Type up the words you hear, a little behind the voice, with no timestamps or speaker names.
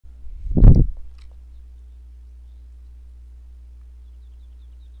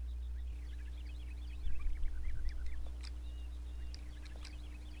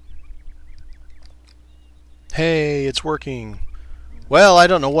hey, it's working. Well, I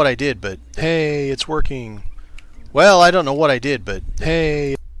don't know what I did, but hey, it's working. Well, I don't know what I did, but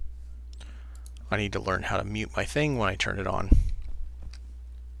hey. I need to learn how to mute my thing when I turn it on.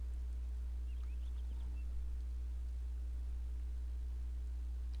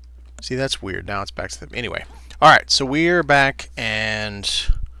 See, that's weird. Now it's back to the... Anyway. Alright, so we're back, and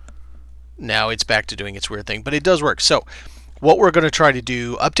now it's back to doing its weird thing. But it does work. So, what we're going to try to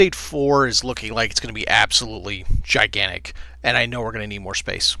do... Update 4 is looking like it's going to be absolutely gigantic. And I know we're going to need more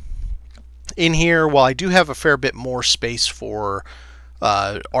space. In here, while I do have a fair bit more space for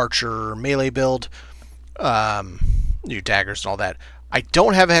archer melee build, new daggers and all that, I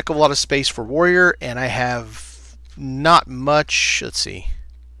don't have a heck of a lot of space for warrior, and I have not much... Let's see...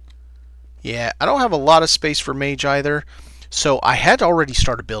 Yeah, I don't have a lot of space for mage either, so I had already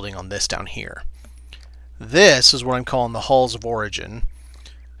started building on this down here. This is what I'm calling the Halls of Origin,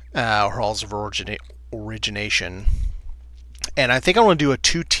 or Halls of Origination. And I think I want to do a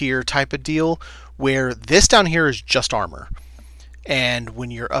two-tier type of deal, where this down here is just armor. And when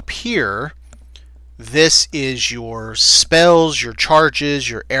you're up here, this is your spells, your charges,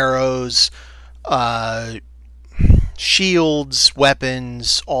 your arrows, shields,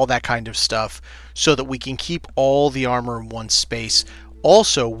 weapons, all that kind of stuff, so that we can keep all the armor in one space.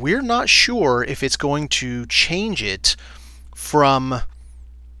 Also, we're not sure if it's going to change it from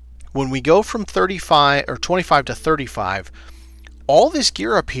when we go from 35 or 25 to 35. All this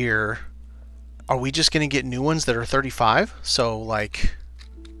gear up here, are we just going to get new ones that are 35? So like,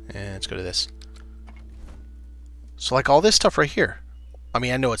 let's go to this. So like all this stuff right here. I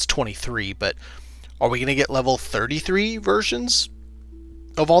mean, I know it's 23, but are we going to get level 33 versions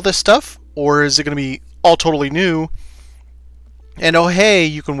of all this stuff? Or is it going to be all totally new? And oh hey,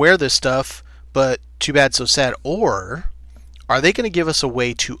 you can wear this stuff, but too bad so sad. Or are they going to give us a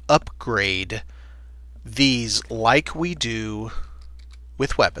way to upgrade these like we do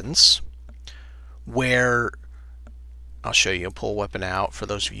with weapons? Where, I'll show you, pull a weapon out for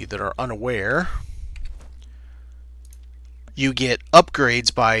those of you that are unaware. You get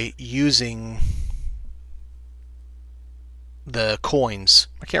upgrades by using the coins.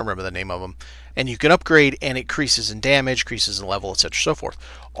 I can't remember the name of them. And you can upgrade, and it increases in damage, increases in level, etc. so forth.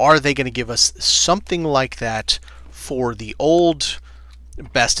 Are they going to give us something like that for the old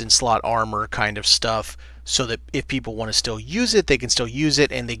best in slot armor kind of stuff, so that if people want to still use it, they can still use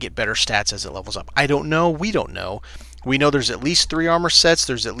it, and they get better stats as it levels up? I don't know. We don't know. We know there's at least 3 armor sets.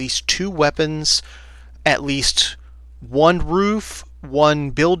 There's at least 2 weapons, at least 1 roof, 1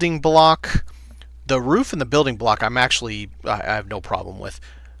 building block. The roof and the building block, I have no problem with.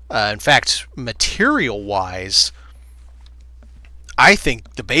 In fact, material-wise, I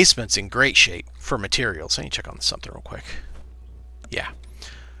think the basement's in great shape for materials. Let me check on something real quick. Yeah.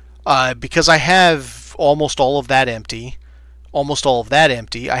 Because I have almost all of that empty.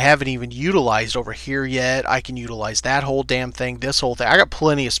 I haven't even utilized over here yet. I can utilize that whole damn thing, this whole thing. I got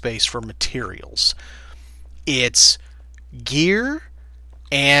plenty of space for materials. It's gear,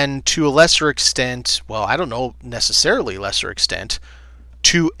 and to a lesser extent, well, I don't know necessarily lesser extent,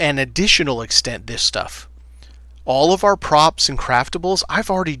 to an additional extent, this stuff. All of our props and craftables,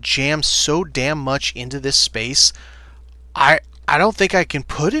 I've already jammed so damn much into this space, I don't think I can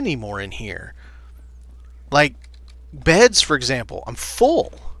put any more in here. Like, beds, for example, I'm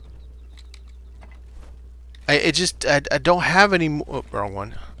full. I don't have any more, wrong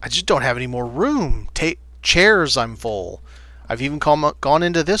one. I just don't have any more room. Chairs, I'm full. I've even gone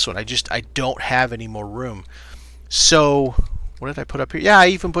into this one. I don't have any more room. So, what did I put up here? Yeah, I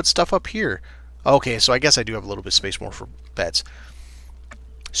even put stuff up here. Okay, so I guess I do have a little bit of space more for beds.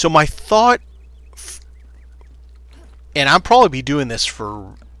 So my thought, and I'll probably be doing this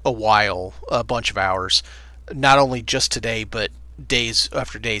for a while, a bunch of hours, not only just today, but days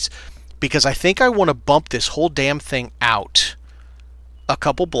after days, because I think I want to bump this whole damn thing out a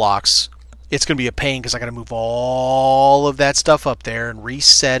couple blocks. It's going to be a pain because I got to move all of that stuff up there and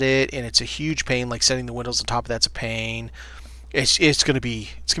reset it, and it's a huge pain. Like setting the windows on top of that's a pain. It's going to be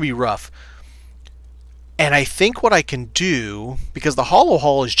rough. And I think what I can do, because the hollow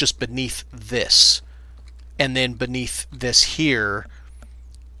hall is just beneath this, and then beneath this here,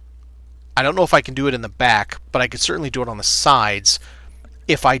 I don't know if I can do it in the back, but I could certainly do it on the sides.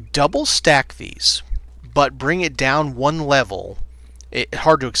 If I double stack these, but bring it down 1 level, it's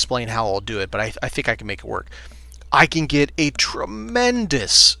hard to explain how I'll do it, but I think I can make it work. I can get a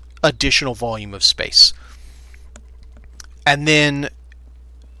tremendous additional volume of space. And then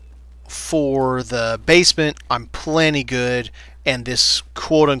for the basement, I'm plenty good, and this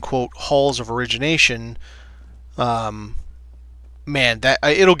quote-unquote halls of origination man, that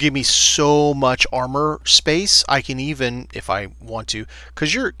it'll give me so much armor space. I can even, if I want to,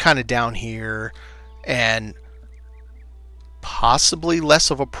 because you're kind of down here, and possibly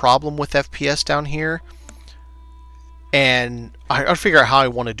less of a problem with FPS down here. And I'll figure out how I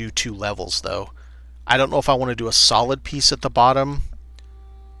want to do 2 levels, though. I don't know if I want to do a solid piece at the bottom,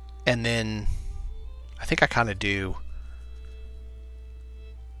 and then I think I kind of do.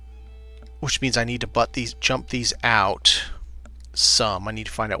 Which means I need to jump these out some. I need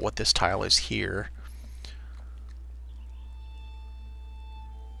to find out what this tile is here.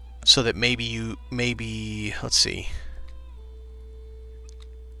 So that maybe, let's see.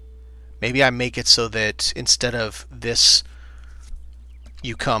 Maybe I make it so that instead of this,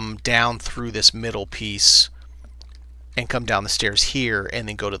 you come down through this middle piece and come down the stairs here and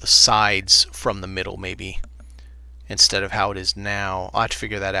then go to the sides from the middle, maybe, instead of how it is now. I'll have to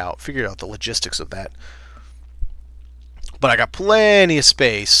figure that out. Figure out the logistics of that. But I got plenty of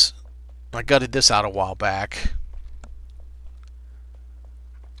space. I gutted this out a while back.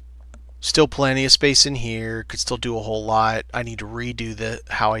 Still plenty of space in here. Could still do a whole lot. I need to redo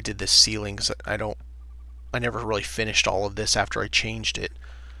how I did this ceiling, because I never really finished all of this after I changed it,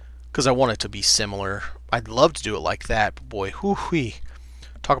 because I want it to be similar. I'd love to do it like that, but boy, whoo-wee,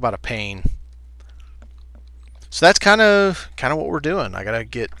 talk about a pain. So that's kind of what we're doing. I gotta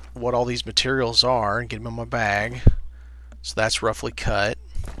get what all these materials are and get them in my bag. So that's roughly cut.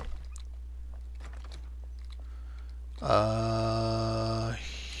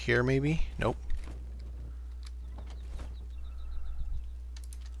 Here maybe? Nope.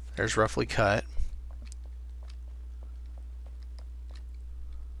 There's roughly cut.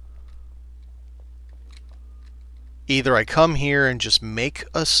 Either I come here and just make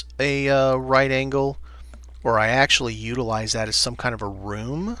us a right angle, or I actually utilize that as some kind of a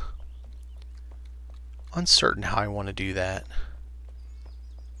room. Uncertain how I want to do that.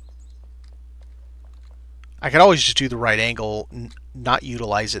 I could always just do the right angle, not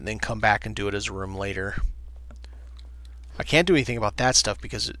utilize it, and then come back and do it as a room later. I can't do anything about that stuff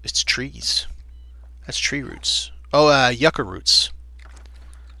because it's trees. That's tree roots. Oh, yucca roots.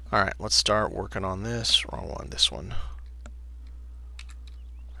 Alright, let's start working on this. Wrong one, this one.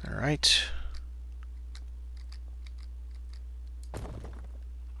 Alright.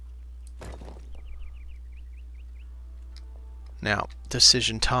 Now,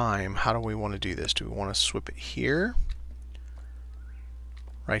 decision time. How do we want to do this? Do we want to swip it here?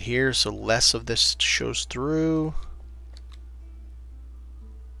 Right here, so less of this shows through.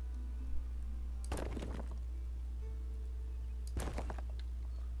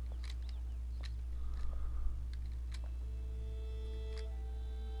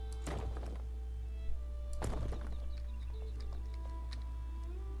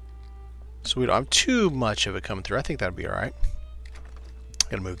 So we don't have too much of it coming through. I think that'd be alright.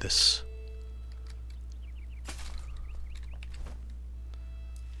 Gotta move this.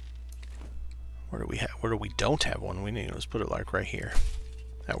 Where do we don't have one? We need to put it like right here.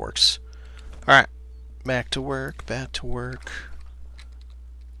 That works. Alright. Back to work, back to work.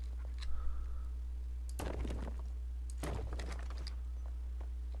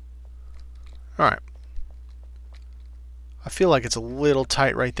 Alright. I feel like it's a little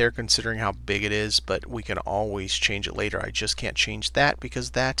tight right there considering how big it is, but we can always change it later. I just can't change that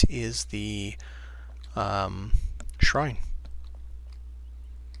because that is the shrine.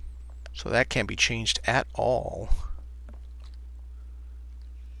 So that can't be changed at all.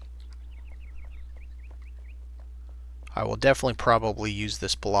 I will definitely probably use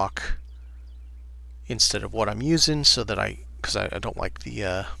this block instead of what I'm using so that because I don't like the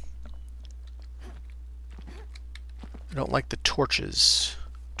I don't like the torches.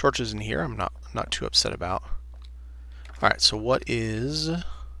 Torches in here I'm not too upset about. Alright, so what is,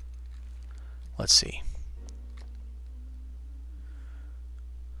 let's see.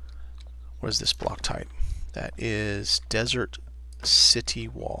 What is this block type? That is Desert City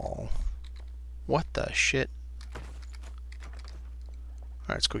Wall. What the shit?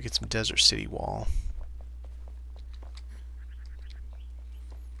 Alright, let's go get some Desert City Wall.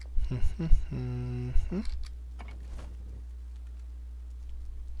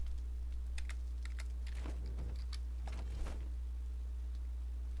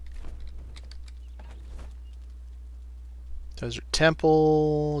 Desert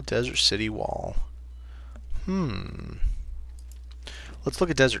Temple, Desert City Wall. Let's look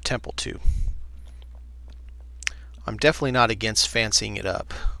at Desert Temple too. I'm definitely not against fancying it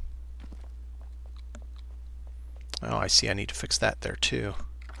up. Oh, I see. I need to fix that there too.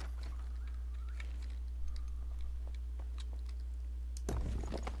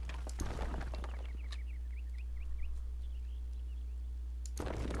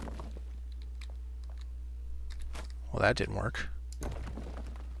 Well, that didn't work.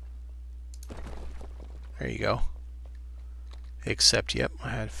 There you go. Except, yep, I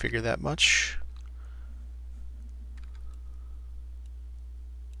had to figure that much.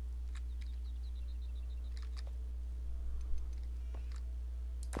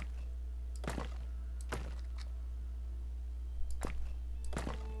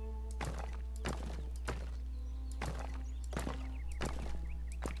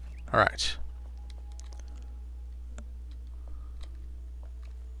 All right.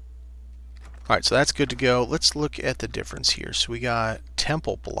 All right, so that's good to go. Let's look at the difference here. So we got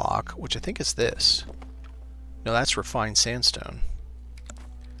temple block, which I think is this. No, that's refined sandstone.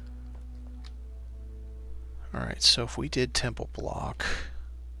 All right, so if we did temple block,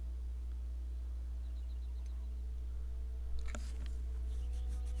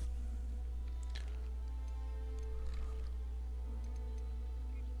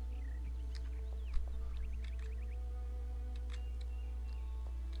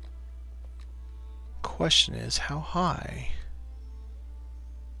 question is how high?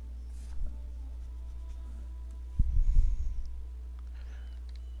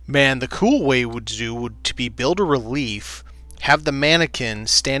 Man, the cool way would to be build a relief, have the mannequin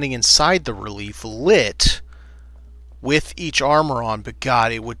standing inside the relief lit with each armor on, but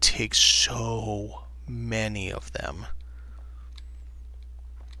God, it would take so many of them.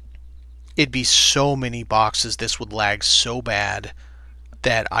 It'd be so many boxes, this would lag so bad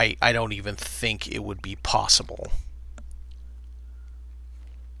that I don't even think it would be possible.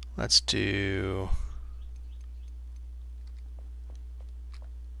 Let's do...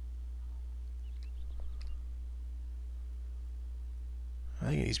 I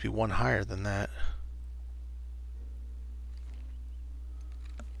think it needs to be one higher than that.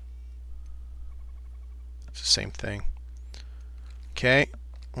 It's the same thing. Okay,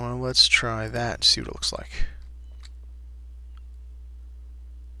 well, let's try that and see what it looks like.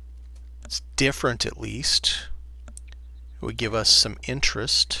 It's different, at least. It would give us some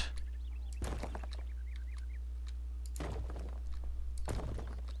interest.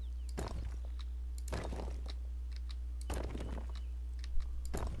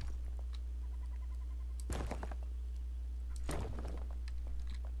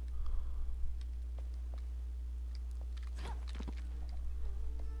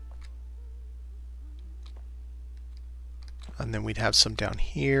 And then we'd have some down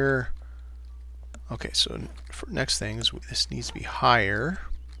here. Okay, so for next thing is this needs to be higher.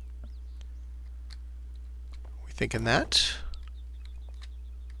 We thinking that?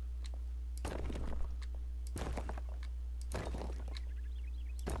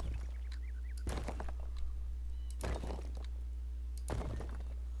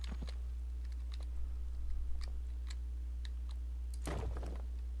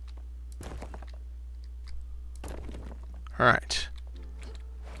 All right.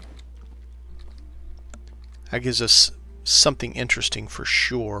 That gives us something interesting for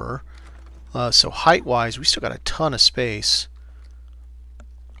sure. So height-wise, we still got a ton of space.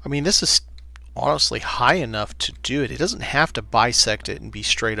 I mean, this is honestly high enough to do it. It doesn't have to bisect it and be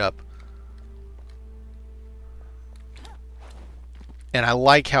straight up. And I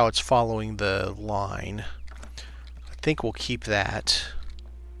like how it's following the line. I think we'll keep that.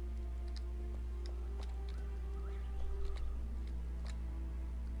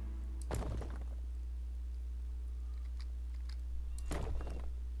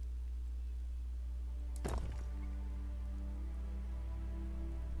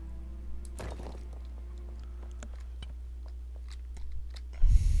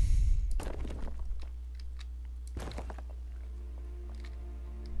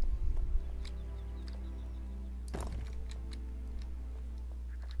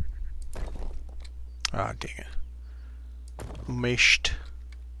 Ah, dang it. Missed.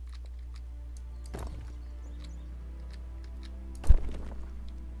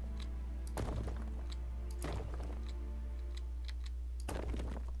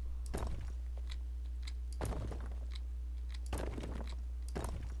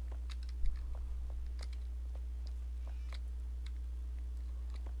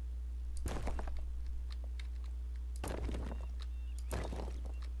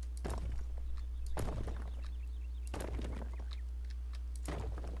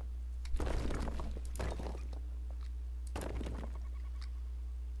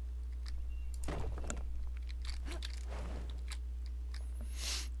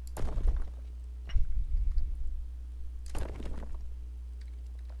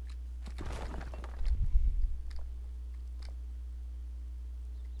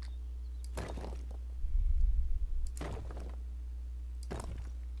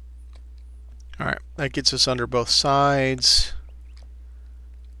 Alright, that gets us under both sides.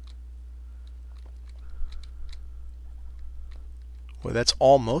 Well, that's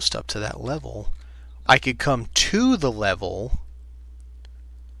almost up to that level. I could come to the level,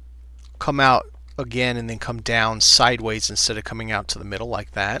 come out again, and then come down sideways instead of coming out to the middle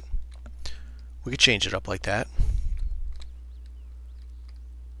like that. We could change it up like that.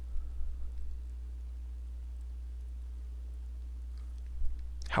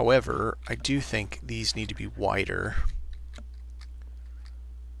 However, I do think these need to be wider.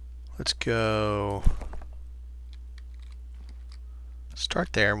 Let's go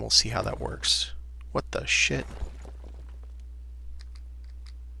start there and we'll see how that works. What the shit?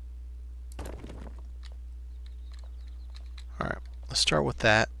 Alright, let's start with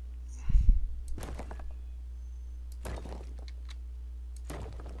that.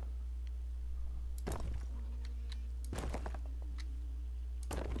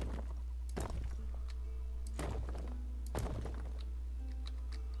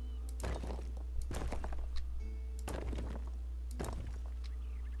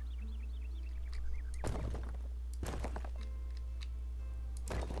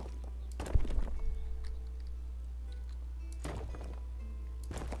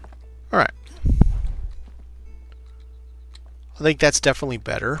 Alright. I think that's definitely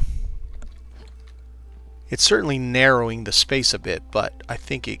better. It's certainly narrowing the space a bit, but I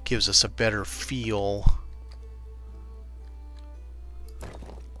think it gives us a better feel.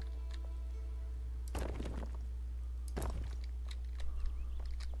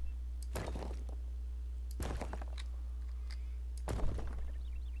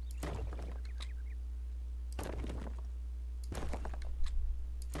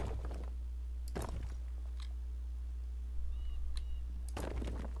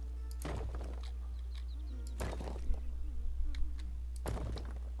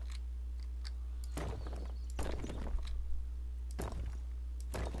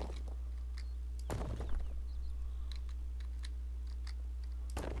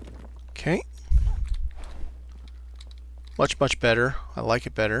 Okay. Much, much better. I like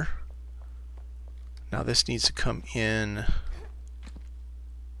it better. Now this needs to come in.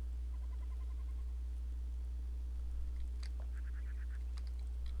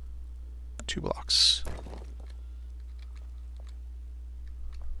 Two blocks.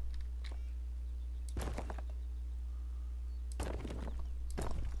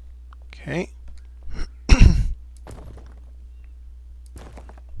 Okay.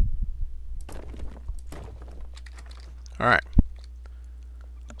 Alright,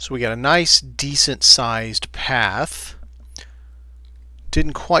 so we got a nice, decent-sized path.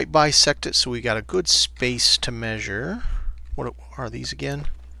 Didn't quite bisect it, so we got a good space to measure. What are these again?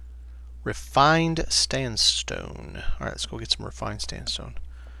 Refined sandstone. Alright, let's go get some refined sandstone.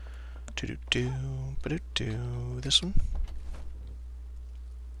 This one.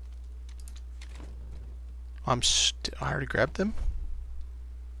 I already grabbed them?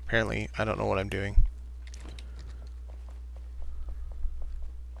 Apparently, I don't know what I'm doing.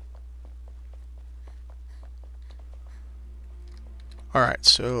 Alright,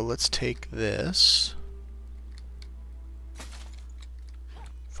 so let's take this.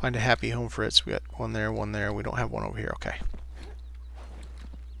 Find a happy home for it. So we got one there, one there. We don't have one over here. Okay.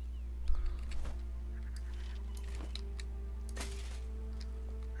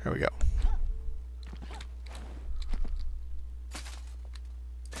 There we go.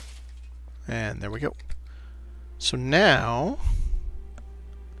 And there we go. So now,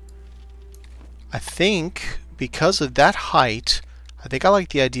 I think because of that height, I think I like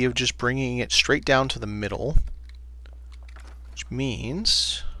the idea of just bringing it straight down to the middle, which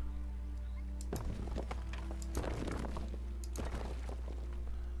means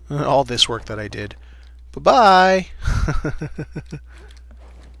all this work that I did. Bye-bye!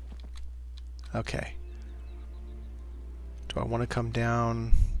 Okay. Do I want to come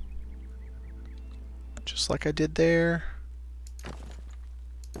down just like I did there?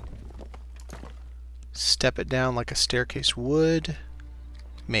 Step it down like a staircase would?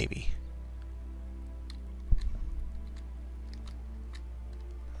 Maybe.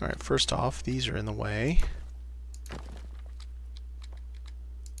 Alright, first off, these are in the way.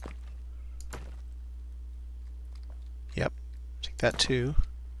 Yep, take that too.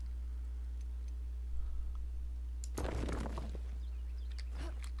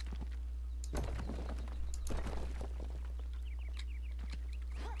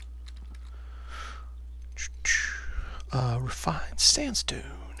 Refined sandstone.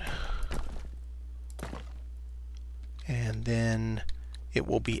 And then it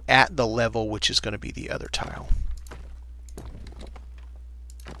will be at the level which is going to be the other tile.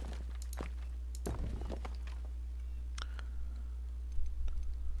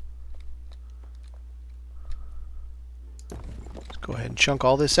 Go ahead and chunk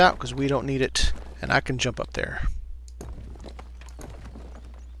all this out because we don't need it, and I can jump up there.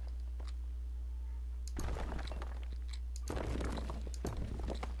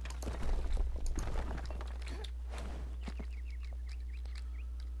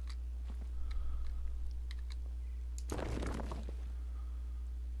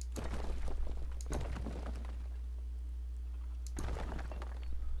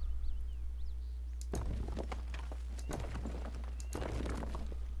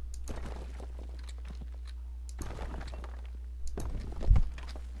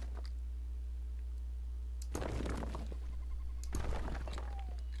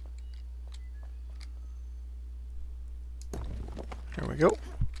 There we go.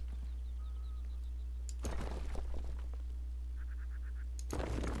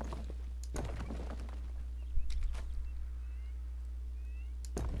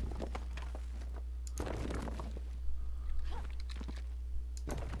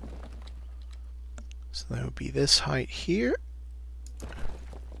 So that would be this height here.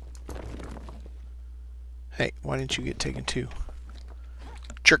 Hey, why didn't you get taken too?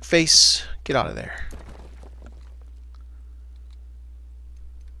 Jerk face, get out of there.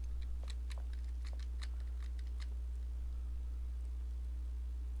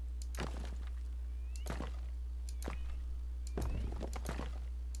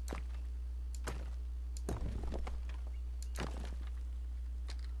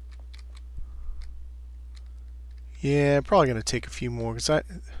 Yeah, probably gonna take a few more because I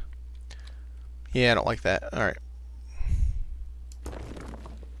don't like that. All right.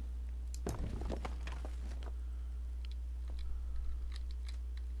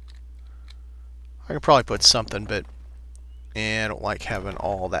 I could probably put something, but I don't like having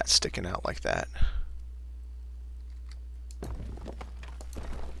all that sticking out like that.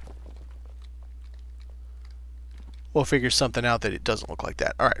 We'll figure something out that it doesn't look like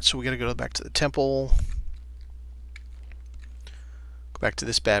that. All right, so we gotta go back to the temple. Go back to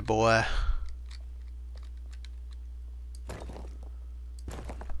this bad boy.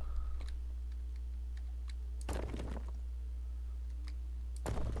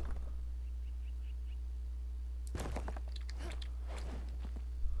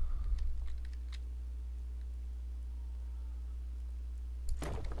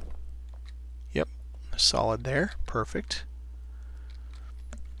 Yep, solid there. Perfect.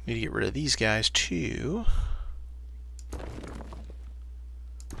 Need to get rid of these guys too.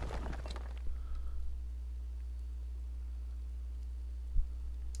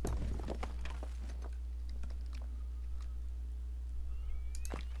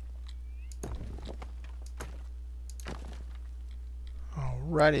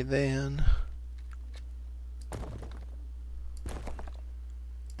 Alrighty then.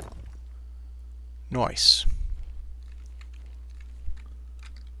 Nice.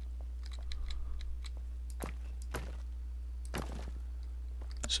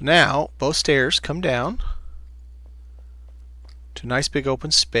 So now both stairs come down to a nice big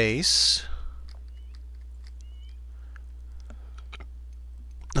open space.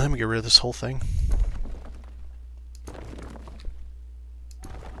 Let me get rid of this whole thing.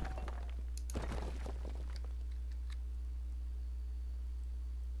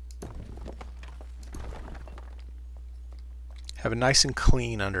 Have it nice and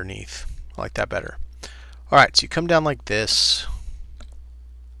clean underneath. I like that better. Alright, so you come down like this.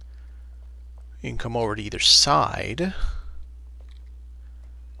 You can come over to either side.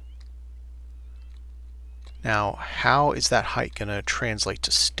 Now, how is that height going to translate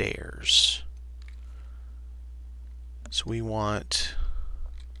to stairs? So we want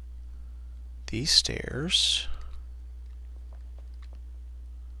these stairs.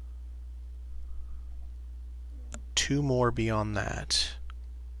 Two more beyond that.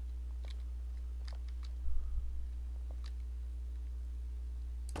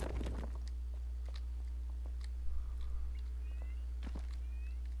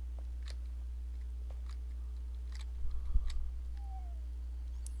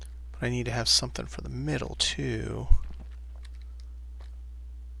 But I need to have something for the middle too.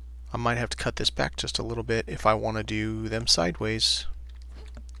 I might have to cut this back just a little bit if I want to do them sideways.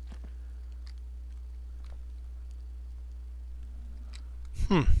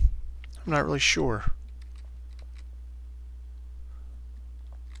 I'm not really sure.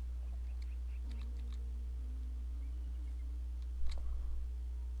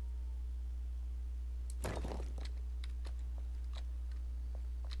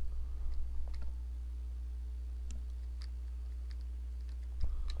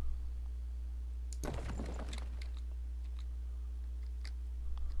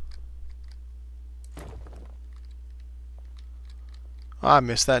 Oh, I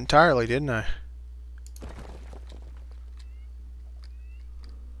missed that entirely, didn't I?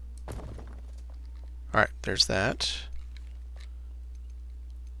 Alright, there's that.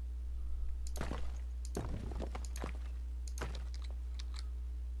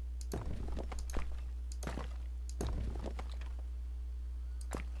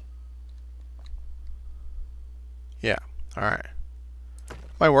 Yeah, alright.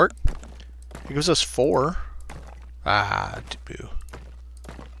 Might work. It gives us 4. Ah, boo.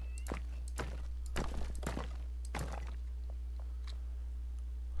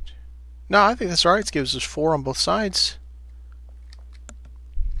 No, I think that's alright. It gives us 4 on both sides.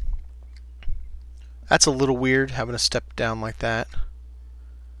 That's a little weird, having a step down like that.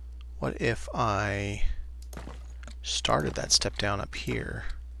 What if I started that step down up here?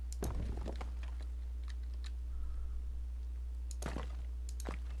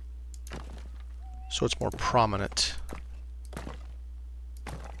 So it's more prominent.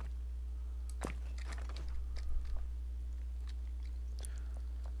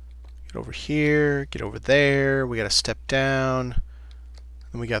 Get over here, get over there. We got to step down.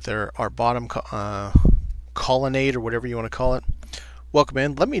 Then we got our bottom colonnade, or whatever you want to call it. Welcome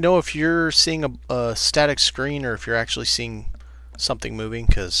in. Let me know if you're seeing a static screen or if you're actually seeing something moving,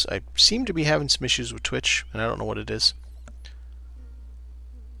 because I seem to be having some issues with Twitch, and I don't know what it is.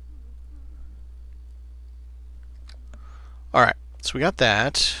 Alright, so we got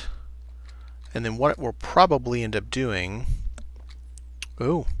that. And then what we'll probably end up doing...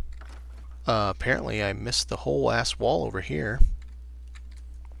 Ooh. Apparently I missed the whole ass wall over here.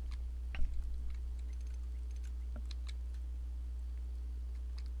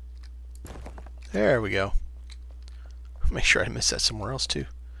 There we go. Make sure I miss that somewhere else too.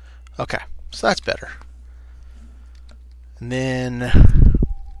 Okay, so that's better. And then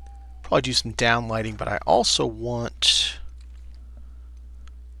probably do some downlighting, but I also want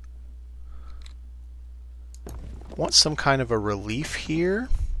some kind of a relief here.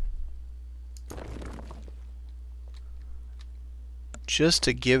 Just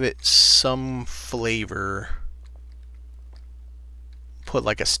to give it some flavor. Put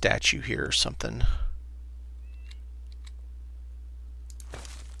like a statue here or something.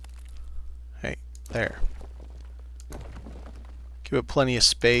 Hey, there. Give it plenty of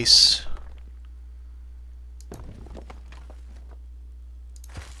space.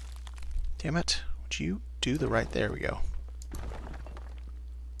 Damn it. Would you do the right... There we go.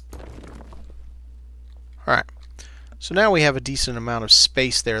 Alright. So now we have a decent amount of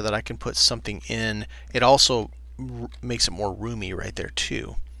space there that I can put something in. It also makes it more roomy right there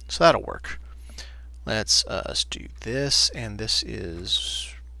too. So that'll work. Let's do this, and this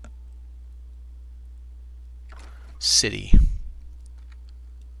is city.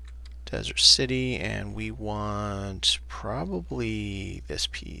 Desert City, and we want probably this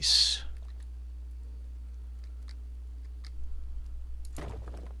piece.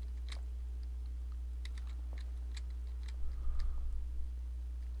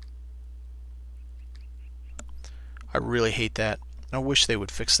 I really hate that. I wish they would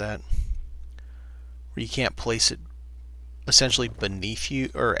fix that. Where you can't place it essentially beneath you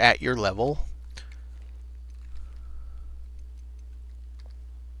or at your level.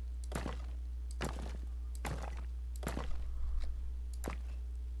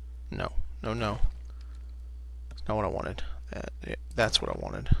 No, no, no. That's not what I wanted. That's what I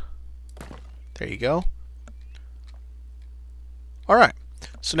wanted. There you go. Alright.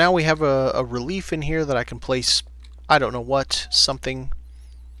 So now we have a relief in here that I can place, I don't know what, something.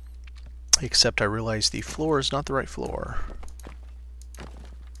 Except I realize the floor is not the right floor.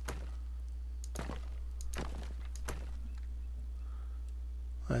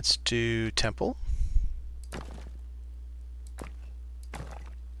 Let's do temple.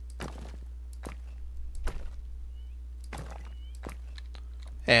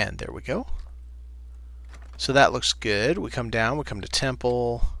 And there we go. So that looks good. We come down, we come to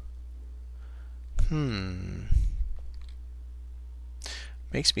temple.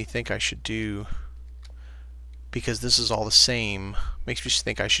 Makes me think I should do, because this is all the same, makes me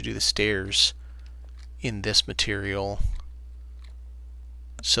think I should do the stairs in this material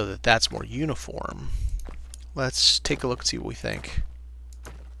so that that's more uniform. Let's take a look and see what we think.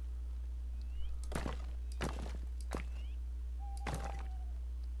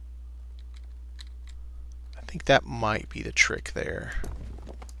 I think that might be the trick there.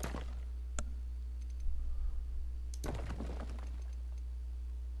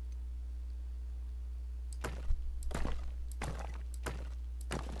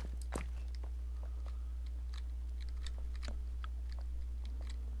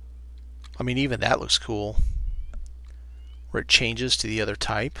 I mean, even that looks cool. where it changes to the other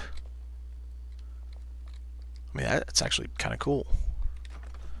type. I mean, that's actually kind of cool.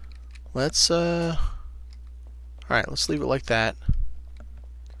 Let's, alright, let's leave it like that.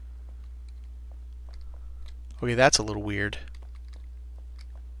 Okay, that's a little weird.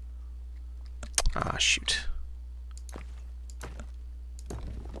 Ah, shoot.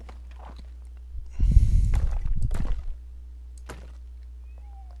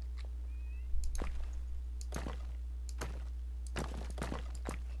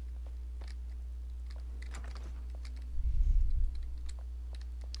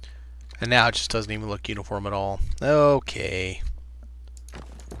 And now it just doesn't even look uniform at all. Okay.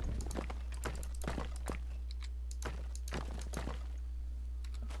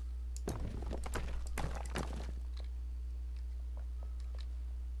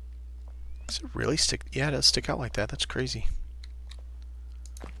 Does it really stick? Yeah, it does stick out like that. That's crazy.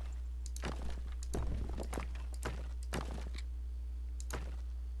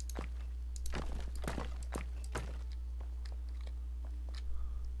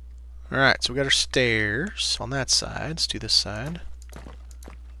 Alright, so we got our stairs on that side. Let's do this side.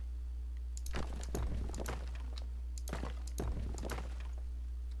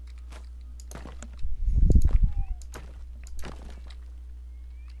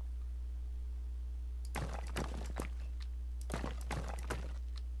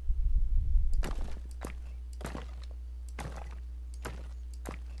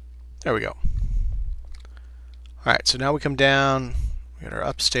 There we go. Alright, so now we come down. We got our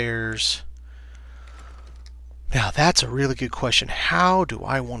upstairs. Now that's a really good question. How do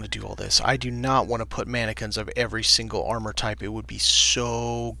I want to do all this? I do not want to put mannequins of every single armor type. It would be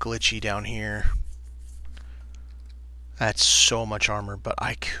so glitchy down here. That's so much armor, but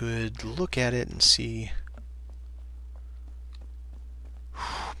I could look at it and see.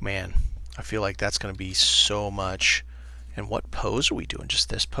 Man, I feel like that's going to be so much. And what pose are we doing? Just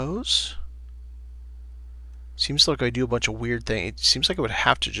this pose? Seems like I do a bunch of weird things. It seems like it would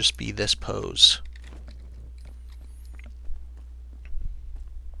have to just be this pose.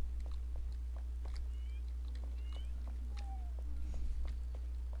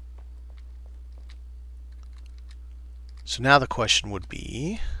 So now the question would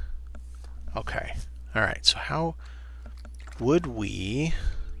be, okay, all right, so how would we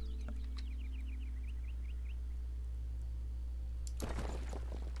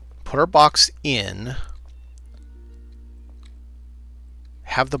put our box in,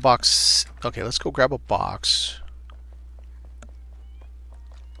 have the box, okay, let's go grab a box.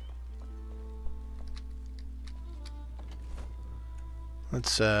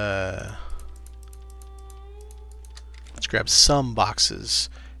 Let's grab some boxes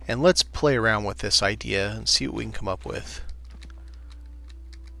and let's play around with this idea and see what we can come up with.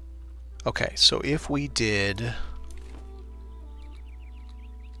 Okay, so if we did,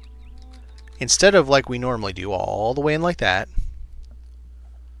 instead of like we normally do all the way in like that,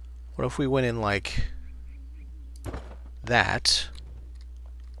 what if we went in like that?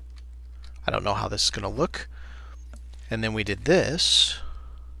 I don't know how this is going to look. And then we did this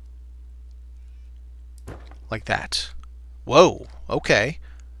like that. Whoa, okay.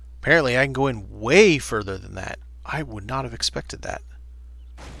 Apparently I can go in way further than that. I would not have expected that.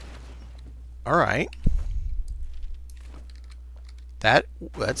 Alright.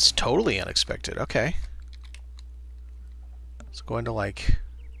 That's totally unexpected. Okay. Let's go into like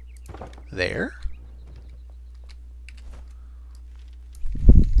there.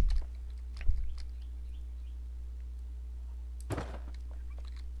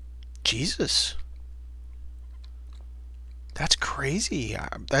 Jesus. That's crazy.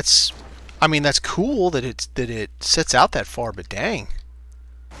 I mean, that's cool that it sets out that far, but dang.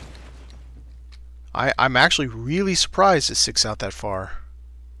 I'm actually really surprised it sticks out that far.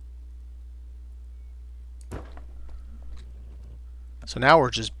 So now we're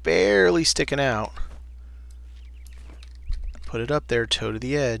just barely sticking out. Put it up there, toe to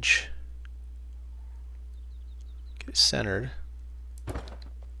the edge. Get it centered.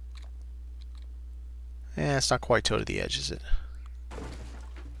 Eh, it's not quite toe to the edge, is it?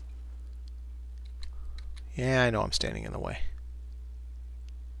 Yeah, I know I'm standing in the way.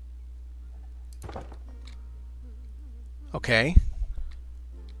 Okay.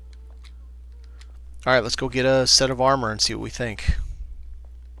 Alright, let's go get a set of armor and see what we think.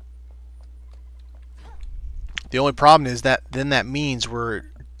 The only problem is that then that means we're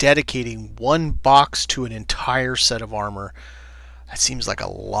dedicating one box to an entire set of armor. That seems like a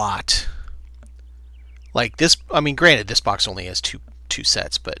lot. Like this, I mean, granted, this box only has two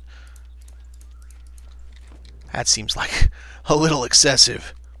sets, but that seems like a little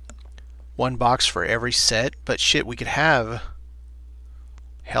excessive. One box for every set, but shit, we could have,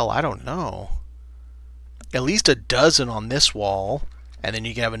 hell, I don't know, at least a dozen on this wall, and then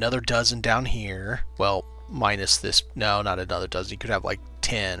you can have another dozen down here. Well, minus this, no, not another dozen. You could have like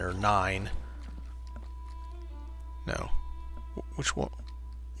 10 or 9. No. Which one?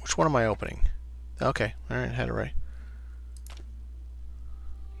 Which one am I opening? Okay, alright, had it right.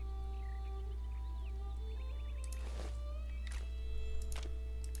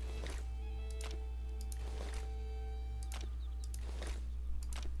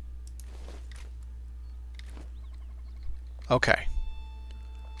 Okay.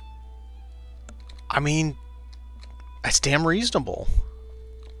 I mean, that's damn reasonable.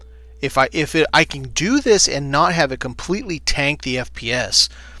 If I can do this and not have it completely tank the FPS,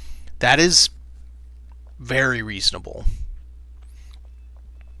 that is very reasonable.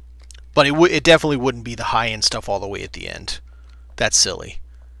 But it definitely wouldn't be the high-end stuff all the way at the end. That's silly.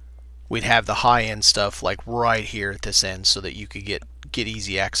 We'd have the high-end stuff like right here at this end so that you could get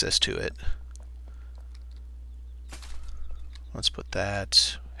easy access to it. Let's put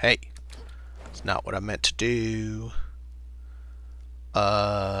that. Hey, it's not what I meant to do.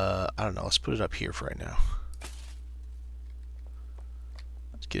 I don't know. Let's put it up here for right now.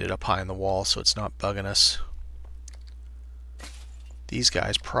 Let's get it up high on the wall so it's not bugging us. These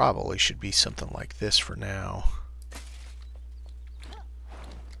guys probably should be something like this for now.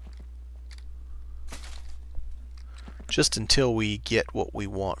 Just until we get what we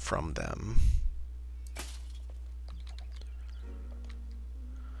want from them.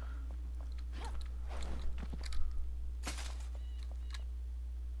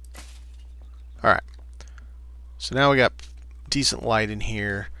 Alright, so now we got decent light in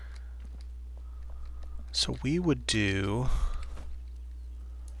here. So we would do...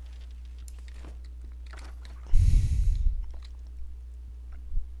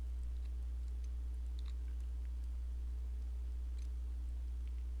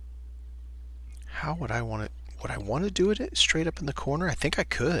 How would I want it? Would I want to do it straight up in the corner? I think I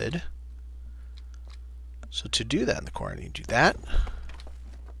could. So to do that in the corner, I need to do that.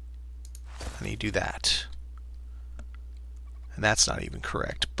 I need to do that. And that's not even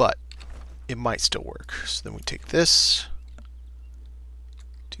correct, but it might still work. So then we take this,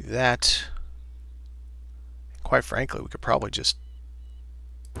 do that. Quite frankly, we could probably just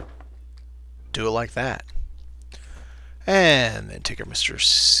do it like that. And then take our Mr.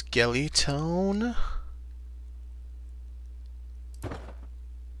 Skeleton.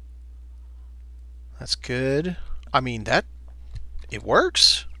 That's good. I mean, it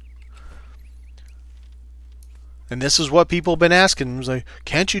works. And this is what people have been asking. It was like,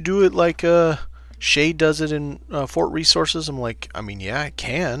 can't you do it like Shade does it in Fort Resources? I'm like, I mean, yeah, I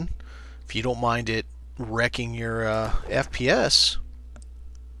can. If you don't mind it wrecking your FPS.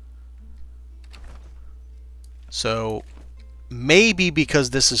 So, maybe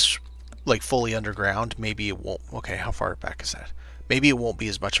because this is like fully underground, maybe it won't. Okay, how far back is that? Maybe it won't be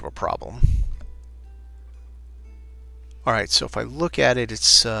as much of a problem. Alright, so if I look at it,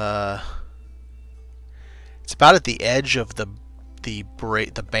 it's about at the edge of the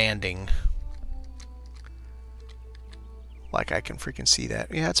banding. Like I can freaking see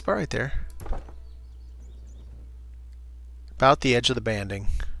that. Yeah, it's about right there. About the edge of the banding.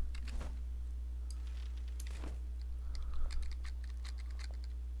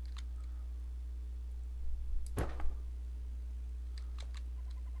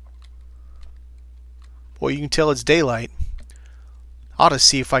 Well, you can tell it's daylight. I ought to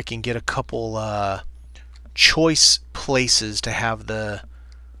see if I can get a couple choice places to have the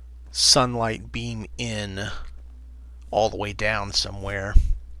sunlight beam in all the way down somewhere.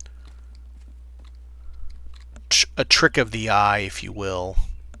 A trick of the eye, if you will.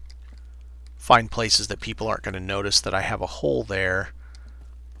 Find places that people aren't going to notice that I have a hole there.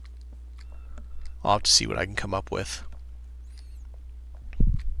 I'll have to see what I can come up with.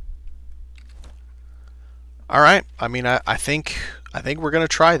 Alright, I mean, I think we're going to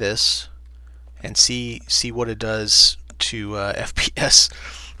try this and see what it does to FPS.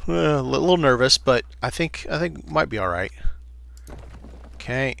 A little nervous, but I think it might be alright.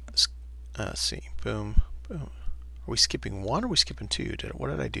 Okay, let's see. Boom, boom. Are we skipping 1 or are we skipping 2? What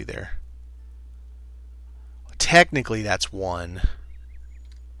did I do there? Well, technically, that's 1.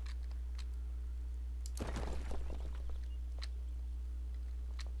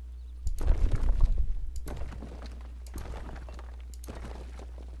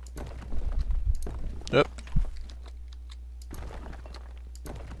 Yep.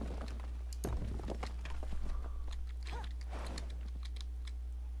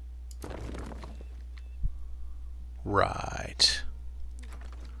 Right.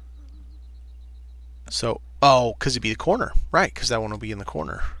 So, oh, because it'd be the corner. Right, because that one will be in the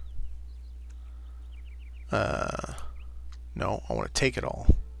corner. No, I want to take it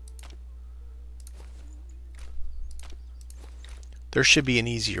all. There should be an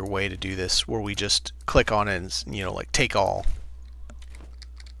easier way to do this where we just click on it and, you know, like take all.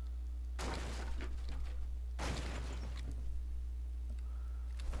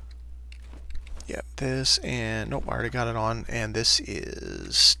 Yep, this and nope, I already got it on. And this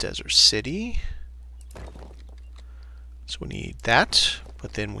is Desert City. So we need that,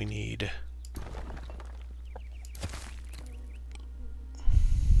 but then we need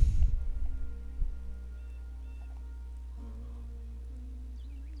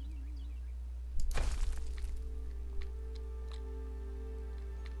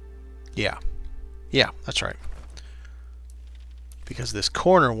yeah, that's right. Because this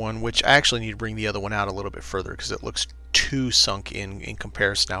corner one, which I actually need to bring the other one out a little bit further because it looks too sunk in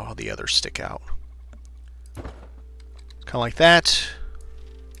comparison to how the others stick out. Kind of like that.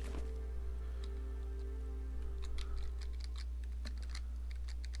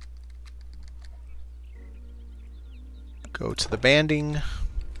 Go to the banding.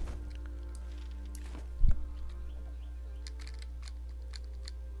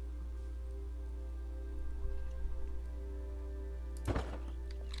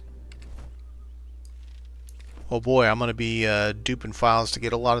 Oh boy, I'm going to be duping files to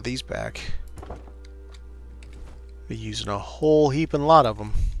get a lot of these back. Be using a whole heaping lot of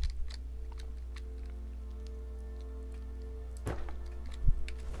them.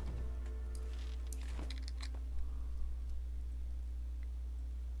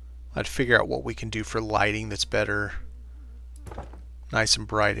 I'd figure out what we can do for lighting that's better. Nice and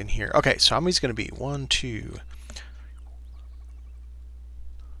bright in here. Okay, so how many's going to be? 1, 2...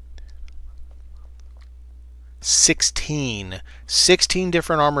 16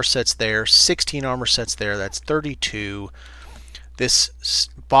 different armor sets there, 16 armor sets there, that's 32. This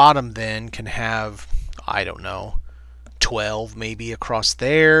bottom then can have, I don't know, 12 maybe across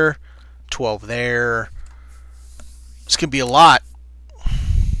there, 12 there. This could be a lot.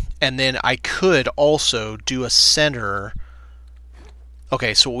 And then I could also do a center.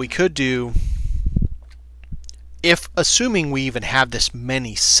 Okay, so what we could do, if assuming we even have this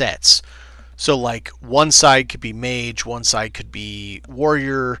many sets, so like one side could be mage, one side could be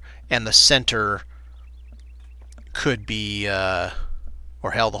warrior, and the center could be, or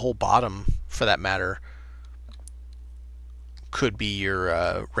hell, the whole bottom for that matter, could be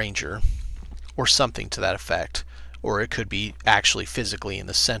your ranger, or something to that effect. Or it could be actually physically in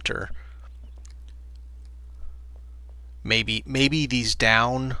the center. Maybe these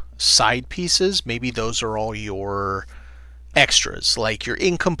down side pieces, maybe those are all your extras, like your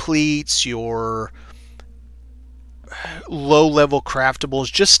incompletes, your low-level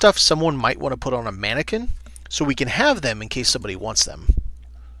craftables, just stuff someone might want to put on a mannequin, so we can have them in case somebody wants them.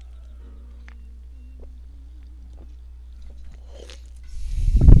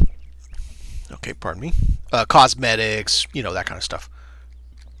 Okay, pardon me. Cosmetics, you know, that kind of stuff.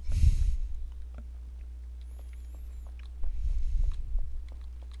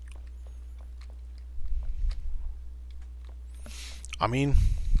 I mean,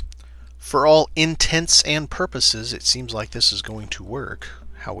 for all intents and purposes, it seems like this is going to work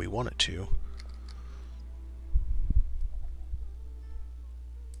how we want it to.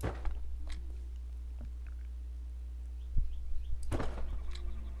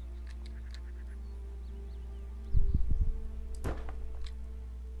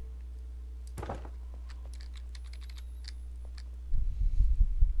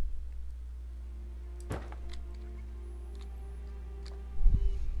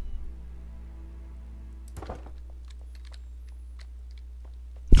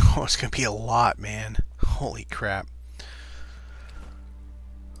 Oh, it's going to be a lot, man. Holy crap.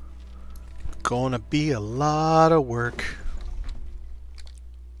 Gonna be a lot of work.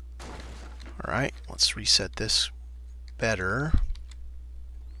 Alright, let's reset this better.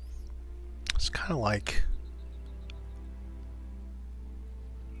 It's kind of like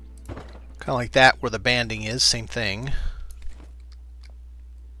that where the banding is, same thing.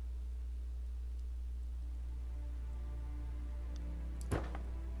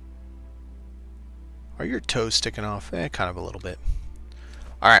 Are your toes sticking off? Kind of a little bit.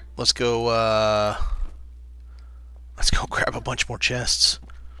 Alright, let's go grab a bunch more chests.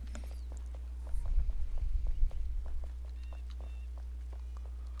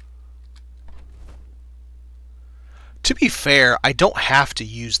 To be fair, I don't have to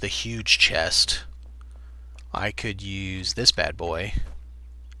use the huge chest. I could use this bad boy.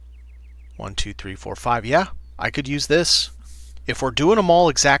 1, 2, 3, 4, 5. Yeah, I could use this. If we're doing them all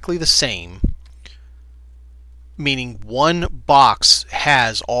exactly the same, meaning one box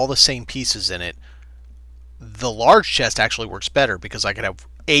has all the same pieces in it, the large chest actually works better because I could have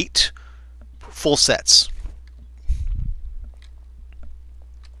 8 full sets.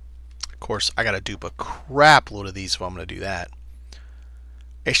 Of course, I gotta dupe a crap load of these if I'm gonna do that.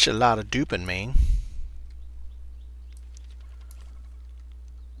 It's a lot of duping, man.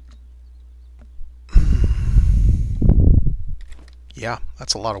 Yeah,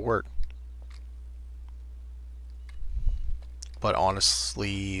 that's a lot of work. But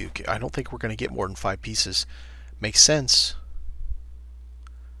honestly, I don't think we're going to get more than 5 pieces. Makes sense.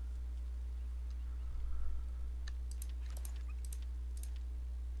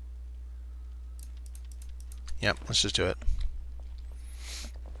 Yep, let's just do it.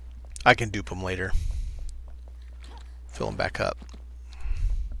 I can dupe them later. Fill them back up.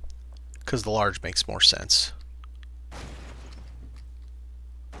 Because the large makes more sense.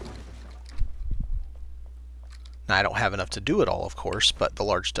 Now, I don't have enough to do it all, of course, but the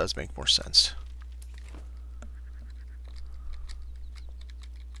large does make more sense.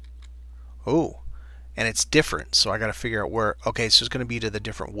 Oh, and it's different, so I got to figure out where... Okay, so it's going to be to the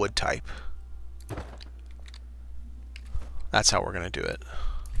different wood type. That's how we're going to do it.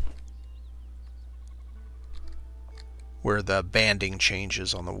 Where the banding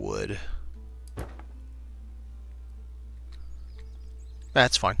changes on the wood.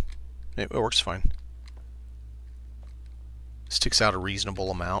 That's fine. It works fine. Sticks out a reasonable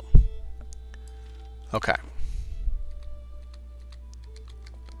amount. Okay.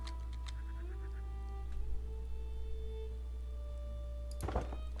 And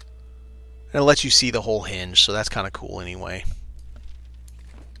it lets you see the whole hinge, so that's kind of cool anyway.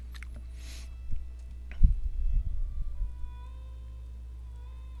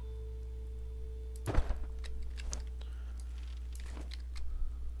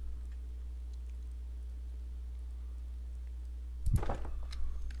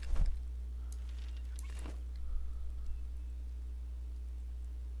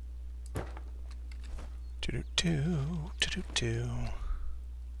 Do-do-do.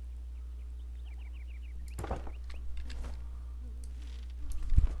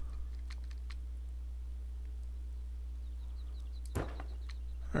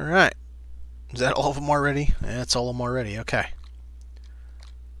 All right. Is that all of them already? That's all of them already. Okay.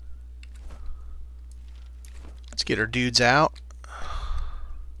 Let's get our dudes out.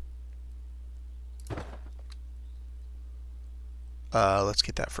 Let's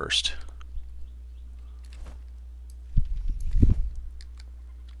get that first.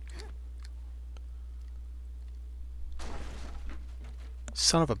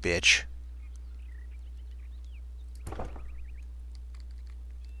 Son of a bitch.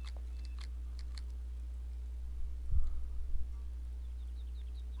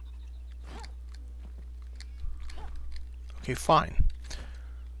 Okay, fine.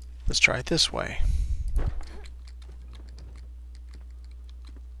 Let's try it this way.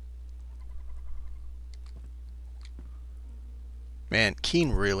 Man,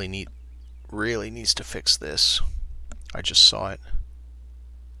 Keen really needs to fix this. I just saw it.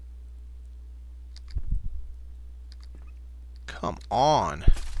 Come on.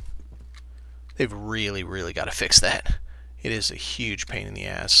 They've really got to fix that. It is a huge pain in the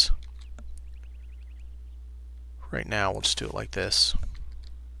ass. Right now, we'll just do it like this.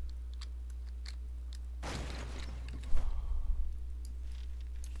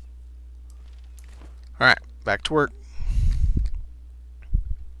 Alright, back to work.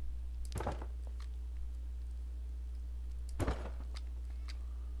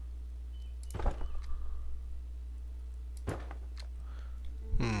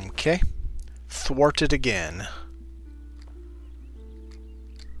 Okay. Thwarted again.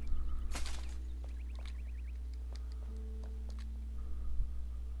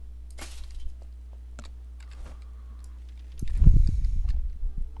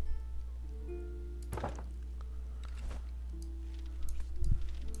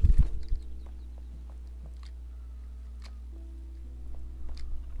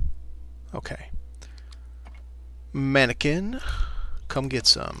 Okay. Mannequin, come get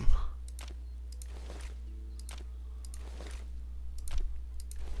some.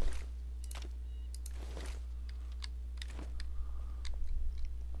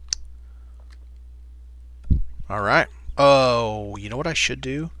 All right. Oh, you know what I should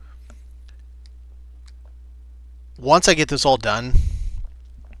do? Once I get this all done,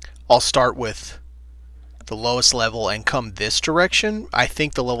 I'll start with the lowest level and come this direction. I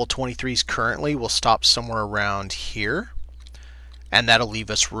think the level 23s currently will stop somewhere around here, and that'll leave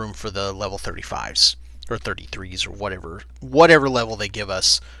us room for the level 35s or 33s or whatever level they give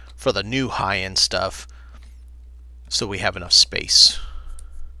us for the new high-end stuff. so we have enough space.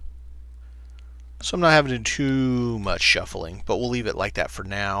 So I'm not having to do too much shuffling, but we'll leave it like that for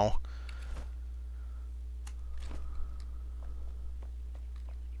now.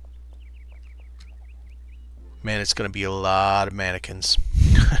 Man, it's going to be a lot of mannequins.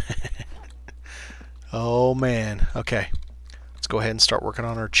 Oh man. Okay. Let's go ahead and start working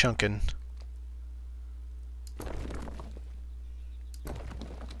on our chunking.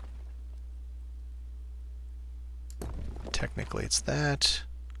 Technically it's that.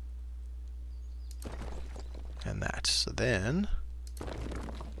 And that. So then...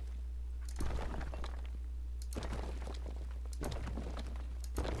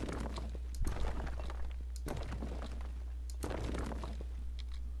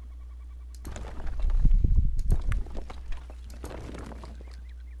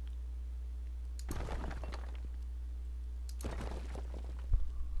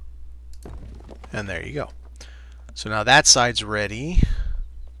 and there you go. So now that side's ready.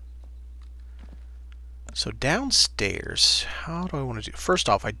 So downstairs, how do I want to do? First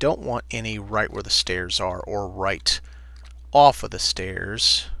off, I don't want any right where the stairs are or right off of the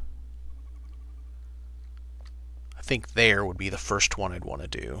stairs. I think there would be the first one I'd want to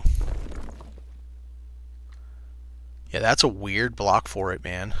do. Yeah, that's a weird block for it,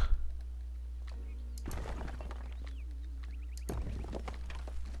 man.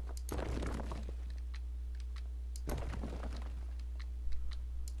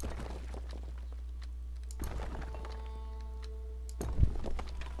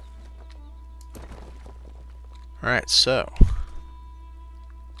 Alright, so...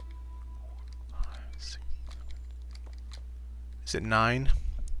 is it 9?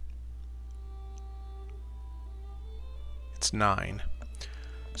 It's 9.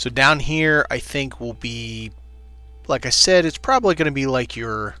 So down here, I think will be... like I said, it's probably going to be like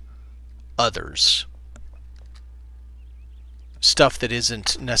your others. Stuff that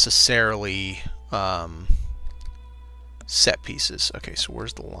isn't necessarily set pieces. Okay, so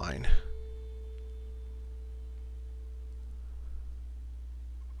where's the line?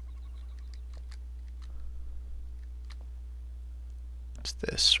 It's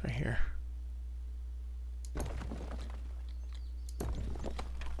this right here.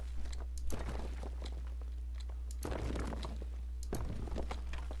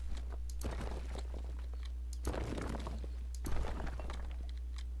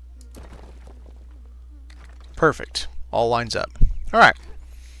 Perfect. All lines up. All right.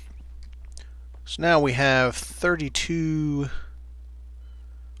 So now we have 32,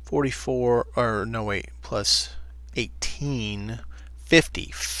 44, or no wait, plus 18,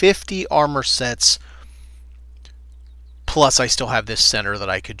 50. 50 armor sets, plus I still have this center that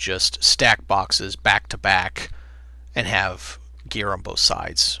I could just stack boxes back to back and have gear on both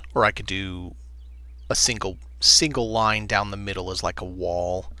sides. Or I could do a single line down the middle as like a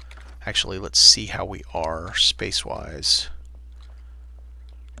wall. Actually, let's see how we are space-wise.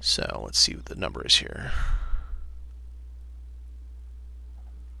 So, let's see what the number is here.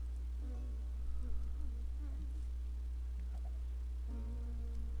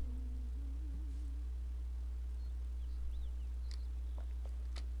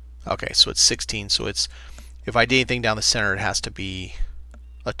 Okay, so it's 16. So it's, if I did anything down the center, it has to be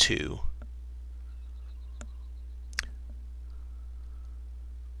a 2.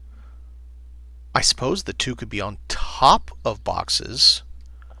 I suppose the 2 could be on top of boxes.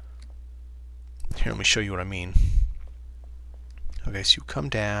 Here, let me show you what I mean. Okay, so you come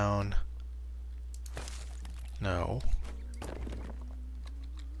down. No.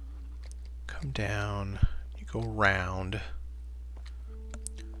 Come down. You go around.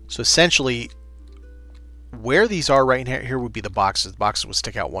 So essentially, where these are right here would be the boxes. The boxes would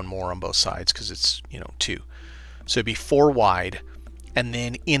stick out one more on both sides because it's, 2. So it'd be 4 wide. And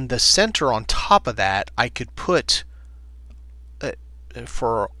then in the center on top of that, I could put,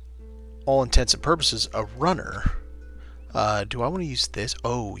 for all intents and purposes, a runner. Do I want to use this?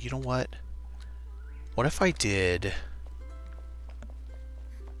 Oh, you know what? What if I did...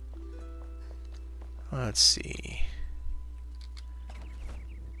 let's see.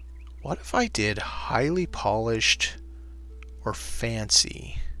 What if I did highly polished or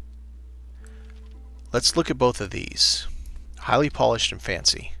fancy? Let's look at both of these. Highly polished and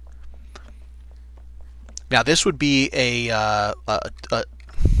fancy. Now this would be a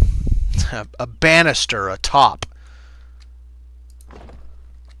banister, a top.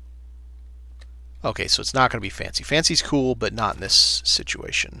 Okay, so it's not going to be fancy. Fancy's cool, but not in this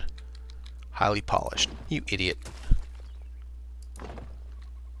situation. Highly polished. You idiot.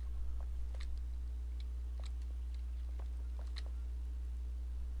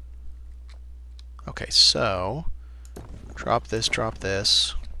 Okay, so Drop this, drop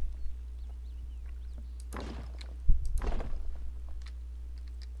this.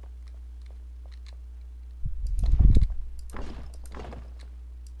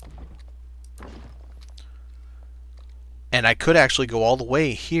 And I could actually go all the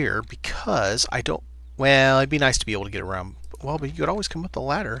way here because I don't... Well, it'd be nice to be able to get around. Well, but you could always come up the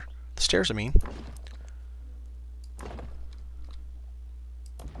ladder. The stairs, I mean.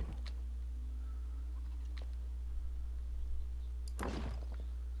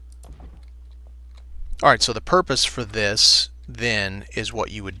 Alright, so the purpose for this, then, is what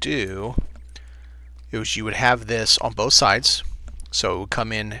you would do is you would have this on both sides. So it would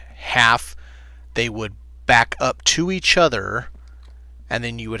come in half. They would back up to each other, and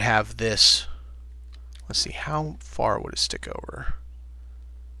then you would have this. Let's see, how far would it stick over?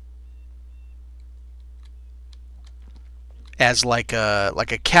 As like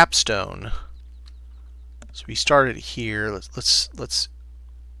a capstone. So we started here. Let's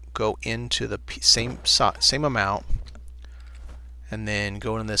go into the same amount, and then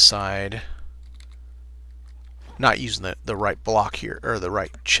go on this side. Not using the right block here, or the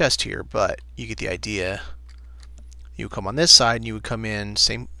right chest here, but you get the idea. You would come on this side, and you would come in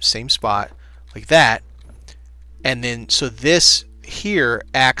same spot like that, and then so this here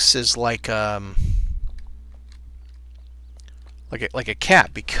acts as like a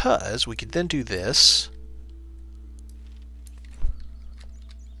cap, because we could then do this.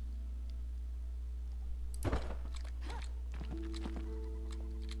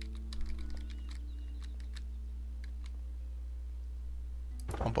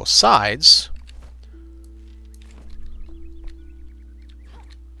 On both sides.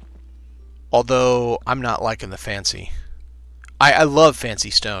 Although I'm not liking the fancy. I love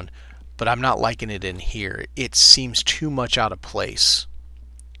fancy stone, but I'm not liking it in here. It seems too much out of place.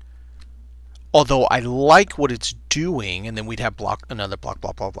 Although I like what it's doing, and then we'd have another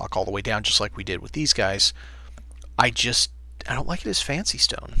block all the way down, just like we did with these guys. I don't like it as fancy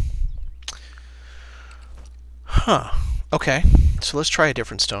stone. Huh. Okay, so let's try a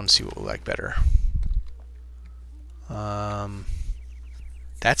different stone and see what we like better.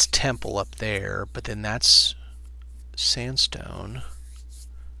 That's temple up there, but then that's sandstone.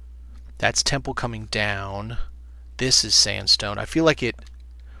 That's temple coming down. This is sandstone. I feel like it...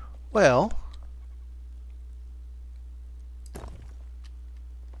 Well...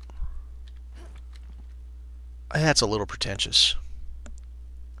 That's a little pretentious.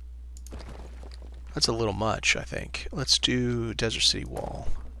 That's a little much, I think. Let's do Desert City Wall.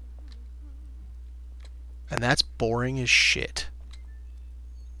 And that's boring as shit.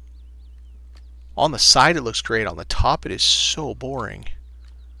 On the side it looks great. On the top it is so boring.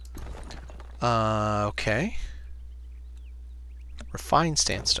 Okay. Refined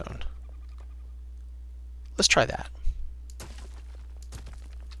sandstone. Let's try that.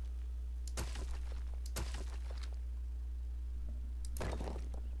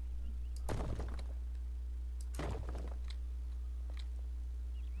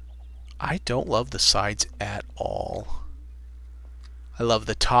 I don't love the sides at all. I love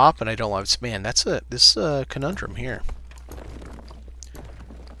the top, and I don't love... Man, this is a conundrum here.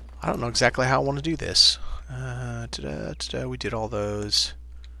 I don't know exactly how I want to do this. We did all those.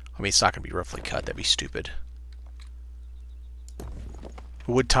 I mean, it's not going to be roughly cut. That'd be stupid.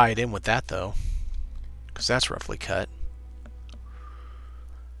 We would tie it in with that, though, because that's roughly cut.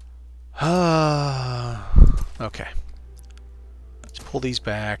 Okay. Let's pull these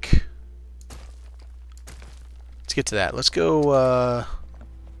back. Let's get to that. Let's go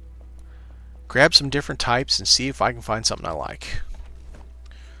grab some different types and see if I can find something I like.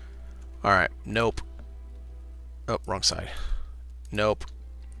 Alright, nope. Oh, wrong side. Nope.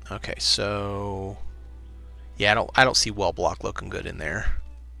 Okay, so yeah, I don't see well block looking good in there.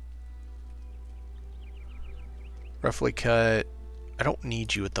 Roughly cut. I don't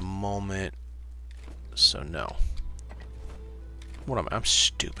need you at the moment, so no. What am I? I'm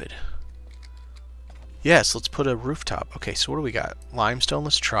stupid. Yes, let's put a rooftop. Okay, so what do we got? Limestone,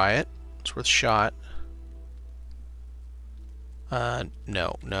 let's try it. It's worth a shot.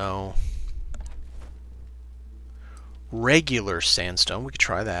 No. Regular sandstone, we could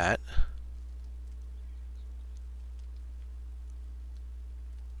try that.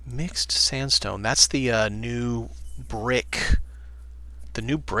 Mixed sandstone, that's the new brick. The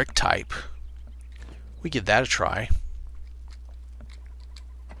new brick type. We give that a try.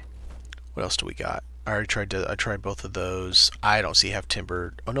 What else do we got? I tried both of those. I don't see half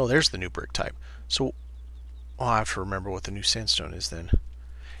timbered. Oh no, there's the new brick type. So I'll have to remember what the new sandstone is then.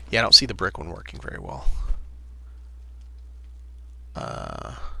 Yeah, I don't see the brick one working very well.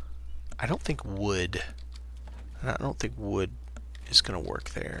 I don't think wood. I don't think wood is going to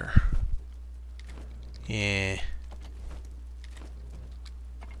work there. Yeah.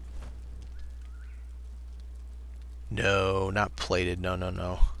 No, not plated. No, no,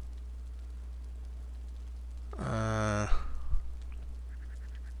 no.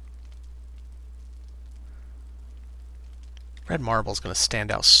 Red marble is going to stand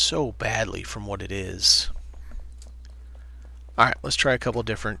out so badly from what it is. Alright, let's try a couple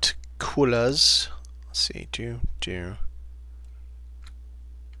different colors. Let's see.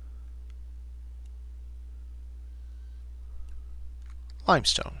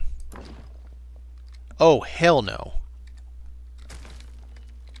 Limestone. Oh, hell no.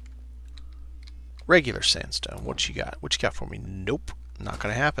 Regular sandstone. What you got? What you got for me? Nope. Not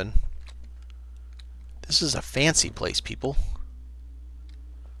gonna happen. This is a fancy place, people.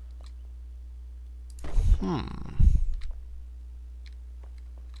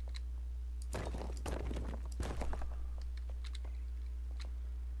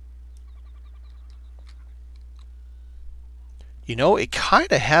 You know, it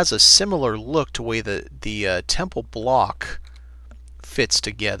kind of has a similar look to the way the temple block fits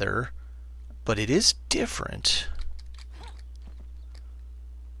together, but it is different.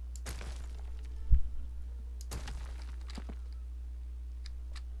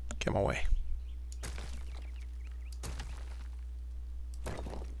 Get my way.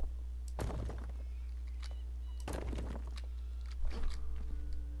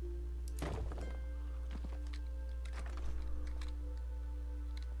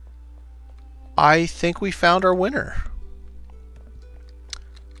 I think we found our winner.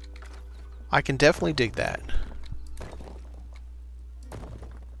 I can definitely dig that.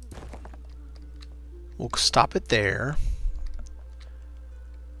 We'll stop it there.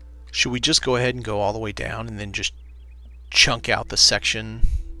 Should we just go ahead and go all the way down and then just chunk out the section?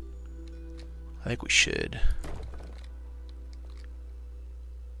 I think we should.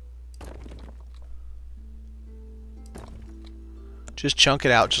 Just chunk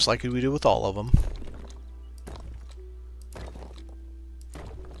it out just like we do with all of them.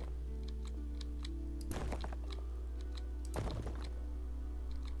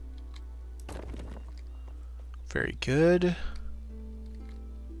 Very good.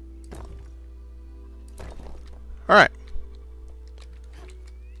 Alright.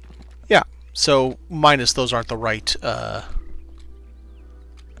 Yeah, so minus those aren't the right,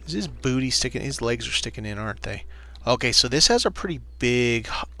 is his booty sticking, his legs are sticking in, aren't they? Okay, so this has a pretty big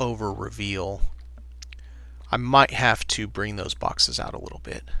over reveal. I might have to bring those boxes out a little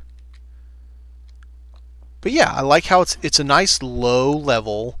bit. But yeah, I like how it's a nice low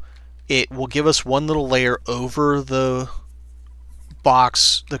level. It will give us one little layer over the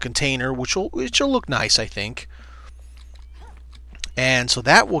box, the container, which will look nice, I think. And so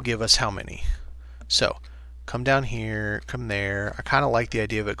that will give us how many? So, come down here, come there. I kind of like the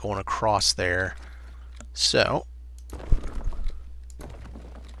idea of it going across there. So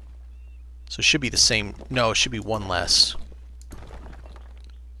it should be the same. No, it should be one less.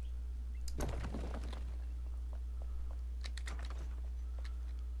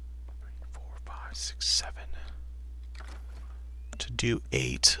 To do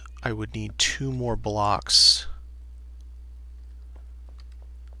 8, I would need 2 more blocks.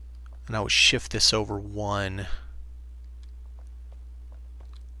 And I would shift this over 1.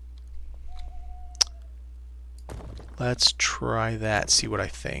 Let's try that, see what I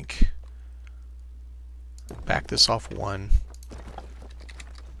think. Back this off 1.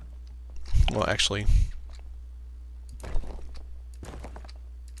 Well, actually,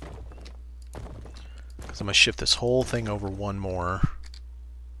 because I'm going to shift this whole thing over 1 more.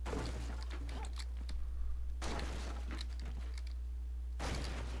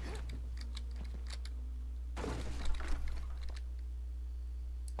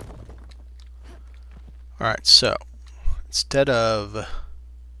 Alright, so instead of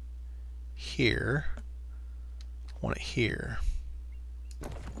here, I want it here.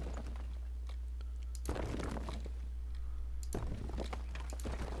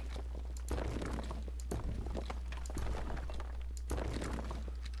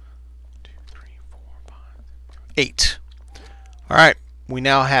 Eight. Alright, we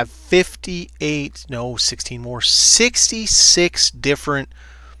now have 58, no, 16 more, 66 different,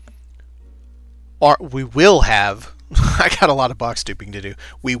 we will have, I got a lot of box duping to do,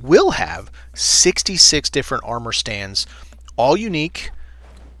 we will have 66 different armor stands, all unique.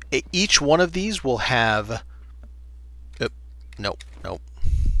 Each one of these will have, nope.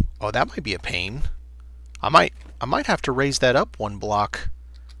 Oh, that might be a pain. I might have to raise that up 1 block,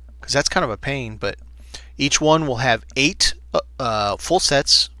 because that's kind of a pain, but each one will have 8 full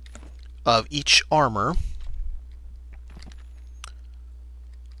sets of each armor.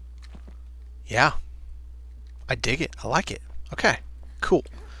 Yeah, I dig it. I like it. Okay, cool.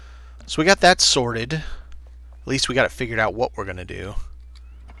 So we got that sorted. At least we got it figured out what we're going to do.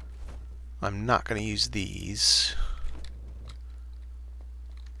 I'm not going to use these.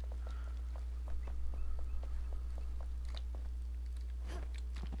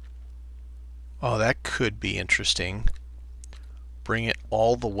 Oh, that could be interesting. Bring it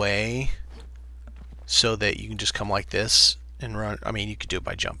all the way so that you can just come like this and run. I mean, you could do it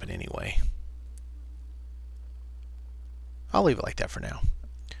by jumping anyway. I'll leave it like that for now.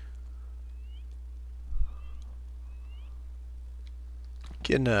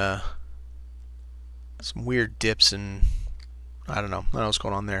 Getting some weird dips and I don't know what's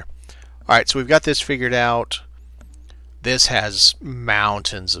going on there. Alright, so we've got this figured out. This has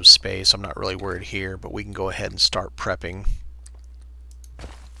mountains of space. I'm not really worried here, but we can go ahead and start prepping.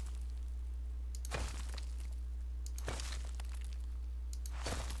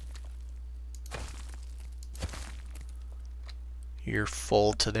 You're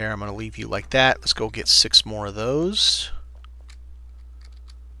full to there. I'm going to leave you like that. Let's go get 6 more of those.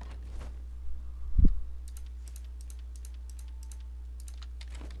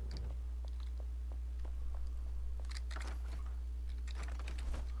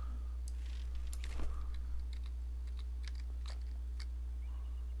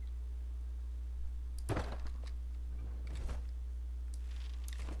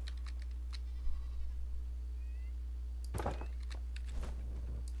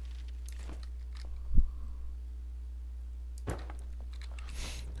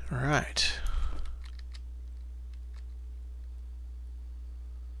 All right.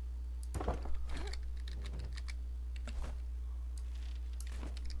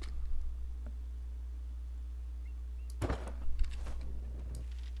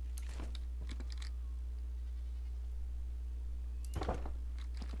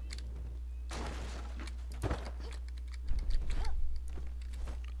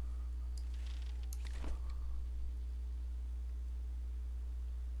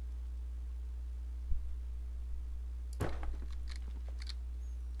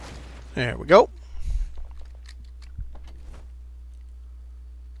 There we go.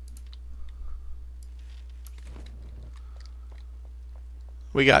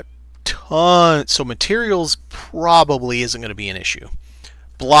 We got tons, so materials probably isn't going to be an issue.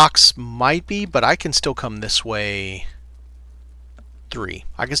 Blocks might be, but I can still come this way 3.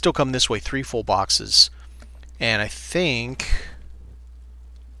 I can still come this way 3 full boxes. And I think...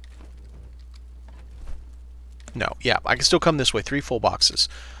 No, yeah, I can still come this way 3 full boxes.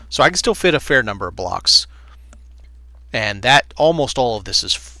 So I can still fit a fair number of blocks. And that, almost all of this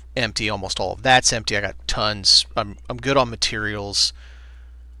is empty, almost all of that's empty. I got tons. I'm good on materials.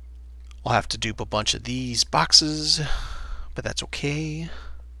 I'll have to dupe a bunch of these boxes, but that's okay.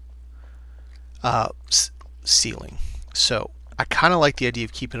 Ceiling. So I kind of like the idea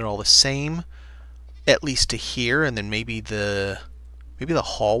of keeping it all the same, at least to here, and then maybe the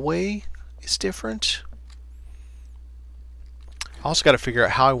hallway is different. I also got to figure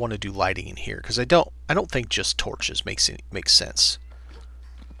out how I want to do lighting in here, because I don't think just torches makes sense.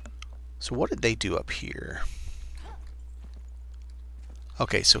 So what did they do up here?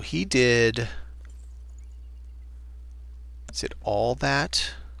 Okay, so he did... Is it all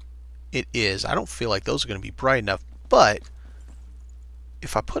that? It is. I don't feel like those are going to be bright enough, but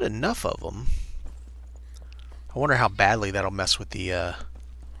if I put enough of them, I wonder how badly that'll mess with the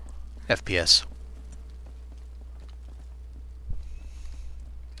FPS.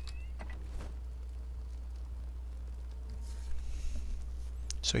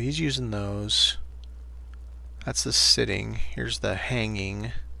 So he's using those. That's the sitting. Here's the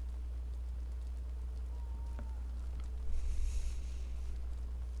hanging.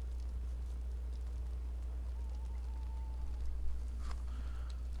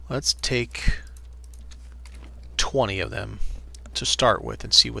 Let's take 20 of them to start with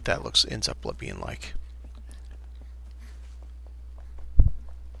and see what that ends up being like.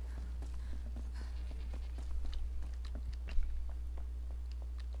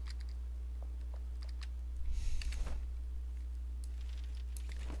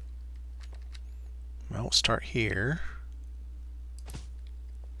 Well, we'll start here.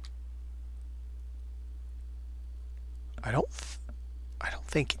 I don't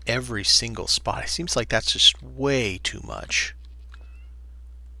think every single spot. It seems like that's just way too much.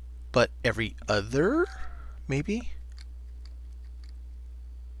 But every other, maybe?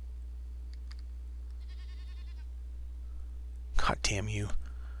 God damn you.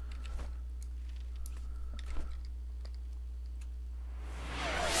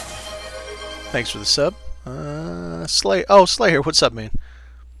 Thanks for the sub. Slayer. Oh, Slayer, what's up, man?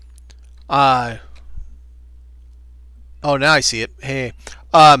 Uh, oh, now I see it. Hey,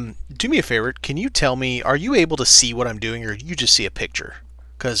 do me a favor. Can you tell me, are you able to see what I'm doing, or do you just see a picture?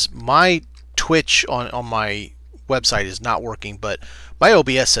 Because my Twitch on my website is not working, but my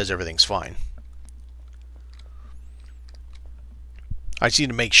OBS says everything's fine. I just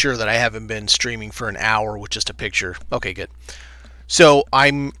need to make sure that I haven't been streaming for an hour with just a picture. Okay, good. So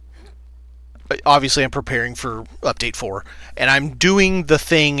I'm preparing for update 4, and I'm doing the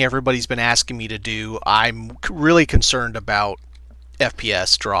thing everybody's been asking me to do. I'm really concerned about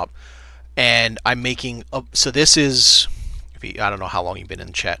FPS drop, and I'm making so this is, I don't know how long you've been in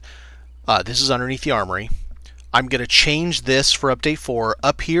the chat. This is underneath the armory. I'm going to change this for update 4.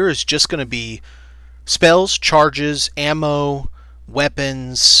 Up here is just going to be spells, charges, ammo,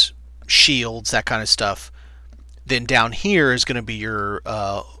 weapons, shields, that kind of stuff. Then down here is going to be your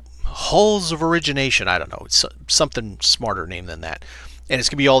hulls of origination. I don't know, it's something smarter name than that. And it's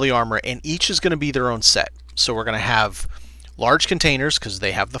going to be all the armor, and each is going to be their own set. So we're going to have large containers, because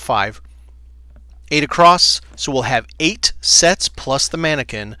they have the 5. 8 across, so we'll have 8 sets plus the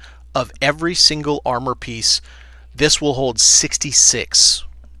mannequin of every single armor piece. This will hold 66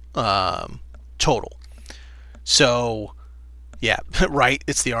 total. So, yeah, right,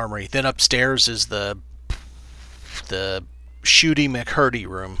 it's the armory. Then upstairs is the Shooty McHurdy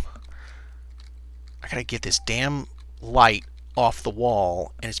room. I gotta get this damn light off the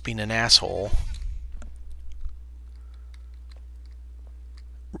wall, and it's being an asshole.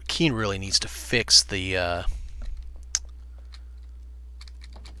 Keen really needs to fix the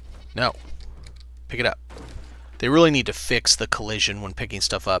no, pick it up. They really need to fix the collision when picking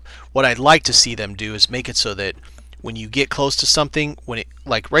stuff up. What I'd like to see them do is make it so that when you get close to something, when it,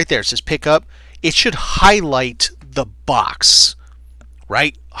 like right there, it says pick up, it should highlight the box,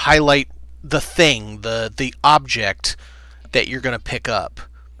 right? Highlight the thing, the object that you're going to pick up,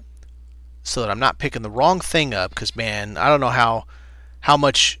 so that I'm not picking the wrong thing up. Because, man, I don't know how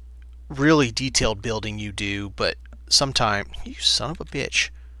much really detailed building you do, but sometime, you son of a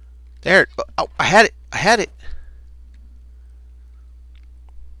bitch. There, oh, I had it.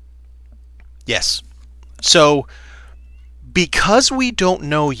 Yes. So, because we don't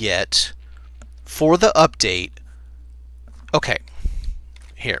know yet for the update, okay.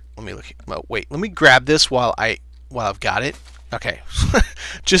 Here, let me look. Oh, wait, let me grab this while I've got it. Okay,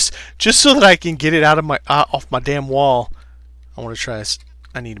 just so that I can get it out of my off my damn wall. I want to try this.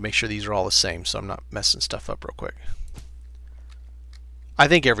 I need to make sure these are all the same, so I'm not messing stuff up real quick. I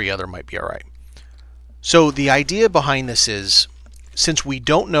think every other might be all right. So the idea behind this is, since we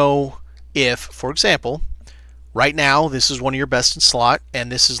don't know if, for example, right now this is one of your best in slot,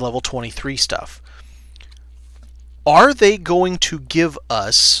 and this is level 23 stuff. Are they going to give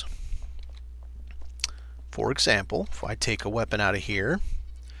us, for example, if I take a weapon out of here,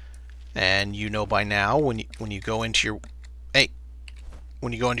 and you know by now when you go into your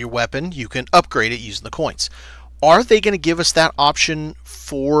weapon, you can upgrade it using the coins. Are they going to give us that option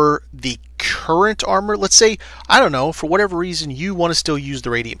for the current armor? Let's say, I don't know, for whatever reason you want to still use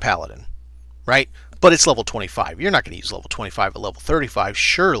the Radiant Paladin, right? But it's level 25. You're not going to use level 25 at level 35,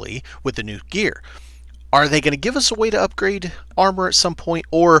 surely, with the new gear. Are they going to give us a way to upgrade armor at some point?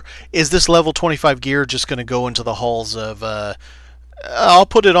 Or is this level 25 gear just going to go into the halls of, I'll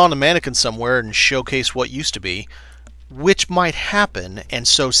put it on a mannequin somewhere and showcase what used to be, which might happen. And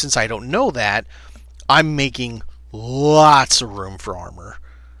so since I don't know that, I'm making lots of room for armor.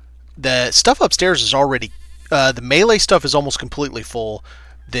 The stuff upstairs is already, the melee stuff is almost completely full.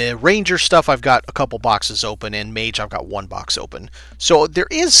 The ranger stuff, I've got a couple boxes open, and mage, I've got 1 box open. So there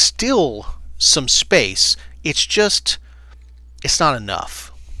is still some space. It's just, it's not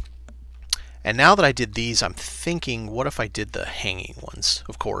enough. And now that I did these, I'm thinking, what if I did the hanging ones?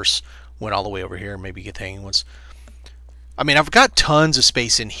 Of course, went all the way over here, maybe get the hanging ones. I mean, I've got tons of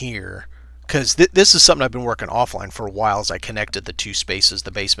space in here, because this is something I've been working offline for a while, as I connected the 2 spaces,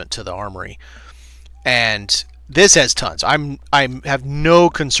 the basement to the armory. And this has tons. I have no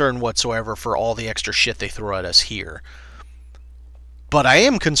concern whatsoever for all the extra shit they throw at us here. But I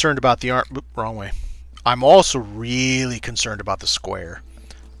am concerned about the wrong way. I'm also really concerned about the square.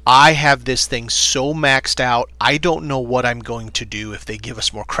 I have this thing so maxed out, I don't know what I'm going to do if they give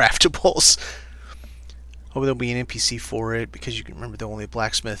us more craftables. Oh, there'll be an NPC for it, because you can remember that only a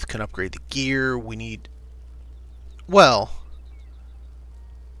blacksmith can upgrade the gear. We need, well,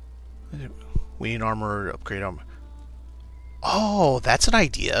 we need armor to upgrade armor. Oh, that's an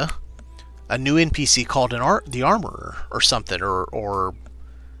idea. A new NPC called the Armorer or something, or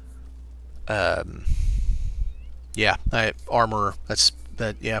yeah, Armorer.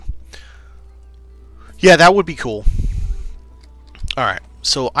 Yeah. Yeah, that would be cool. All right,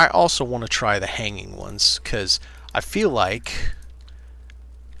 So I also want to try the hanging ones, because I feel like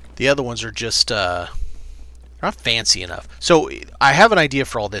the other ones are just not fancy enough. So I have an idea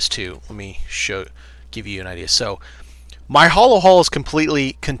for all this too. Let me give you an idea. So my hollow hall is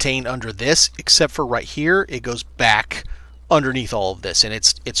completely contained under this, except for right here. It goes back underneath all of this, and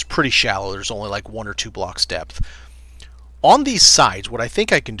it's pretty shallow. There's only like 1 or 2 blocks depth. On these sides, what I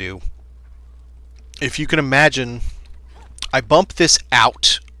think I can do, if you can imagine, I bump this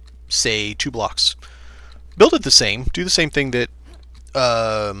out, say 2 blocks. Build it the same. Do the same thing that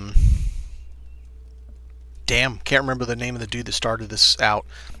damn, can't remember the name of the dude that started this out.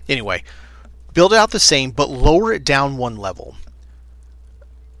 Anyway, build it out the same, but lower it down 1 level.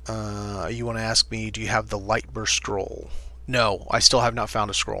 You want to ask me, do you have the light burst scroll? No, I still have not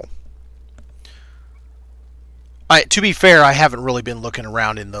found a scroll. To be fair, I haven't really been looking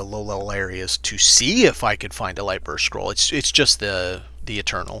around in the low-level areas to see if I could find a light burst scroll. It's just the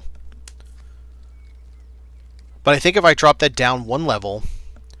Eternal. But I think if I drop that down 1 level,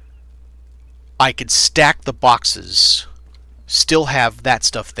 I could stack the boxes, still have that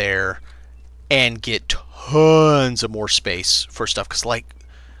stuff there, and get tons of more space for stuff. Because like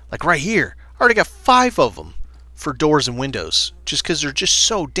right here, I already got 5 of them for doors and windows, just because there's just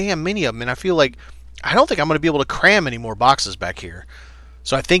so damn many of them. And I feel like I don't think I'm going to be able to cram any more boxes back here.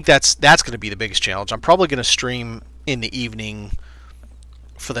 So I think that's going to be the biggest challenge. I'm probably going to stream in the evening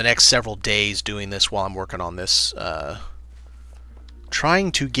for the next several days doing this while I'm working on this.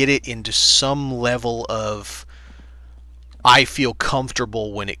 Trying to get it into some level of I feel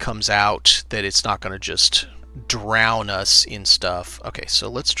comfortable when it comes out, that it's not going to just drown us in stuff. Okay, so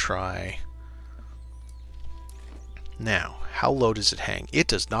let's try. Now, how low does it hang? It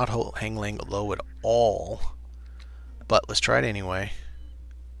does not hang low at all. But let's try it anyway.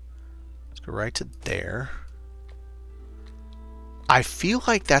 Let's go right to there. I feel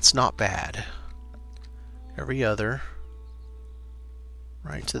like that's not bad. Every other.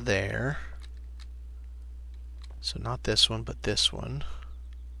 Right to there. So not this one, but this one.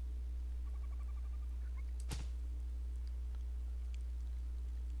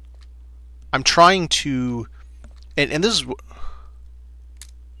 I'm trying to, and this is,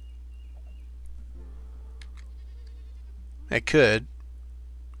 it could.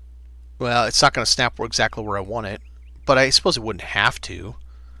 Well, it's not going to snap exactly where I want it, but I suppose it wouldn't have to.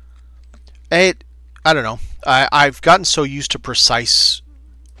 I don't know. I've gotten so used to precise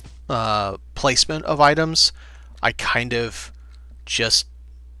placement of items, I kind of just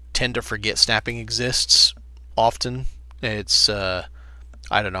tend to forget snapping exists often. It's I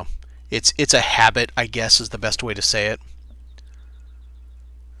don't know. It's a habit, I guess, is the best way to say it.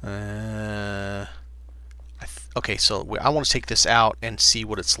 Okay, so I want to take this out and see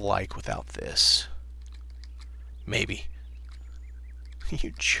what it's like without this. Maybe.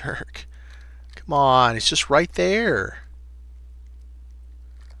 You jerk. Come on, it's just right there.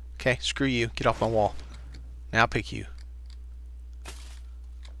 Okay, screw you. Get off my wall. Now pick you.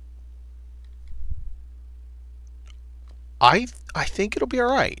 I think it'll be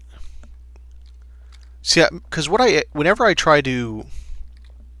all right. See, because whenever I try to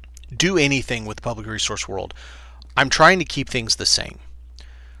do anything with Public Resource World, I'm trying to keep things the same.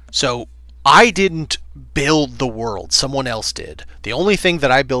 So I didn't build the world. Someone else did. The only thing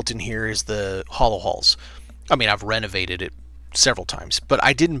that I built in here is the hollow halls. I mean, I've renovated it several times, but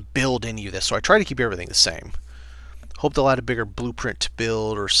I didn't build any of this, so I try to keep everything the same. Hope they'll add a bigger blueprint to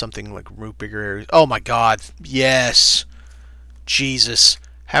build or something, like remove bigger areas. Oh my god, yes. Jesus.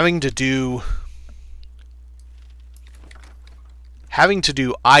 Having to do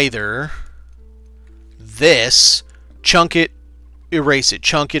either this, chunk it, erase it,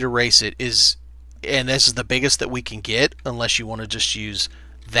 chunk it, erase it, and this is the biggest that we can get, unless you want to just use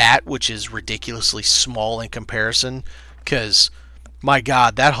that, which is ridiculously small in comparison, because my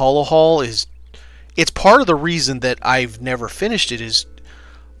god, that hollow hall it's part of the reason that I've never finished it. Is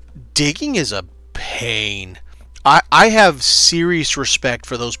digging is a pain. I have serious respect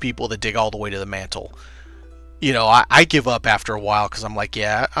for those people that dig all the way to the mantle. You know, I give up after a while because I'm like,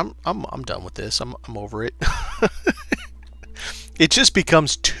 yeah, I'm done with this. I'm over it. It just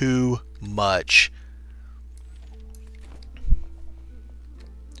becomes too much.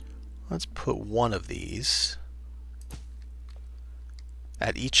 Let's put one of these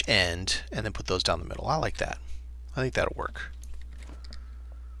at each end and then put those down the middle. I like that. I think that'll work.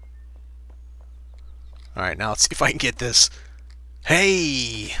 Alright, now let's see if I can get this.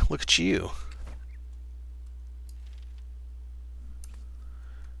 Hey, look at you.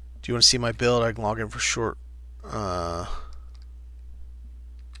 Do you want to see my build? I can log in for short.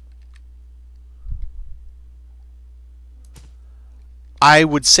 I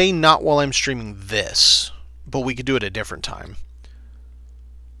would say not while I'm streaming this, but we could do it a different time.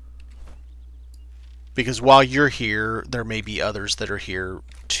 Because while you're here, there may be others that are here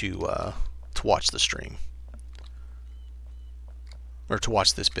to watch the stream. Or to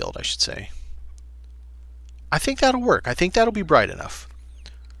watch this build, I should say. I think that'll work. I think that'll be bright enough.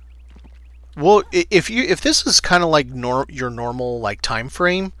 Well, if this is kind of like your normal like time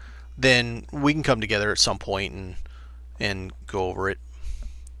frame, then we can come together at some point and go over it.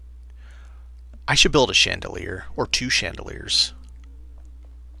 I should build a chandelier or 2 chandeliers.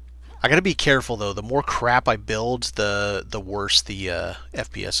 I gotta be careful though. The more crap I build, the worse the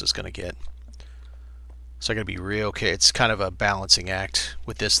FPS is gonna get. So I gotta be real careful. It's kind of a balancing act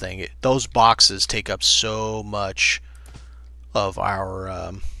with this thing. Those boxes take up so much of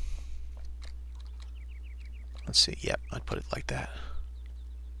our. Let's see. Yep, I'd put it like that.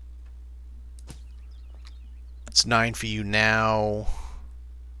 It's 9 for you now.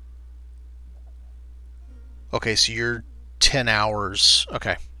 Okay, so you're 10 hours.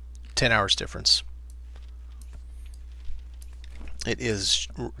 Okay, 10 hours difference. It is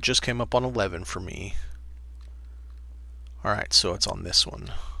just came up on 11 for me. All right, so it's on this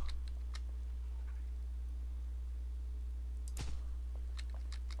one.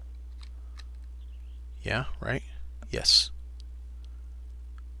 Yeah, right? Yes.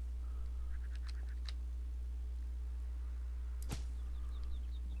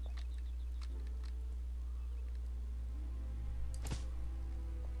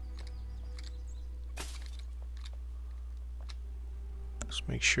 Let's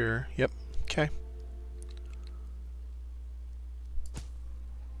make sure. Yep. Okay.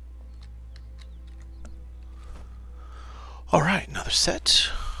 All right, another set.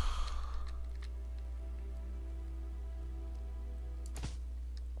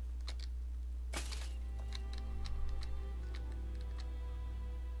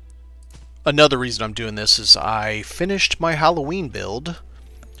 Another reason I'm doing this is I finished my Halloween build.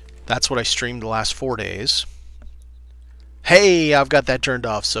 That's what I streamed the last 4 days. Hey, I've got that turned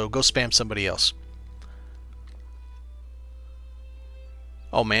off, so go spam somebody else.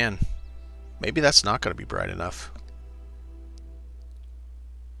 Oh man, maybe that's not going to be bright enough.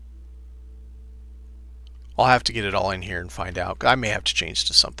 I'll have to get it all in here and find out. I may have to change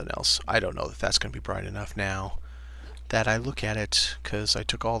to something else. I don't know if that's going to be bright enough now that I look at it, because I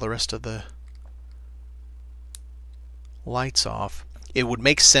took all the rest of the lights off. It would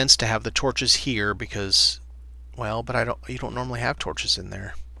make sense to have the torches here because, well, but you don't normally have torches in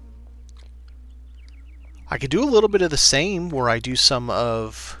there. I could do a little bit of the same where I do some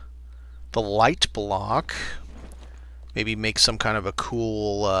of the light block. Maybe make some kind of a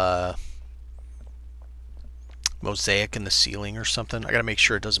cool mosaic in the ceiling or something. I gotta make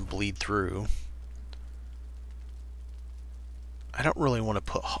sure it doesn't bleed through. I don't really want to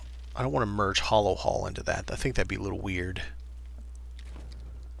put, I don't want to merge Hollow Hall into that. I think that'd be a little weird.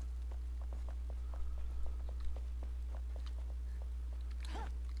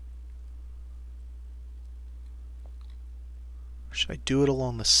 Should I do it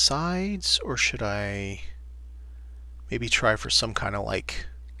along the sides, or should I maybe try for some kind of like,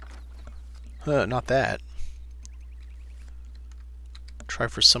 not that. Try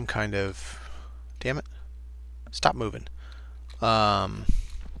for some kind of, damn it, stop moving. I'll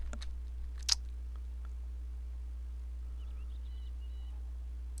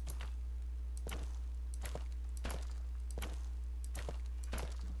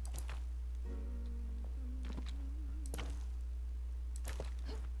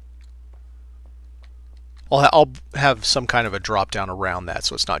have some kind of a drop down around that,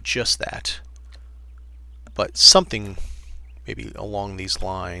 so it's not just that, but something maybe along these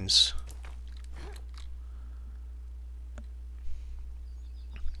lines.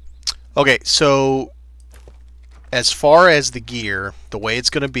 Okay, so as far as the gear, the way it's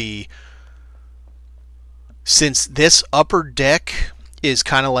going to be, since this upper deck is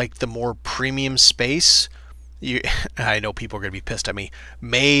kind of like the more premium space, I know people are going to be pissed at me.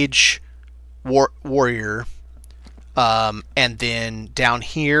 Mage, warrior, and then down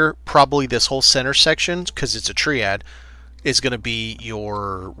here, probably this whole center section, because it's a triad, is going to be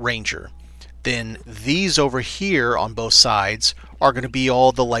your ranger. Then these over here on both sides are going to be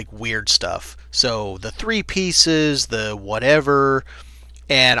all the like weird stuff. So the 3 pieces, the whatever,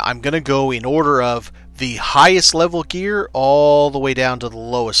 and I'm going to go in order of the highest level gear all the way down to the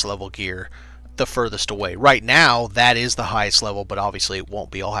lowest level gear, the furthest away. Right now that is the highest level, but obviously it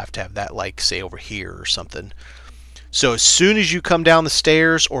won't be. I'll have to have that like say over here or something. So as soon as you come down the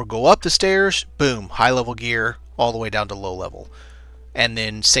stairs or go up the stairs, boom, high level gear all the way down to low level. And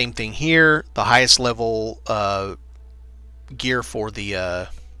then same thing here, the highest level gear for the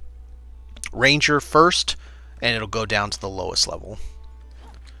Ranger first, and it'll go down to the lowest level.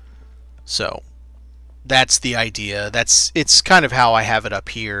 So that's the idea. It's kind of how I have it up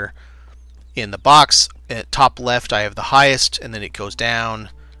here in the box. At top left I have the highest, and then it goes down,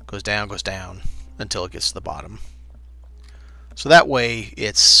 goes down, goes down until it gets to the bottom. So that way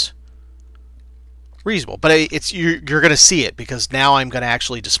it's reasonable, but it's you're going to see it because now I'm going to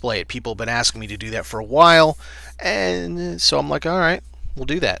actually display it. People have been asking me to do that for a while, and so I'm like, all right, we'll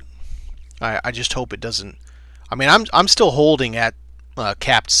do that. I just hope it doesn't. I mean, I'm still holding at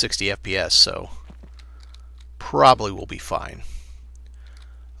capped 60 FPS, so probably will be fine.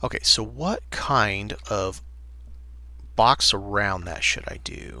 Okay, so what kind of box around that should I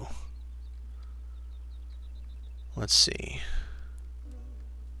do? Let's see.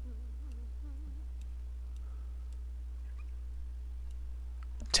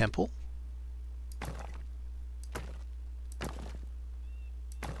 Temple.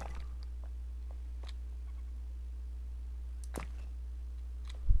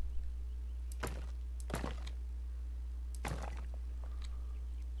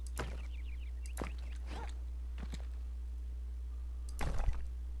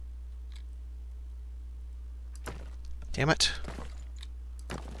 Damn it.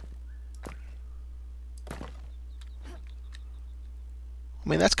 I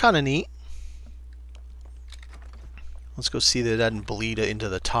mean, that's kind of neat. Let's go see that it doesn't bleed into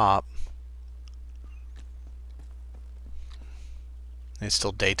the top. It's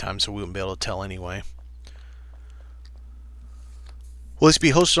still daytime, so we wouldn't be able to tell anyway. Will this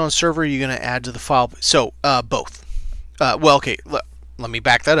be hosted on a server? Or are you going to add to the file? So, both. Well, okay, let me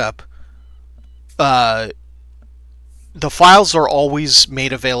back that up. The files are always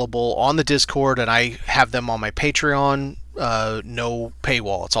made available on the Discord, and I have them on my Patreon. No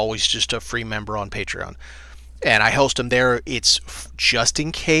paywall. It's always just a free member on Patreon. And I host them there. It's just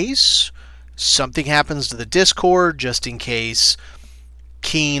in case something happens to the Discord, just in case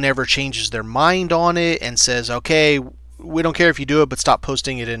Keen ever changes their mind on it and says, okay, we don't care if you do it, but stop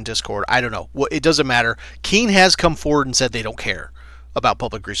posting it in Discord. I don't know. Well, it doesn't matter. Keen has come forward and said they don't care about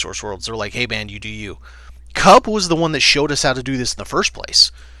public resource worlds. They're like, hey, man, you do you. Cub was the one that showed us how to do this in the first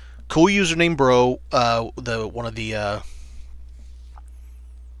place. Cool username bro, one of the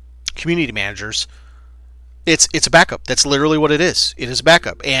community managers. It's a backup. That's literally what it is. It is a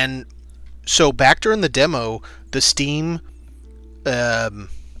backup. And so back during the demo, the Steam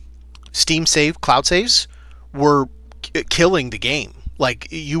save, cloud saves, were killing the game. Like,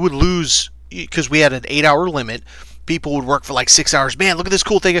 you would lose, because we had an 8-hour limit. People would work for like 6 hours. Man, look at this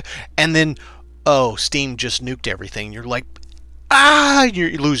cool thing. And then, oh, Steam just nuked everything. You're like,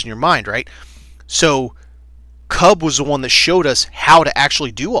 you're losing your mind, right? So Cub was the one that showed us how to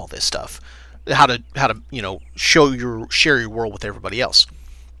actually do all this stuff. How to share your world with everybody else.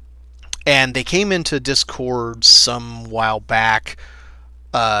 And they came into Discord some while back.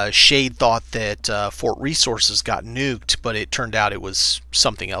 Shade thought that Fort Resources got nuked, but it turned out it was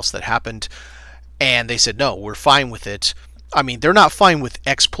something else that happened. And they said, no, we're fine with it. I mean, they're not fine with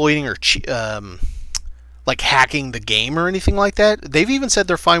exploiting or like hacking the game or anything like that. They've even said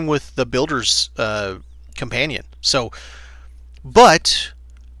they're fine with the builder's companion. So, but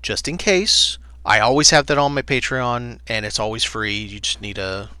just in case, I always have that on my Patreon, and it's always free. You just need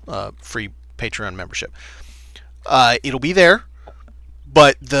a free Patreon membership. It'll be there,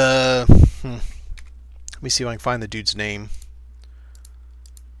 but the let me see if I can find the dude's name.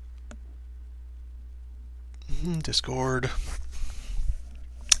 Discord.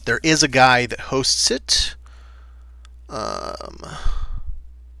 There is a guy that hosts it. Let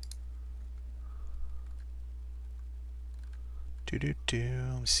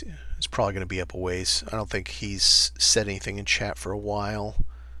me see. It's probably going to be up a ways. I don't think he's said anything in chat for a while.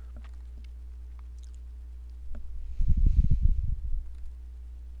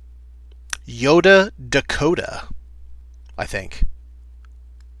 Yoda Dakota, I think.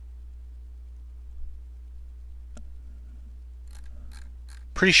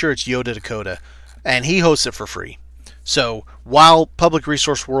 Pretty sure it's Yoda Dakota, and he hosts it for free. So while Public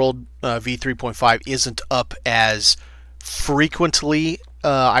Resource World V3.5 isn't up as frequently,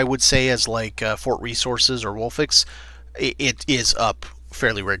 I would say, as like Fort Resources or Wolfix, it is up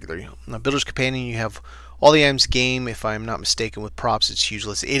fairly regularly. Now, Builder's Companion, you have all the items game. If I'm not mistaken, with props, it's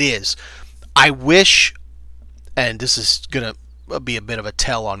useless. It is. I wish, and this is gonna be a bit of a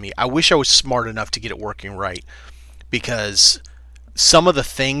tell on me, I wish I was smart enough to get it working right, because some of the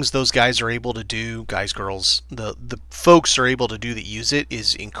things those guys are able to do, guys, girls, the folks are able to do that use it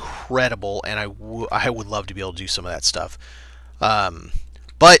is incredible, and I would love to be able to do some of that stuff.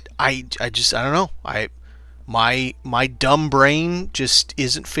 But I don't know. my dumb brain just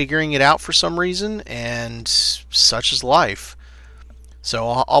isn't figuring it out for some reason, and such is life.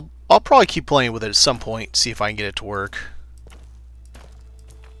 So I'll probably keep playing with it at some point, see if I can get it to work.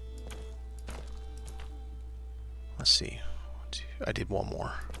 Let's see. I did one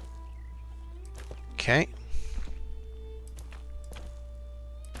more. Okay.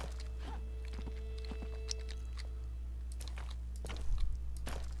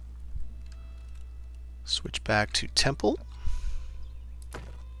 Switch back to temple.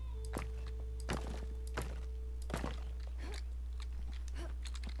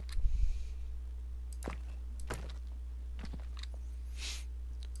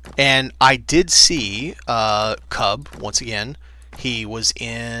 And I did see Cub once again. He was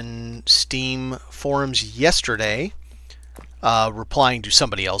in Steam forums yesterday, replying to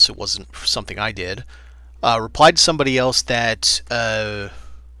somebody else. It wasn't something I did. Replied to somebody else that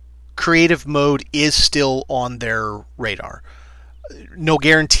creative mode is still on their radar. No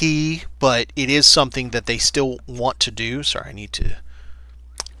guarantee, but it is something that they still want to do. Sorry, I need to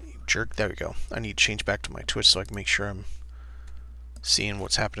jerk. There we go. I need to change back to my Twitch so I can make sure I'm seeing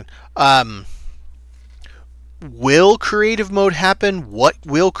what's happening. Will creative mode happen? What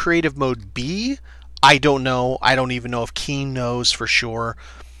will creative mode be? I don't know. I don't even know if Keen knows for sure.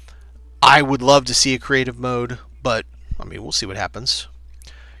 I would love to see a creative mode, but I mean, we'll see what happens.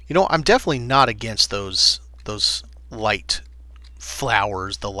 You know, I'm definitely not against those light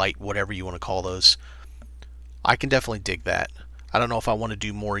flowers, the light whatever you want to call those. I can definitely dig that. I don't know if I want to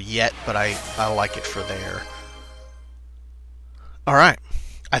do more yet, but I like it for there. Alright,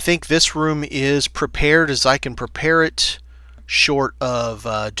 I think this room is prepared as I can prepare it, short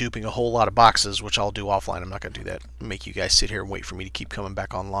of duping a whole lot of boxes, which I'll do offline. I'm not going to do that. Make you guys sit here and wait for me to keep coming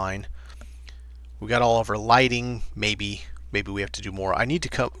back online. We got all of our lighting. Maybe we have to do more. I need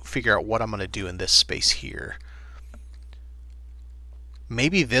to figure out what I'm going to do in this space here.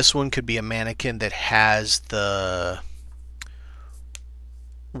 Maybe this one could be a mannequin that has the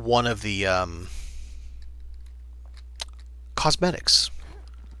one of the cosmetics.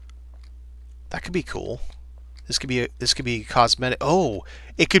 That could be cool. This could be cosmetic. Oh,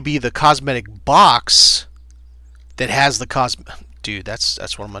 it could be the cosmetic box that has the Dude, that's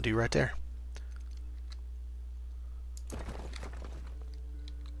what I'm gonna do right there.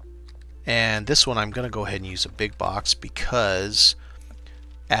 And this one I'm gonna go ahead and use a big box because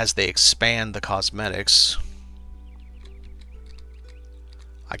as they expand the cosmetics,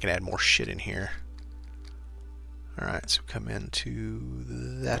 I can add more shit in here. Alright, so come into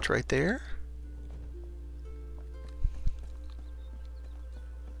that right there.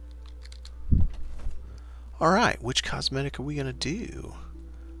 Alright, which cosmetic are we going to do?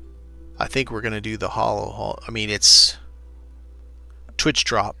 I think we're going to do the hollow. I mean, it's Twitch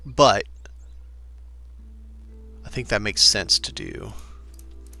drop, but I think that makes sense to do.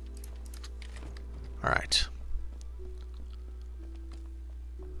 Alright.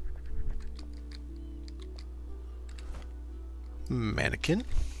 Mannequin.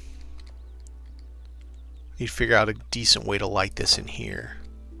 Need to figure out a decent way to light this in here.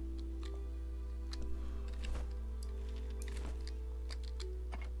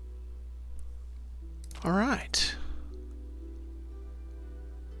 Alright.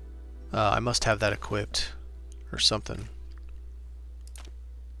 I must have that equipped or something.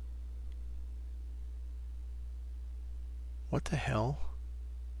 What the hell?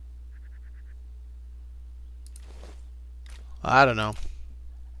 I don't know.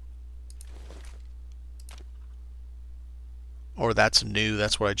 Or that's new.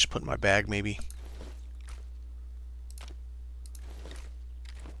 That's what I just put in my bag, maybe.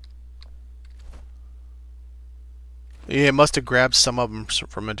 Yeah, it must have grabbed some of them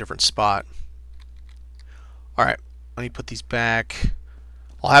from a different spot. Alright, let me put these back.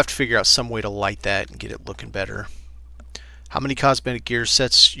 I'll have to figure out some way to light that and get it looking better. How many cosmetic gear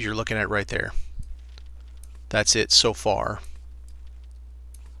sets you're looking at right there? That's it so far.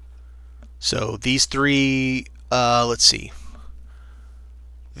 So these three, let's see.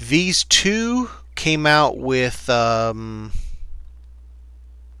 These two came out with the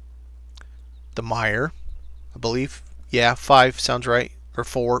Meyer, I believe. Yeah, 5 sounds right. Or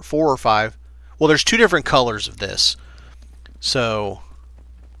 4 or 5. Well, there's 2 different colors of this. So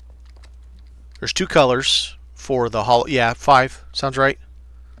there's 2 colors for the hollow. Yeah, 5 sounds right.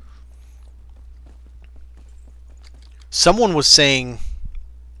 Someone was saying,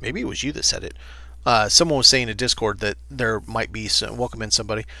 maybe it was you that said it. Someone was saying in Discord that there might be some, welcome in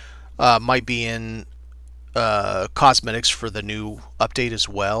somebody, might be in cosmetics for the new update as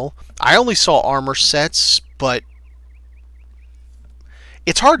well. I only saw armor sets, but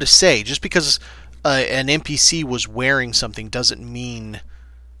it's hard to say just because an NPC was wearing something doesn't mean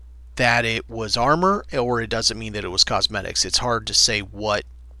that it was armor, or it doesn't mean that it was cosmetics. It's hard to say what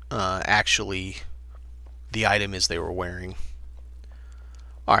actually the item is they were wearing.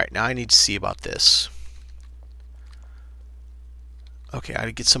 Alright, now I need to see about this. Okay,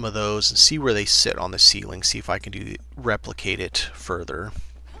 I get some of those and see where they sit on the ceiling, see if I can replicate it further.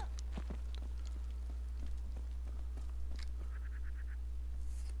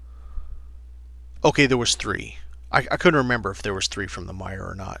 Okay, there was 3. I couldn't remember if there was 3 from the mire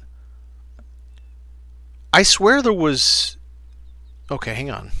or not. I swear there was... Okay,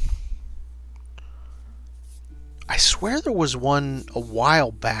 hang on. I swear there was one a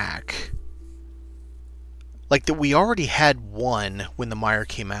while back. Like that we already had one when the mire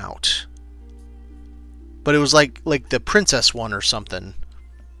came out. But it was like the princess one or something.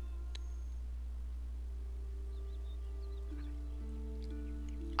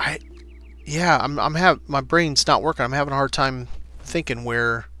 Yeah, I'm my brain's not working. I'm having a hard time thinking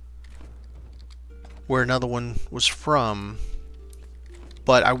where another one was from.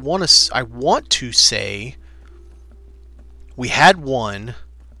 But I want to say we had one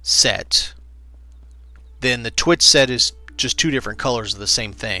set. Then the Twitch set is just 2 different colors of the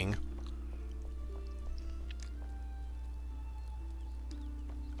same thing.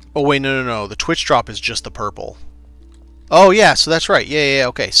 Oh wait, no. The Twitch drop is just the purple. Oh yeah, so that's right. Yeah.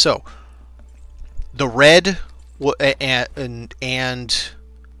 Okay, so the red and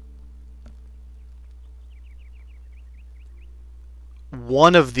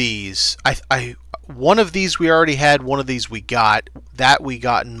one of these, one of these we already had. One of these we got. That we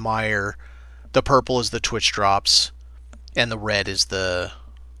got in mire. The purple is the Twitch drops, and the red is the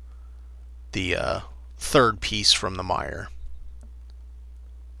third piece from the mire.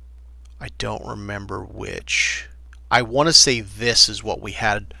 I don't remember which. I want to say this is what we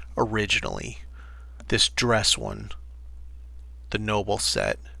had originally. This dress one. The noble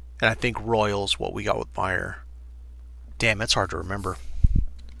set. And I think royal's what we got with mire. Damn, that's hard to remember.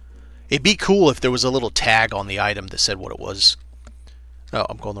 It'd be cool if there was a little tag on the item that said what it was. Oh,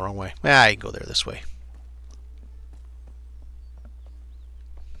 I'm going the wrong way. I can go there this way.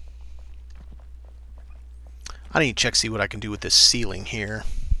 I need to check see what I can do with this ceiling here.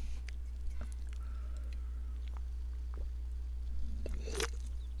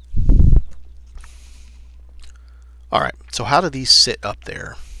 Alright, so how do these sit up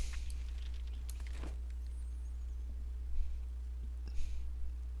there?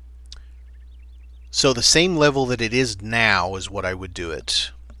 So the same level that it is now is what I would do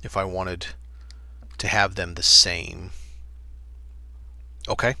it if I wanted to have them the same.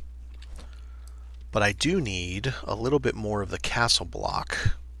 Okay. But I do need a little bit more of the castle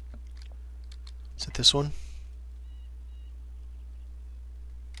block. Is it this one?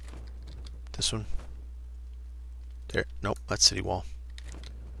 This one? There. Nope, that's city wall.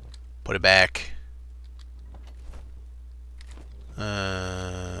 Put it back.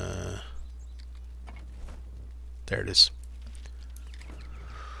 There it is.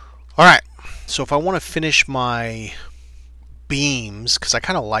 Alright, so if I want to finish my beams, because I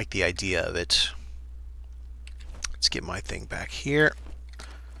kind of like the idea of it. Let's get my thing back here.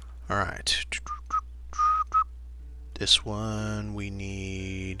 Alright. This one we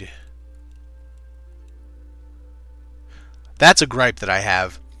need... That's a gripe that I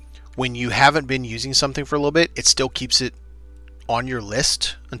have. When you haven't been using something for a little bit, it still keeps it on your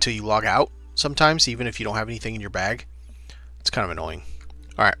list until you log out. Sometimes, even if you don't have anything in your bag. It's kind of annoying.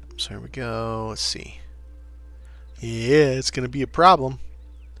 Alright, so here we go. Let's see. Yeah, it's going to be a problem.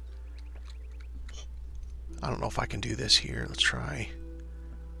 I don't know if I can do this here. Let's try.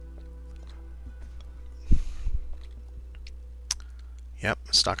 Yep,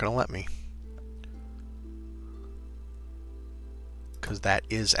 it's not going to let me. Because that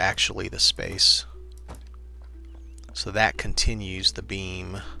is actually the space. So that continues the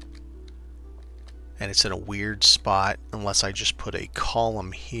beam. And it's in a weird spot unless I just put a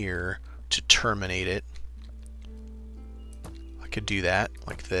column here to terminate it. I could do that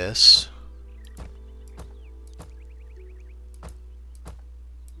like this.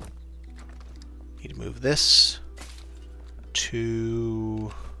 Need to move this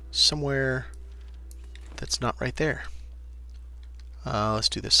to somewhere that's not right there. Let's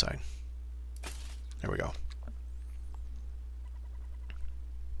do this side. There we go.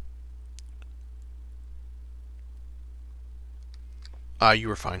 You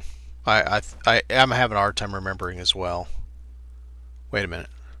were fine. I'm having a hard time remembering as well. Wait a minute.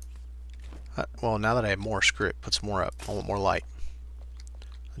 Well, now that I have more script, put some more up. I want more light.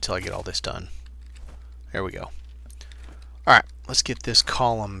 Until I get all this done. There we go. Alright, let's get this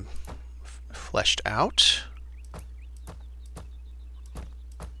column fleshed out.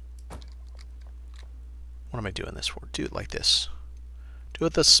 What am I doing this for? Do it like this. Do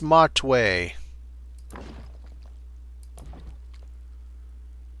it the smart way.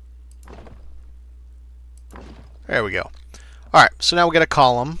 There we go. Alright, so now we got a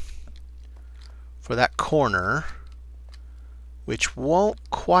column for that corner, which won't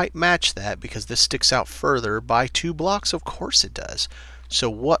quite match that because this sticks out further by 2 blocks. Of course it does. So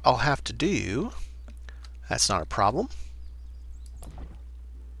what I'll have to do, that's not a problem.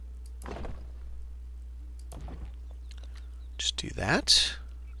 Just do that.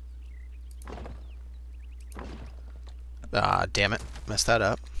 Ah, damn it. Messed that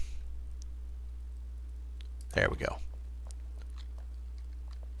up. There we go.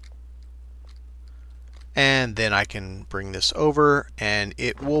 And then I can bring this over and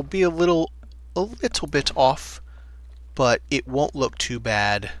it will be a little bit off, but it won't look too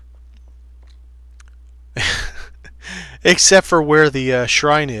bad. Except for where the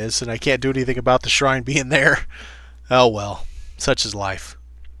shrine is, and I can't do anything about the shrine being there. Oh well, such is life.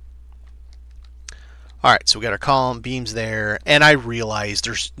 Alright, so we got our column beams there, and I realize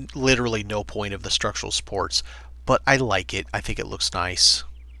there's literally no point of the structural supports, but I like it. I think it looks nice.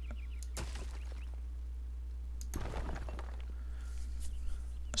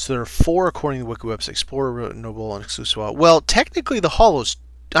 So there are 4 according to the Wiki website. Explorer, Noble, and Exclusive. Well, technically the hollows,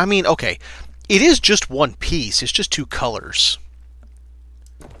 I mean, okay, it is just one piece. It's just 2 colors.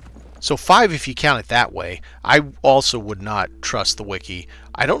 So 5 if you count it that way. I also would not trust the Wiki.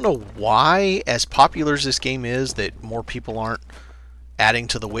 I don't know why, as popular as this game is, that more people aren't adding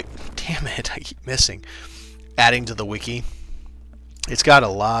to the Wiki. Damn it, I keep missing. Adding to the Wiki. It's got a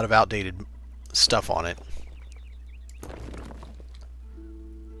lot of outdated stuff on it.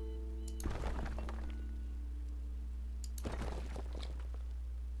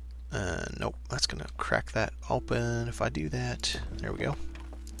 Nope, that's going to crack that open if I do that. There we go.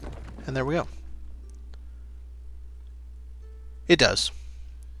 And there we go. It does.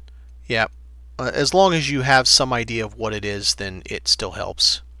 Yeah. As long as you have some idea of what it is, then it still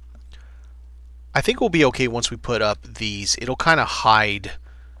helps. I think we'll be okay once we put up these. It'll kind of hide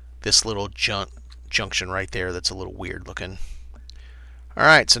this little junction right there that's a little weird looking.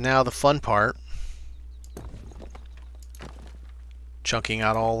 Alright, so now the fun part. Chunking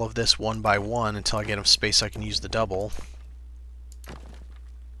out all of this one by one until I get enough space I can use the double.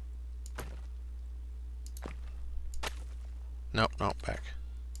 Nope, back.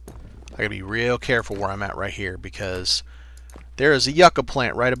 I gotta be real careful where I'm at right here because there is a yucca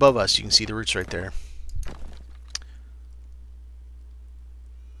plant right above us. You can see the roots right there.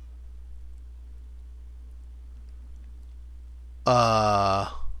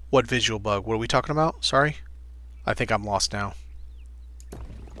 What visual bug? What are we talking about? Sorry? I think I'm lost now.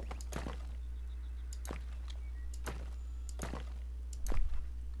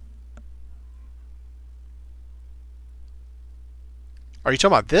 Are you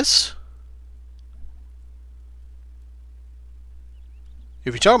talking about this?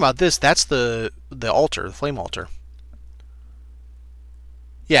 If you're talking about this, that's the altar, the flame altar.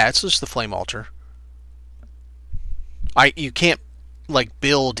 Yeah, it's just the flame altar. You can't like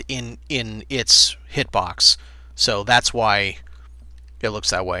build in its hitbox, so that's why it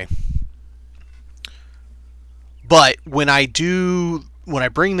looks that way. But when I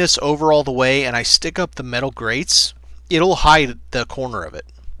bring this over all the way and I stick up the metal grates, it'll hide the corner of it.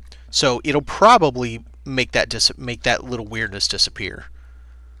 So it'll probably make that little weirdness disappear.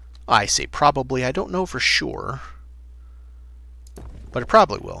 I say probably, I don't know for sure, but it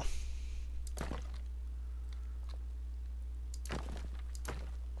probably will.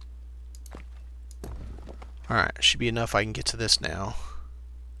 Alright, should be enough. I can get to this now.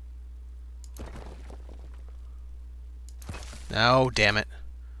 No, damn it.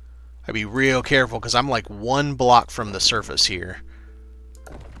 I'd be real careful because I'm like 1 block from the surface here.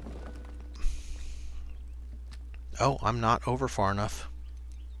 Oh, I'm not over far enough.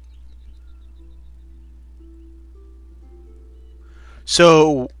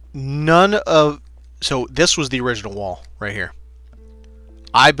 So this was the original wall right here.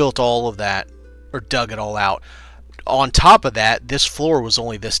 I built all of that, or dug it all out. On top of that, this floor was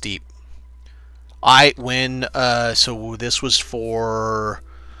only this deep. So this was for,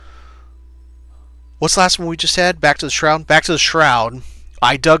 what's the last one we just had? Back to the Shroud? Back to the Shroud.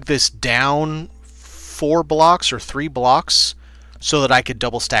 I dug this down 4 blocks or 3 blocks so that I could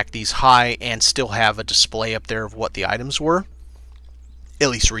double stack these high and still have a display up there of what the items were. At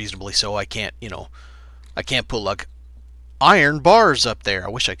least reasonably so. I can't, I can't put like iron bars up there. I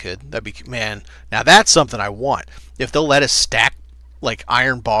wish I could. That'd be, man, now that's something I want. If they'll let us stack like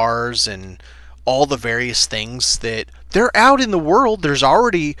iron bars and all the various things that they're out in the world. There's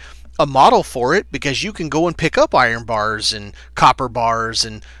already a model for it because you can go and pick up iron bars and copper bars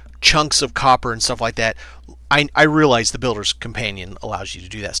and chunks of copper and stuff like that. I realize the Builder's Companion allows you to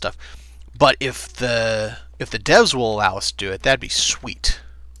do that stuff, but if the devs will allow us to do it, that'd be sweet.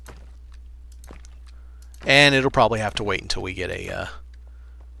 And it'll probably have to wait until we get a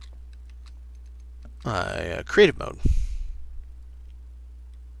creative mode.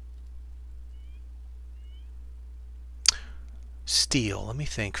 Steel. Let me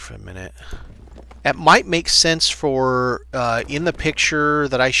think for a minute. It might make sense for in the picture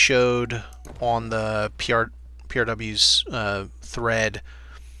that I showed on the PRW's thread.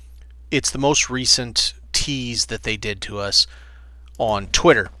 It's the most recent tease that they did to us on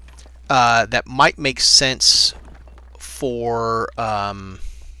Twitter. That might make sense for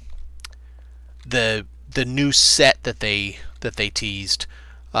the new set that they teased.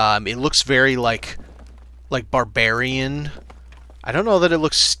 It looks very like barbarian. I don't know that it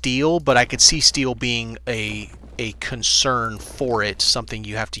looks steel, but I could see steel being a concern for it, something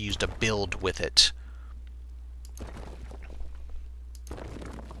you have to use to build with it.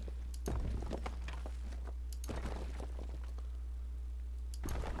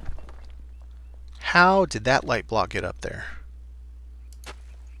 How did that light block get up there?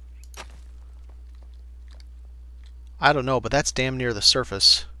 I don't know, but that's damn near the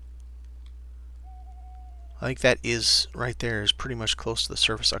surface. I think that is right there, is pretty much close to the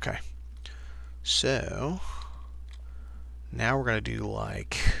surface. Okay. So now we're going to do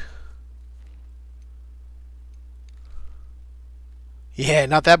like, yeah,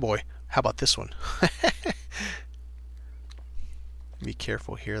 not that boy. How about this one? Be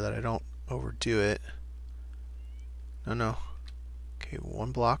careful here that I don't overdo it. No. Okay,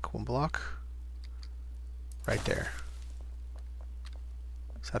 one block. Right there.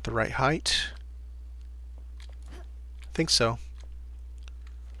 Is that the right height? I think so.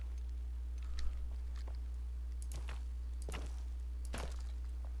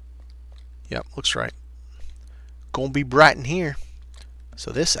 Yep, looks right. Gonna be bright in here.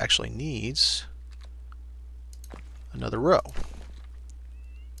 So this actually needs another row.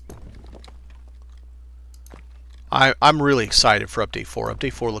 I'm really excited for Update 4.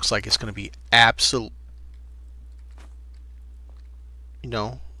 Update 4 looks like it's going to be absolute...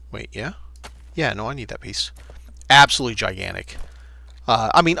 Wait, yeah? Yeah, no, I need that piece. Absolutely gigantic.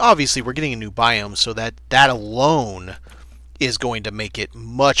 I mean, obviously, we're getting a new biome, so that alone is going to make it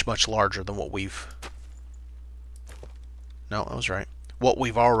much, much larger than what we've... No, I was right. What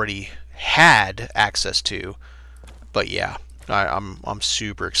we've already had access to. But yeah, I'm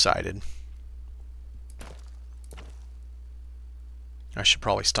super excited. I should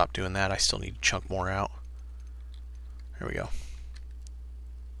probably stop doing that. I still need to chunk more out. There we go.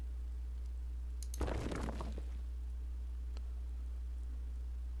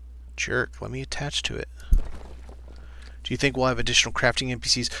 Jerk, let me attach to it. Do you think we'll have additional crafting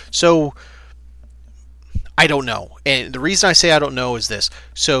NPCs? So, I don't know. And the reason I say I don't know is this.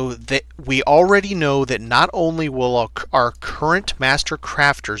 So, that we already know that not only will our current master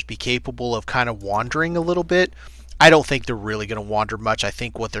crafters be capable of kind of wandering a little bit, I don't think they're really going to wander much. I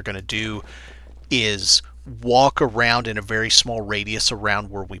think what they're going to do is walk around in a very small radius around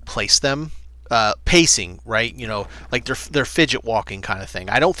where we place them. Pacing, right? Like they're fidget walking kind of thing.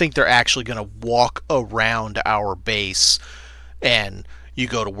 I don't think they're actually going to walk around our base and you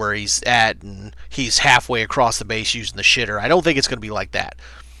go to where he's at and he's halfway across the base using the shitter. I don't think it's going to be like that.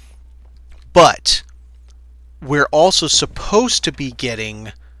 But we're also supposed to be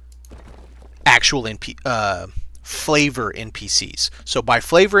getting actual flavor NPCs. So by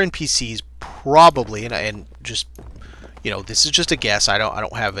flavor NPCs, probably, and just, this is just a guess. I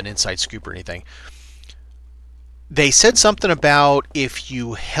don't have an inside scoop or anything. They said something about if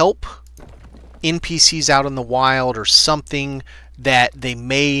you help NPCs out in the wild or something, that they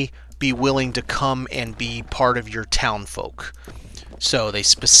may be willing to come and be part of your townfolk. So they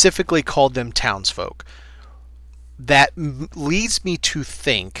specifically called them townsfolk. That leads me to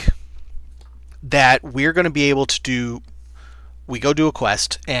think that we're going to be able to we go do a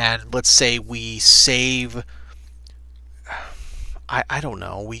quest, and let's say we save, I don't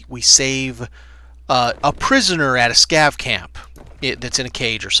know, we save a prisoner at a scav camp that's in a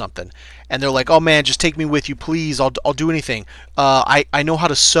cage or something, and they're like, oh man, just take me with you, please, I'll do anything. I know how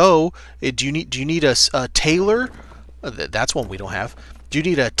to sew. Do you need a tailor? That's one we don't have. Do you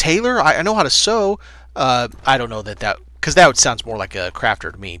need a tailor? I know how to sew. I don't know that because that would sounds more like a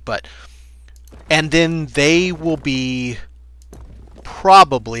crafter to me, but and then they will be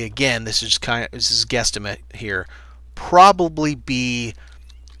probably, again, this is guesstimate here, probably be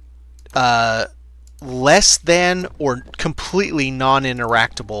less than or completely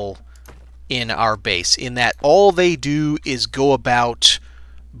non-interactable in our base, in that all they do is go about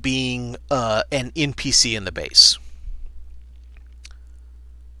being an NPC in the base.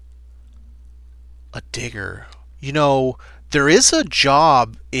 A digger. You know, there is a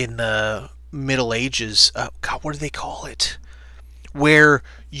job in the Middle Ages, God, what do they call it? Where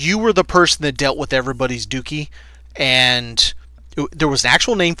you were the person that dealt with everybody's dookie, and there was an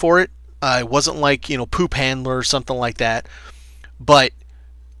actual name for it. It wasn't like, you know, poop handler or something like that, but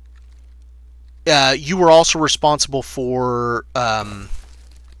you were also responsible for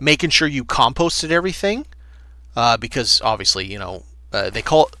making sure you composted everything, because obviously, you know, they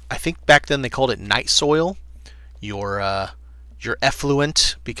call it, I think back then they called it night soil, your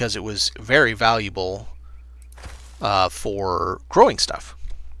effluent, because it was very valuable for growing stuff.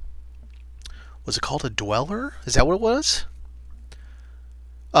 Was it called a dweller? Is that what it was?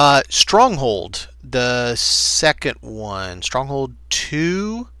 Stronghold, the second one, Stronghold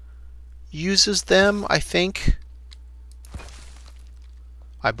 2 uses them, I think.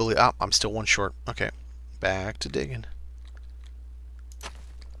 I believe. Oh, I'm still one short. Okay, back to digging.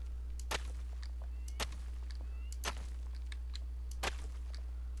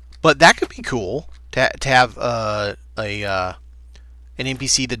 But that could be cool to have an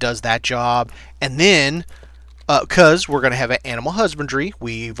NPC that does that job, and then because we're going to have animal husbandry.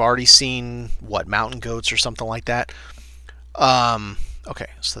 We've already seen, what, mountain goats or something like that. Okay,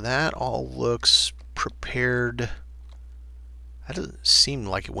 so that all looks prepared. That doesn't seem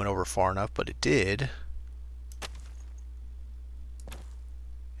like it went over far enough, but it did.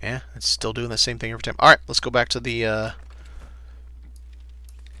 Yeah, it's still doing the same thing every time. Alright, let's go back to the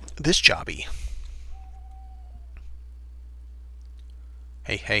this jobby.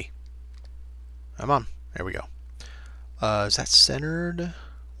 Hey, hey. Come on. There we go. Is that centered?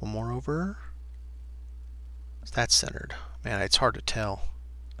 One more over. Is that centered? Man, it's hard to tell.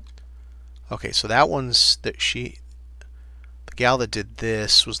 Okay, so that one's that the gal that did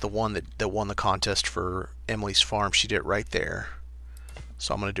this was the one that won the contest for Emily's farm. She did it right there.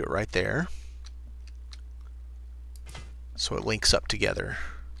 So I'm going to do it right there. So it links up together.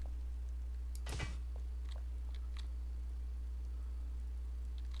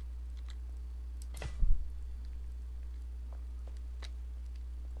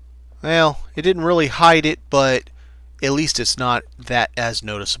 Well, it didn't really hide it, but at least it's not that as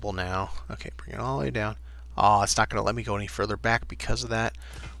noticeable now. Okay, bring it all the way down. Oh, it's not going to let me go any further back because of that.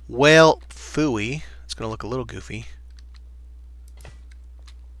 Well, phooey. It's going to look a little goofy.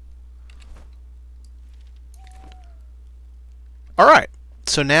 Alright,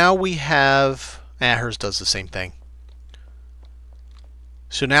 so now we have... hers does the same thing.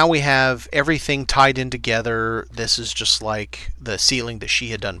 So now we have everything tied in together. This is just like the ceiling that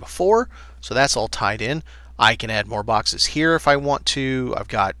she had done before. So that's all tied in. I can add more boxes here if I want to. I've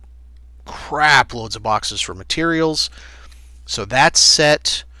got crap loads of boxes for materials. So that's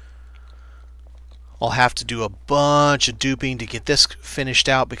set. I'll have to do a bunch of duping to get this finished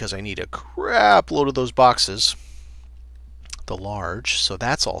out because I need a crap load of those boxes. The large. So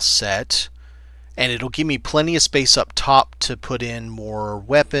that's all set. And it'll give me plenty of space up top to put in more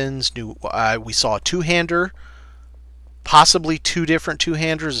weapons. We saw a two-hander, possibly two different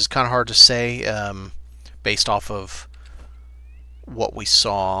two-handers. It's kind of hard to say based off of what we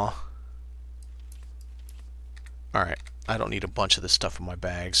saw. Alright, I don't need a bunch of this stuff in my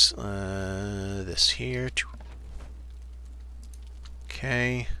bags. This here.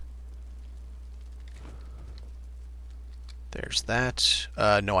 Okay. There's that.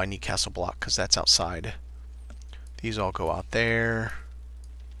 No, I need castle block because that's outside. These all go out there.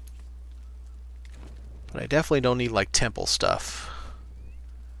 But I definitely don't need like temple stuff.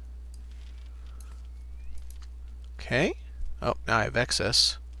 Okay. Oh, now I have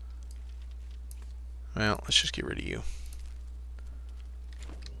excess. Well, let's just get rid of you.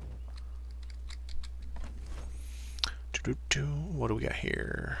 What do we got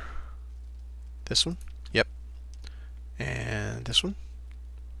here? This one? Yep. And this one.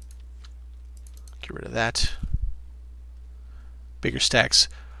 Get rid of that. Bigger stacks.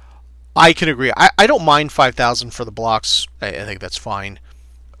 I can agree. I don't mind 5,000 for the blocks. I think that's fine.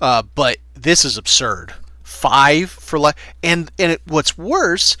 But this is absurd. 5 for what's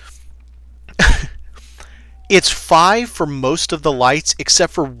worse, it's 5 for most of the lights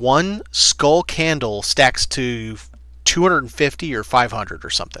except for one skull candle stacks to 250 or 500 or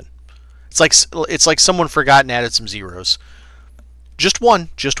something. It's like someone forgot and added some zeros. Just one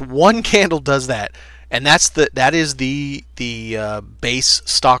candle does that, and that is the base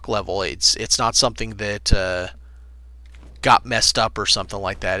stock level. It's not something that got messed up or something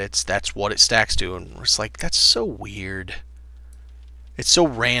like that. That's what it stacks to, and it's like, that's so weird. It's so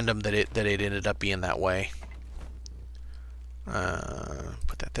random that it ended up being that way.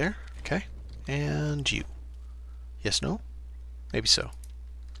 Put that there. Okay. And you. Yes, no? Maybe so.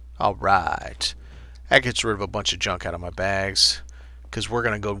 Alright. That gets rid of a bunch of junk out of my bags. Because we're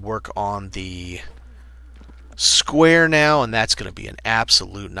going to go work on the square now, and that's going to be an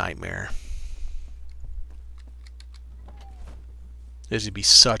absolute nightmare. This would be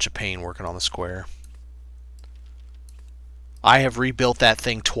such a pain working on the square. I have rebuilt that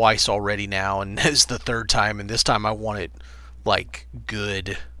thing twice already now, and this is the third time, and this time I want it, like,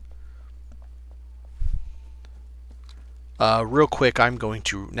 good. Real quick, I'm going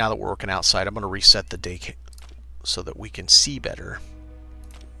to, now that we're working outside, I'm going to reset the day so that we can see better.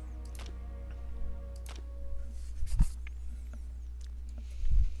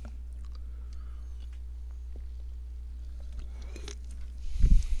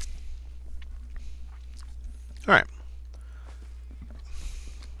 Alright.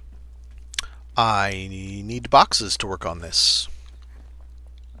 I need boxes to work on this.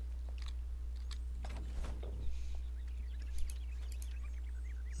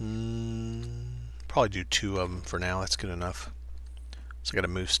 Probably do 2 of them for now. That's good enough. So I gotta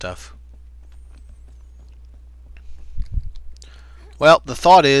move stuff. Well, the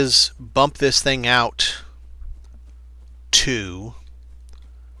thought is bump this thing out 2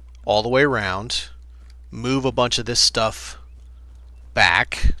 all the way around, move a bunch of this stuff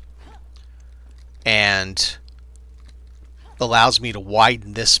back, and allows me to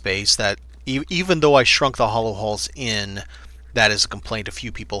widen this space. That even though I shrunk the hollow halls in, that is a complaint a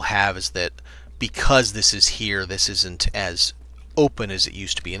few people have, is that because this is here, this isn't as open as it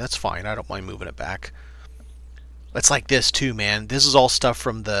used to be, and that's fine. I don't mind moving it back. It's like this too, man. This is all stuff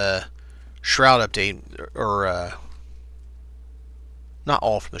from the Shroud update, or not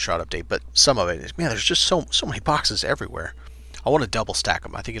all from the Shroud update, but some of it. Man, there's just so many boxes everywhere. I want to double stack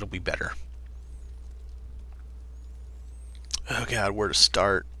them. I think it'll be better. Oh god, where to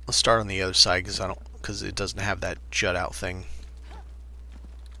start? Let's start on the other side because it doesn't have that jut out thing.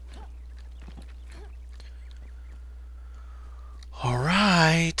 All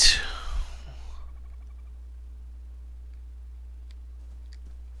right.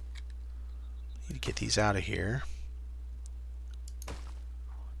 Need to get these out of here. 1,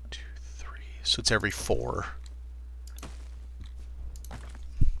 2, 3. So it's every 4.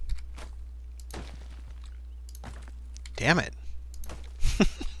 Damn it.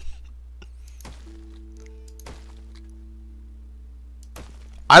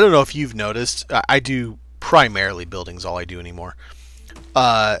 I don't know if you've noticed, I do primarily buildings, all I do anymore.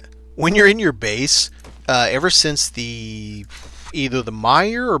 When you're in your base, ever since either the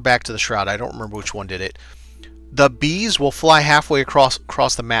Mire or Back to the Shroud, I don't remember which one did it, the bees will fly halfway across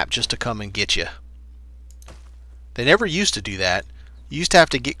the map just to come and get you. They never used to do that. You used to have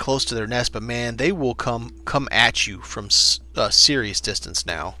to get close to their nest, but man, they will come at you from a serious distance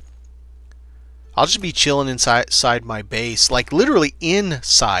now. I'll just be chilling inside my base, like literally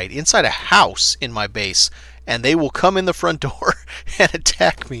inside a house in my base, and they will come in the front door and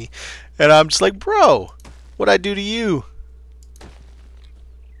attack me. And I'm just like, bro, what'd I do to you?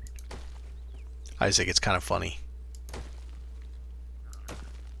 I just think it's kind of funny.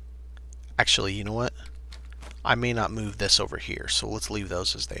 Actually, you know what? I may not move this over here, so let's leave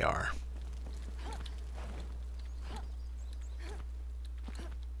those as they are.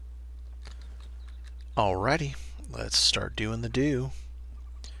 Alrighty, let's start doing the do.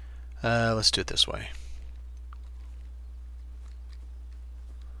 Let's do it this way.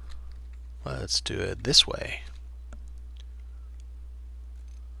 Let's do it this way.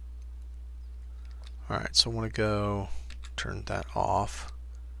 Alright, so I want to go turn that off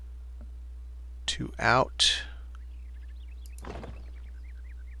to out.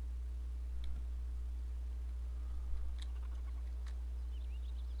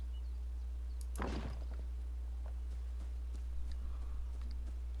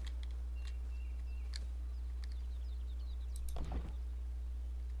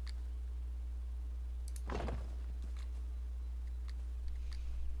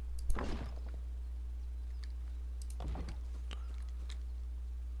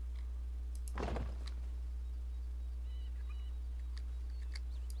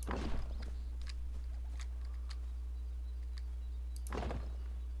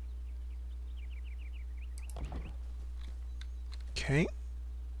 Okay.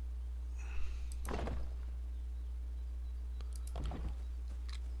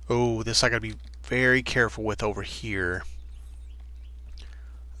 Oh, this I gotta be very careful with over here.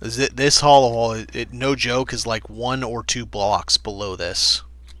 This hollow wall, no joke, is like 1 or 2 blocks below this.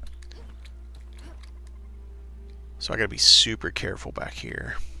 So I gotta be super careful back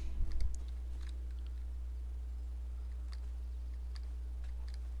here.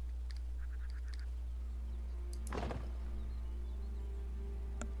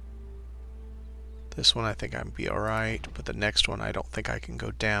 This one I think I'd be alright, but the next one I don't think I can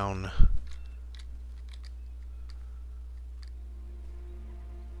go down.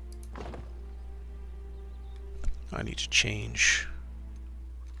 I need to change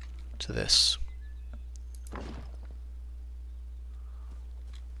to this.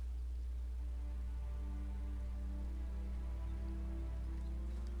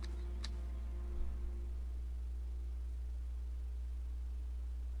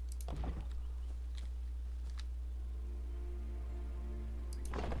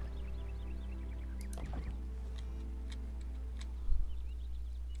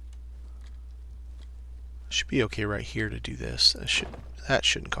 Should be okay right here to do this. That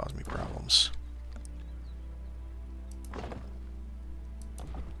shouldn't cause me problems.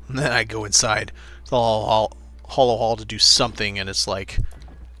 And then I go inside the hollow hall to do something, and it's like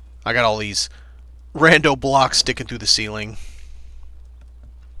I got all these rando blocks sticking through the ceiling.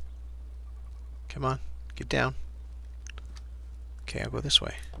 Come on, get down. Okay, I'll go this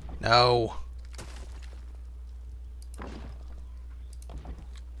way. No.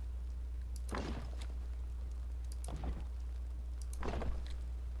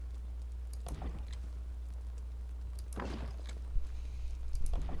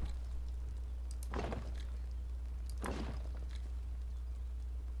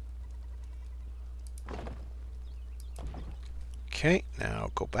 Okay,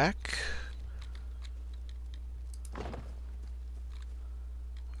 now go back.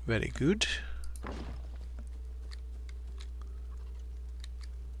 Very good.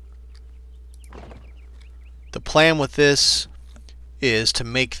 The plan with this is to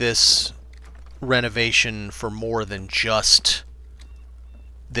make this renovation for more than just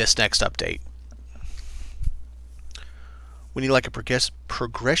this next update. We need like a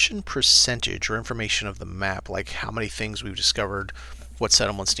progression percentage or information of the map, like how many things we've discovered, what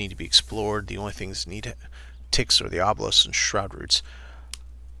settlements need to be explored, the only things that need ticks are the obelisks and shroud roots.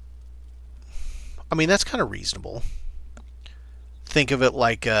 I mean, that's kind of reasonable. Think of it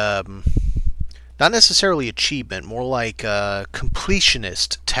like not necessarily achievement, more like a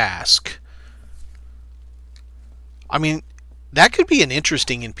completionist task. I mean, that could be an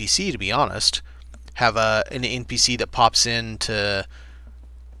interesting NPC, to be honest. Have an NPC that pops in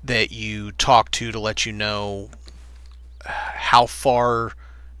that you talk to let you know how far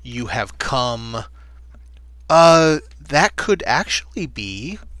you have come. That could actually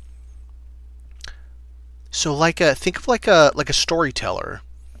be so think of like a storyteller,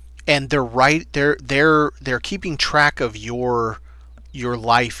 and they're keeping track of your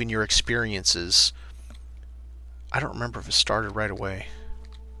life and your experiences. I don't remember if it started right away.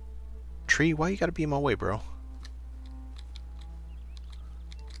 Tree, why you gotta be in my way, bro?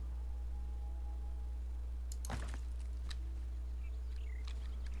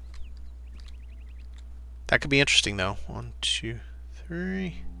 That could be interesting, though. 1, 2,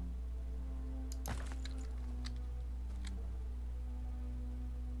 3.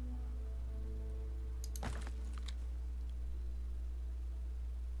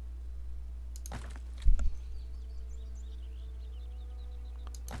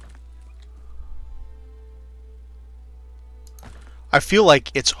 I feel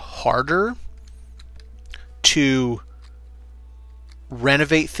like it's harder to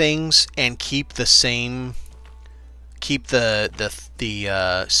renovate things and keep the same, keep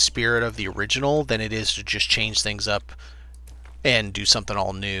the spirit of the original than it is to just change things up and do something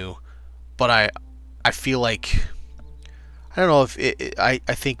all new. But I feel like, I don't know if I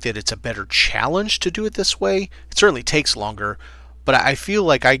think that it's a better challenge to do it this way. It certainly takes longer, but I feel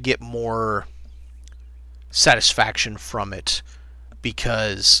like I get more satisfaction from it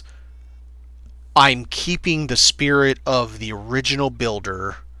because I'm keeping the spirit of the original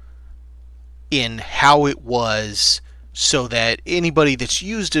builder in how it was, so that anybody that's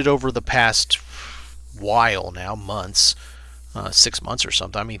used it over the past while now, months, 6 months or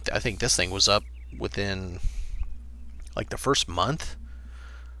something. I mean, I think this thing was up within like the first month.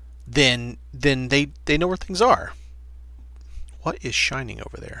 Then they know where things are. What is shining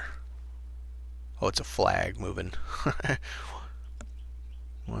over there? Oh, it's a flag moving.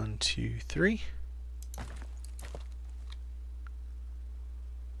 1, 2, 3.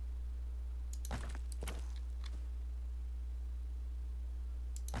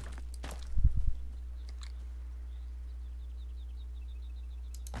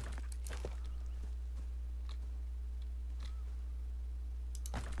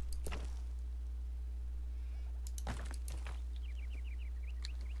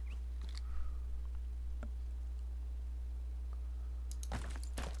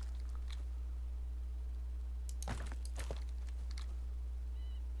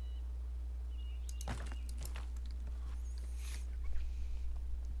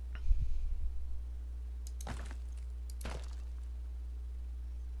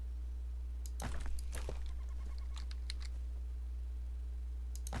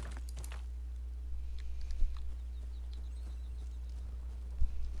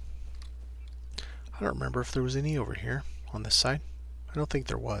 I don't remember if there was any over here on this side. I don't think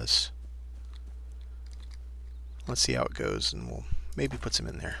there was. Let's see how it goes, and we'll maybe put some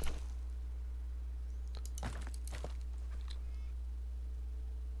in there.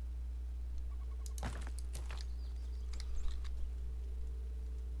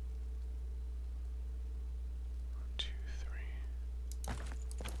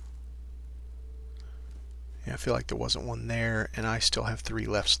 I feel like there wasn't one there, and I still have 3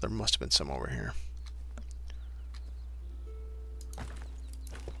 left, so there must have been some over here.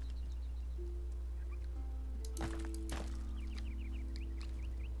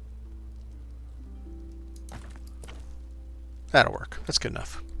 That'll work. That's good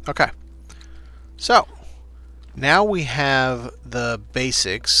enough. Okay. So, now we have the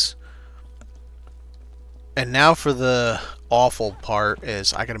basics. And now for the awful part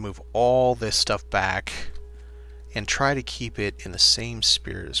is I gotta move all this stuff back and try to keep it in the same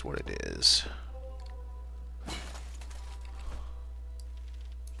spirit as what it is.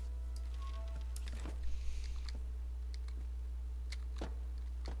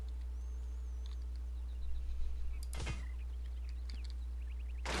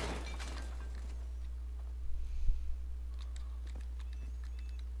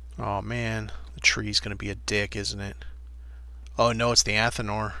 Oh man, the tree's gonna be a dick, isn't it? Oh no, it's the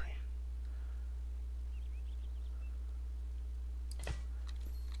Athenor.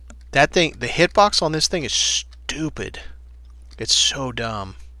 That thing, the hitbox on this thing is stupid. It's so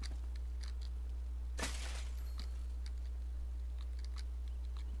dumb.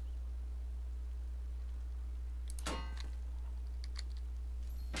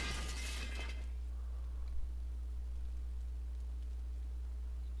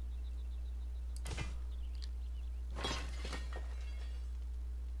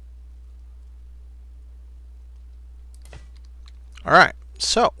 Alright,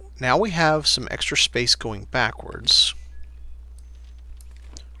 so now we have some extra space going backwards.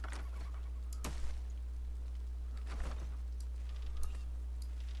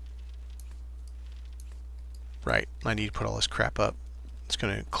 Right, I need to put all this crap up. It's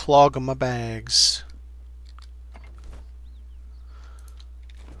going to clog my bags.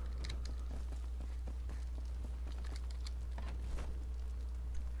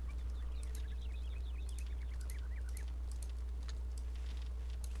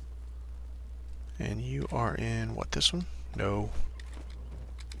 And you are in, what, this one? No.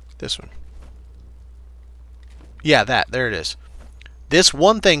 This one. Yeah, there it is. This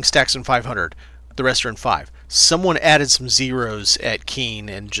one thing stacks in 500. The rest are in 5. Someone added some zeros at Keen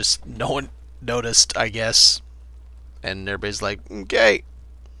and just no one noticed, I guess. And everybody's like, okay.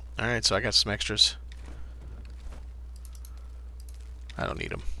 Alright, so I got some extras. I don't need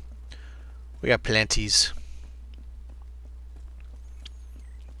them. We got plenties.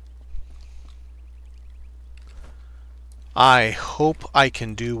 I hope I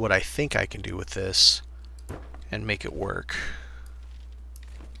can do what I think I can do with this and make it work.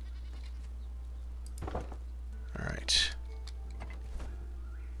 Alright.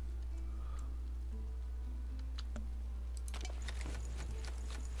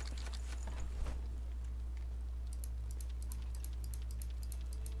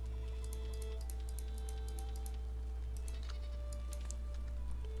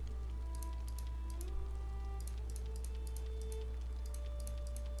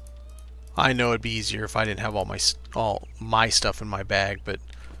 I know it'd be easier if I didn't have all my stuff in my bag, but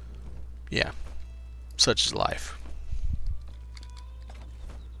yeah, such is life.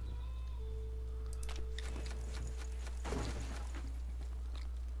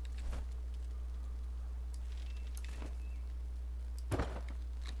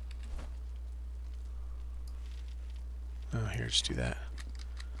 Oh, here, just do that.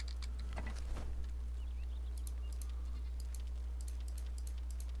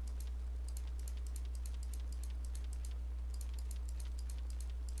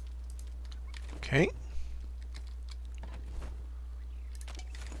 Okay.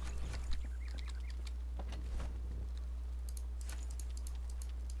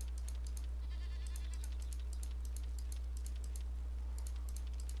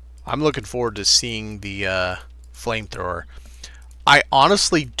 I'm looking forward to seeing the flamethrower. I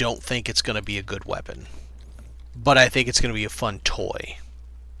honestly don't think it's going to be a good weapon, but I think it's going to be a fun toy.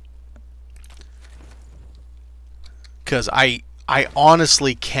 Because I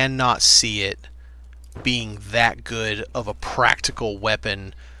honestly cannot see it being that good of a practical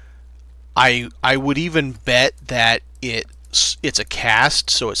weapon. I would even bet that it's a cast,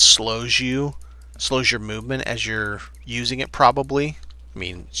 so it slows your movement as you're using it, probably. I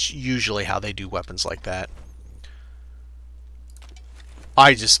mean, it's usually how they do weapons like that.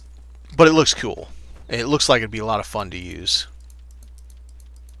 But it looks cool. It looks like it'd be a lot of fun to use.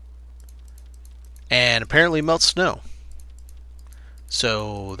 And apparently melts snow.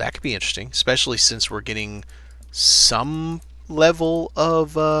 So that could be interesting, especially since we're getting some level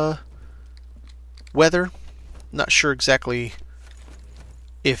of weather. Not sure exactly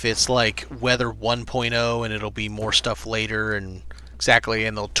if it's like weather 1.0 and it'll be more stuff later and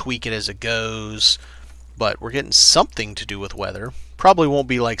they'll tweak it as it goes. But we're getting something to do with weather. Probably won't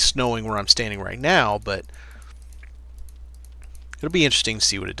be like snowing where I'm standing right now, but it'll be interesting to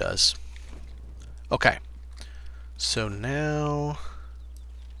see what it does. Okay, so now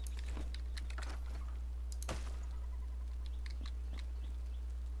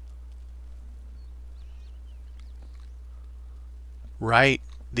right,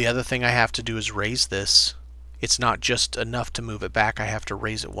 the other thing I have to do is raise this. It's not just enough to move it back, I have to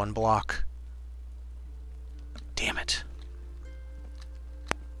raise it 1 block. Damn it.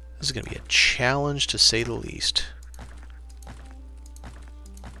 This is going to be a challenge to say the least.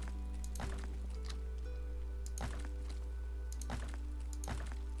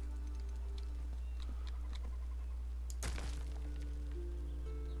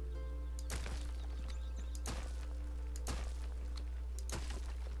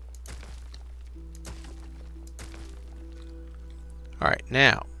 Alright,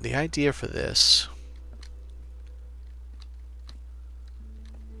 now, the idea for this...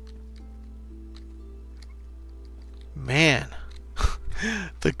 Man,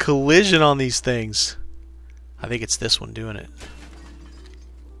 the collision on these things. I think it's this one doing it.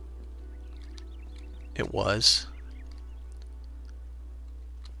 It was.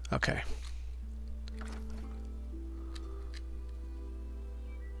 Okay.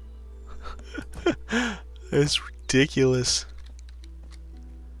 It's ridiculous.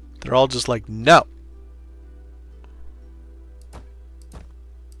 They're all just like, no.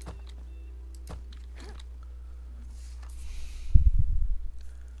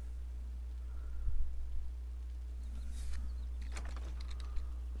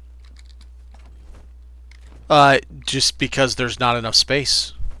 Just because there's not enough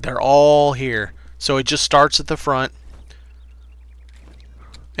space. They're all here. So it just starts at the front.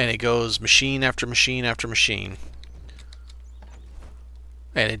 And it goes machine after machine after machine.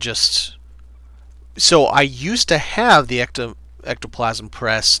 And it just... So I used to have the ectoplasm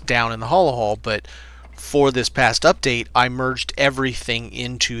press down in the hollow hall, but for this past update, I merged everything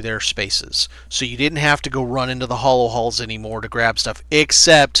into their spaces. So you didn't have to go run into the hollow halls anymore to grab stuff,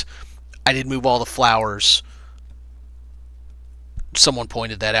 except I did move all the flowers. Someone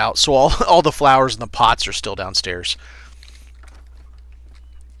pointed that out. So all the flowers and the pots are still downstairs.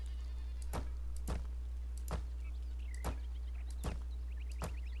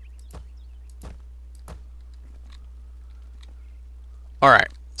 Alright,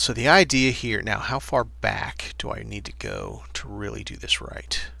 so the idea here, now how far back do I need to go to really do this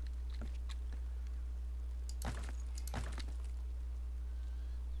right?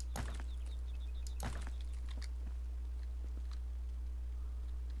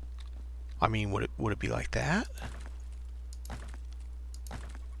 I mean, would it be like that?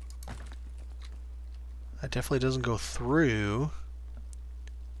 That definitely doesn't go through.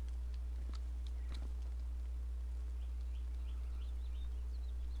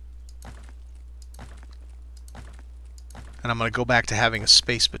 And I'm going to go back to having a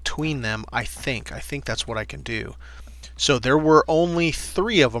space between them, I think. I think that's what I can do. So there were only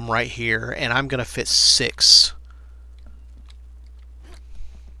 3 of them right here, and I'm going to fit 6.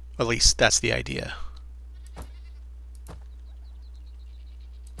 At least that's the idea.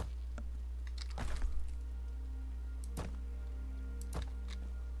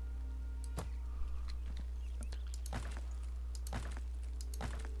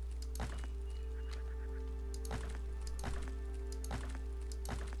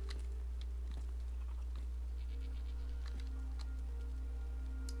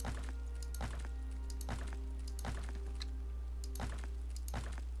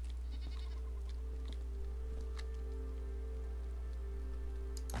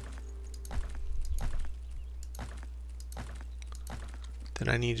 Then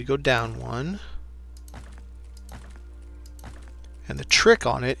I need to go down 1. And the trick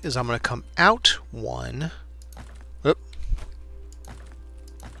on it is I'm going to come out 1. Oop.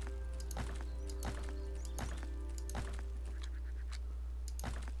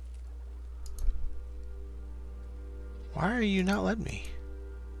 Why are you not letting me?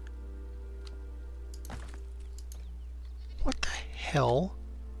 What the hell?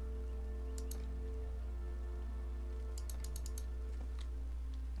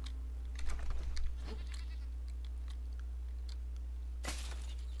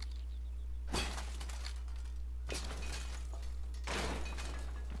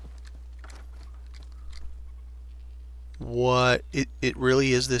 What? It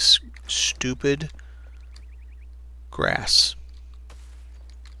really is this stupid grass.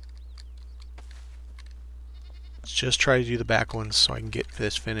 Let's just try to do the back ones so I can get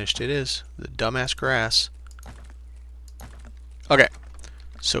this finished. It is the dumbass grass. Okay,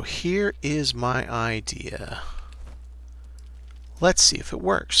 so here is my idea. Let's see if it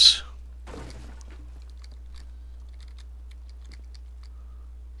works.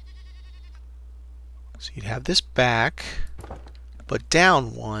 So you'd have this back, but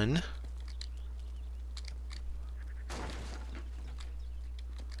down one.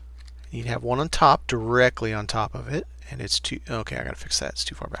 You'd have one on top, directly on top of it, and it's too... Okay, I gotta fix that. It's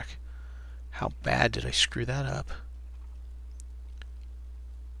too far back. How bad did I screw that up?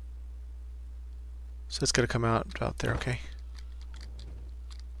 So it's gonna come out about there, okay.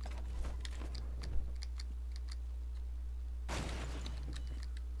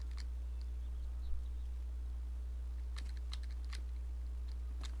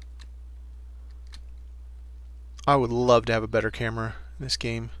 I would love to have a better camera in this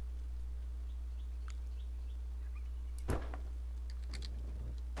game.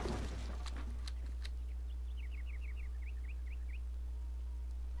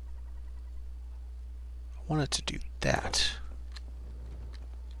 I wanted to do that.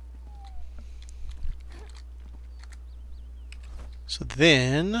 So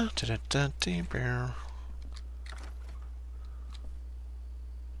then...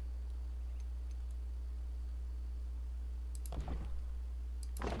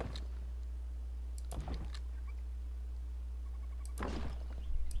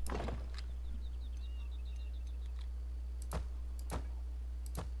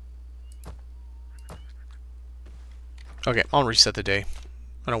 Okay, I'll reset the day.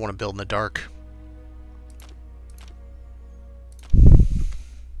 I don't want to build in the dark.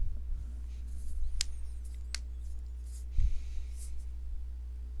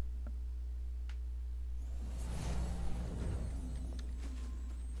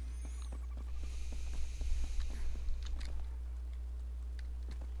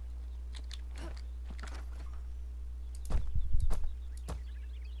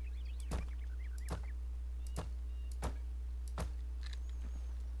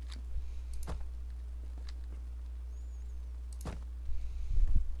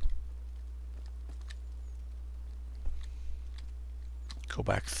 Go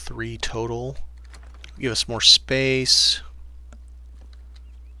back 3 total. Give us more space.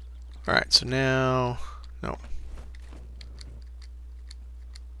 Alright, so now... No.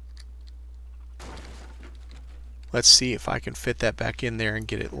 Let's see if I can fit that back in there and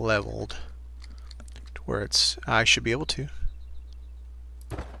get it leveled to where it's... I should be able to.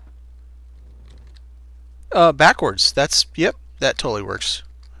 Backwards. That's... Yep, that totally works.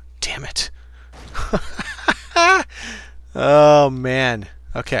 Damn it. Oh, man.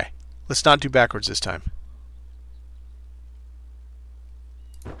 Okay. Let's not do backwards this time.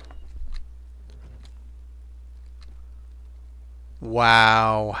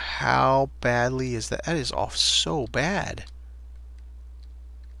 Wow. How badly is that? That is off so bad.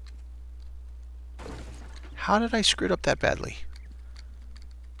 How did I screw it up that badly?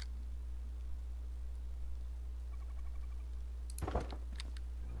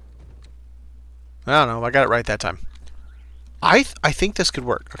 I don't know. I got it right that time. I think this could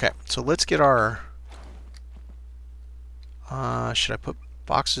work. Okay, so let's get our... should I put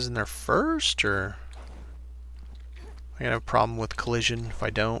boxes in there first, or... I'm gonna have a problem with collision if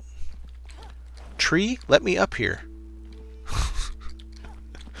I don't. Tree, let me up here.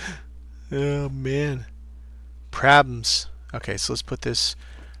 Oh, man. Problems. Okay, so let's put this...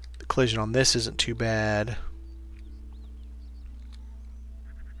 The collision on this isn't too bad.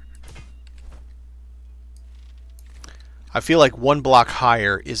 I feel like 1 block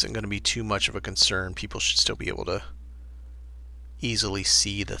higher isn't going to be too much of a concern. People should still be able to easily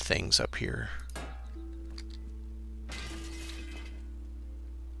see the things up here.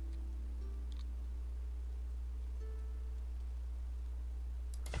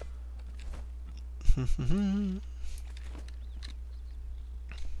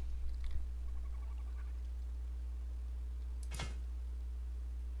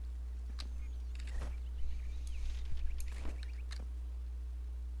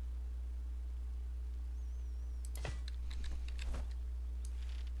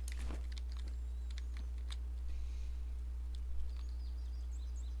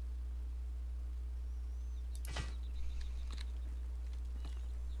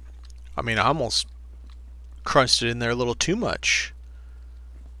 I mean, I almost crunched it in there a little too much.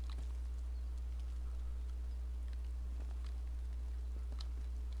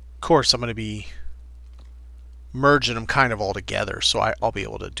 Of course, I'm going to be merging them kind of all together, so I'll be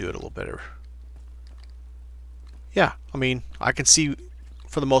able to do it a little better. Yeah, I mean, I can see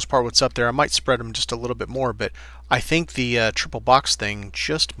for the most part what's up there. I might spread them just a little bit more, but I think the triple box thing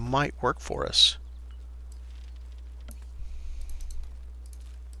just might work for us.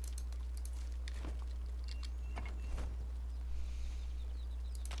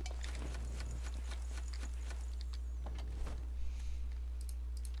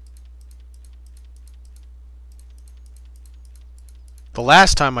 The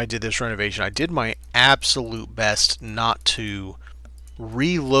last time I did this renovation, I did my absolute best not to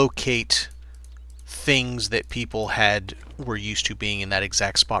relocate things that people were used to being in that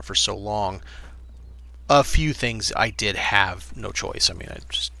exact spot for so long. A few things I did have no choice. I mean,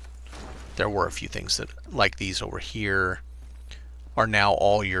 there were a few things that, like these over here, are now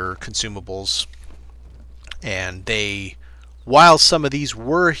all your consumables, and while some of these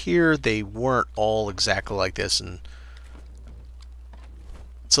were here, they weren't all exactly like this, and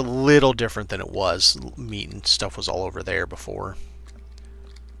it's a little different than it was. Meat and stuff was all over there before.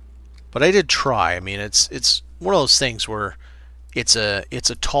 But I did try. I mean, it's one of those things where it's a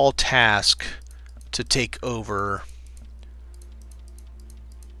tall task to take over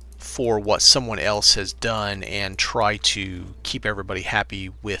for what someone else has done and try to keep everybody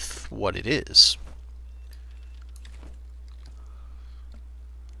happy with what it is.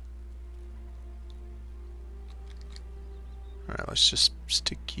 Alright, let's just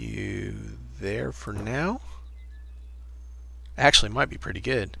stick you there for now. Actually, might be pretty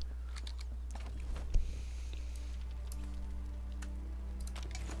good.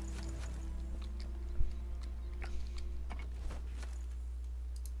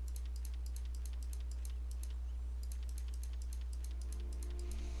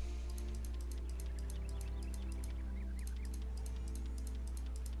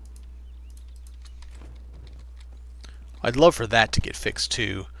 I'd love for that to get fixed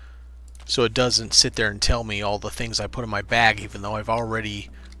too, so it doesn't sit there and tell me all the things I put in my bag, even though I've already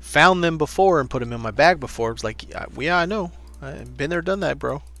found them before and put them in my bag before. It's like, yeah, I know. I've been there, done that,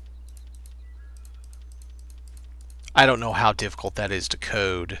 bro. I don't know how difficult that is to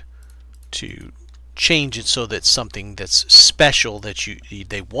code, to change it so that something that's special that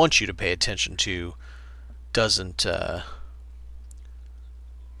they want you to pay attention to doesn't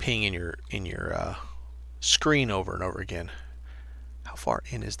ping in your screen over and over again. How far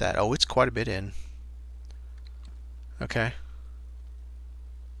in is that? Oh, it's quite a bit in. Okay.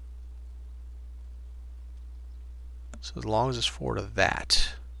 So as long as it's forward of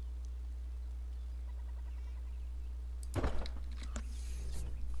that.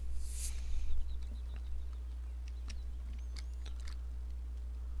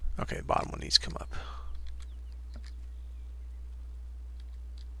 Okay, the bottom one needs to come up.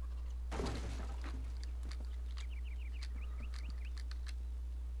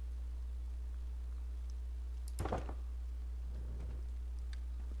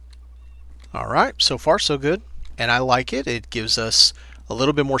 Alright, so far so good, and I like it. It gives us a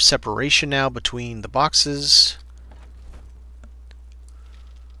little bit more separation now between the boxes.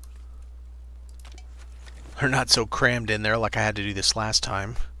 They're not so crammed in there like I had to do this last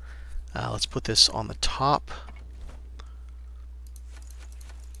time. Let's put this on the top.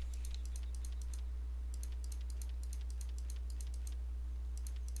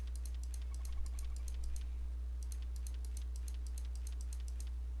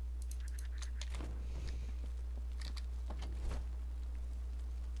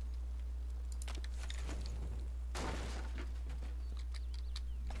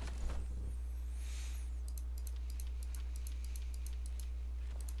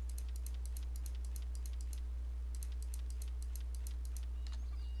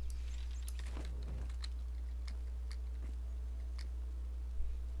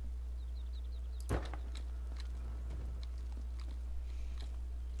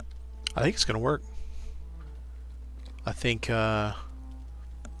 I think it's going to work. I think it'll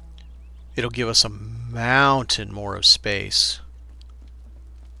give us a mountain more of space.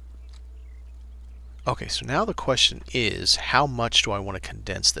 Okay, so now the question is, how much do I want to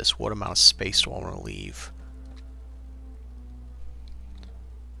condense this? What amount of space do I want to leave?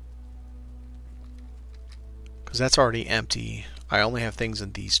 Because that's already empty. I only have things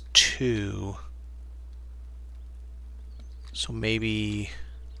in these two. So maybe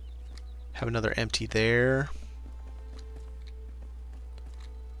have another empty there.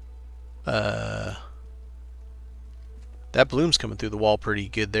 That bloom's coming through the wall pretty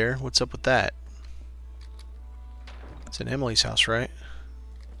good there. What's up with that? It's in Emily's house, right?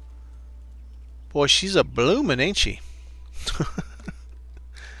 Boy, she's a bloomin', ain't she?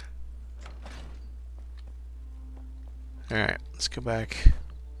 Alright, let's go back.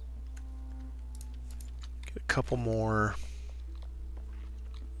 Get a couple more.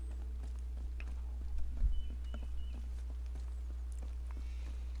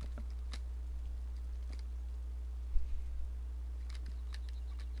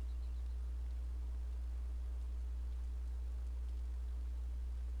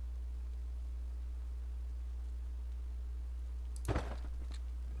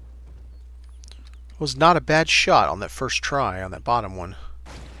 Was not a bad shot on that first try on that bottom one.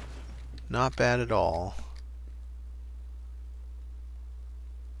 Not bad at all.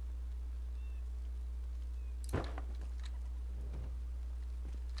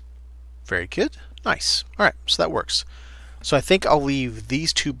 Very good. Nice. Alright, so that works. So I think I'll leave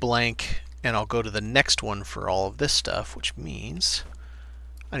these two blank and I'll go to the next one for all of this stuff, which means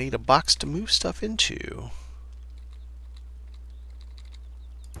I need a box to move stuff into.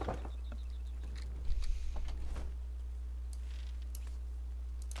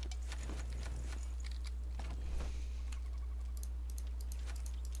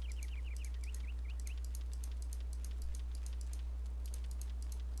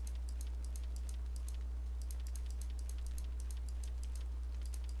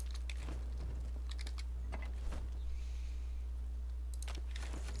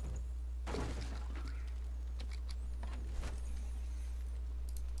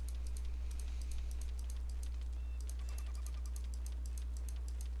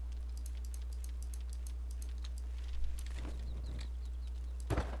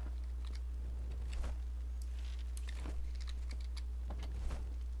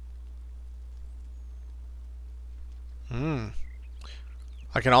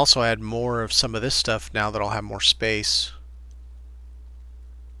 I can also add more of some of this stuff now that I'll have more space.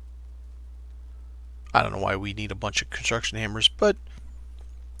 I don't know why we need a bunch of construction hammers, but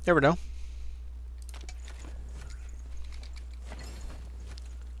never know.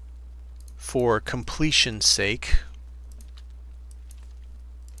 For completion's sake,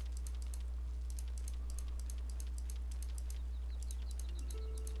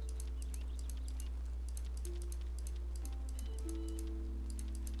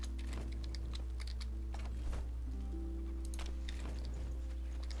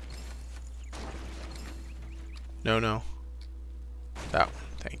 no. That one.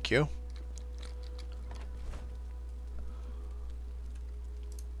 Thank you.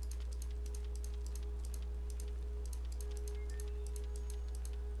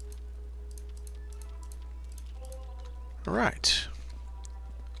 Alright.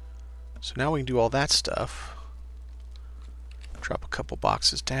 So now we can do all that stuff. Drop a couple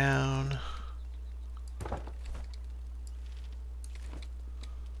boxes down.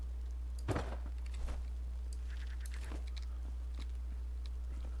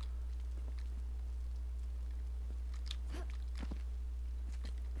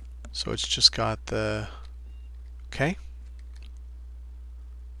 So it's just got the... Okay.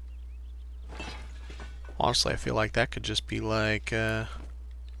 Honestly, I feel like that could just be like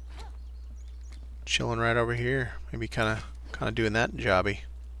chilling right over here. Maybe kind of doing that jobby.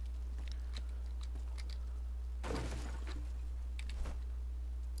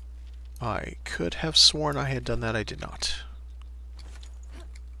 I could have sworn I had done that. I did not.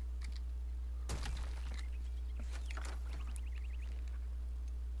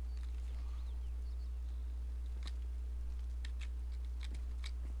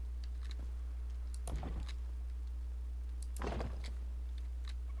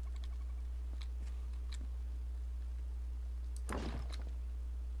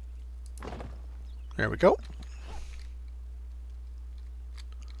 There we go.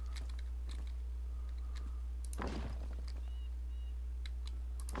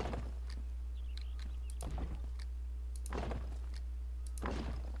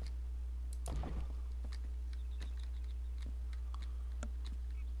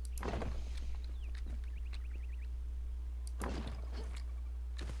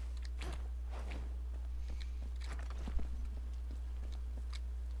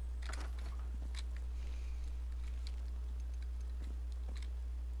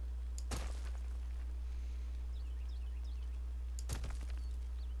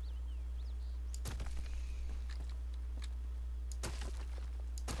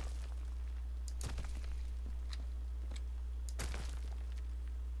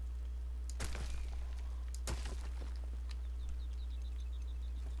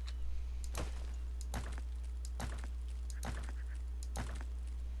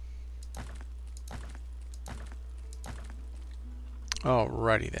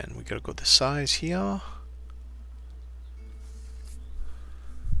 Alrighty then, we gotta go the size here.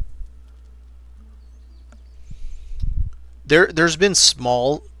 There's been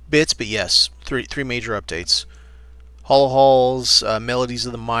small bits, but yes, three major updates. Hollow Halls, Melodies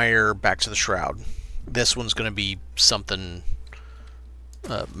of the Mire, back to the Shroud. This one's going to be something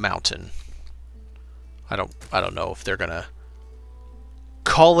mountain. I don't know if they're going to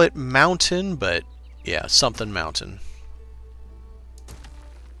call it mountain, but yeah, something mountain.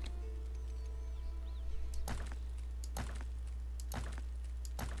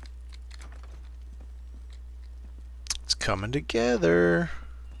 It's coming together.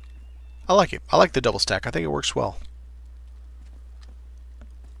 I like it. I like the double stack. I think it works well.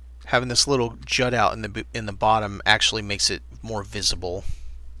 Having this little jut out in the bottom actually makes it more visible.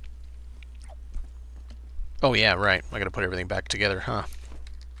 Oh yeah, right. I gotta put everything back together, huh?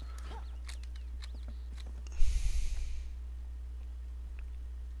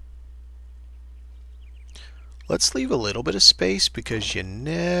 Let's leave a little bit of space because you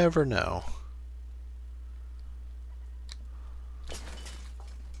never know.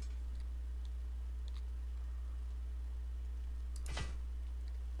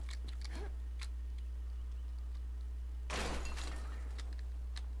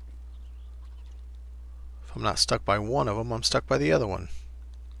 If I'm not stuck by one of them, I'm stuck by the other one.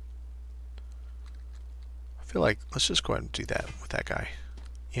 I feel like, let's just go ahead and do that with that guy.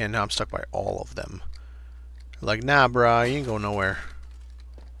 Yeah, now I'm stuck by all of them. Like, nah, brah, you ain't going nowhere.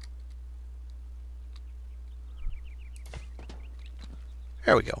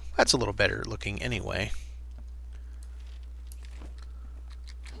 There we go. That's a little better looking anyway.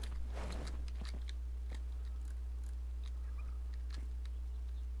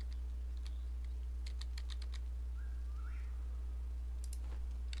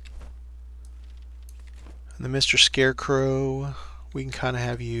 And the Mr. Scarecrow, we can kind of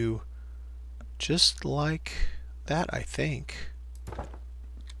have you just like that, I think.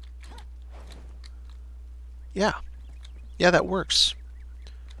 Yeah. Yeah, that works.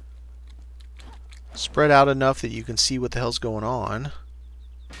 Spread out enough that you can see what the hell's going on.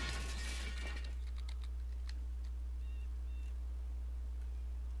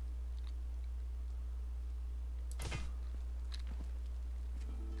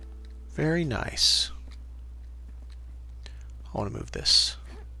 Very nice. I want to move this.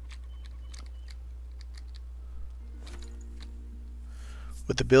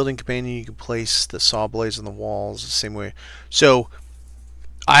 With the building companion, you can place the saw blades on the walls the same way. So,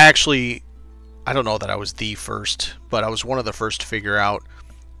 I don't know that I was the first, but I was one of the first to figure out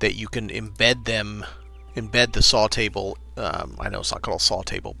that you can embed the saw table. I know it's not called a saw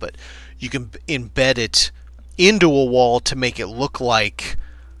table, but you can embed it into a wall to make it look like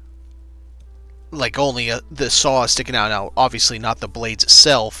only the saw is sticking out. Now, obviously not the blades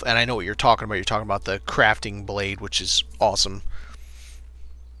itself, and I know what you're talking about. You're talking about the crafting blade, which is awesome.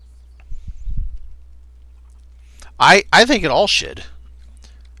 I think it all should.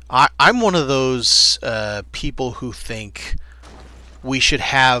 I'm one of those people who think we should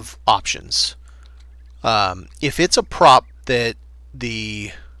have options. If it's a prop that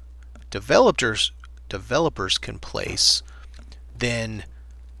the developers can place, then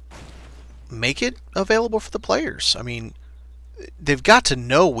make it available for the players. I mean, they've got to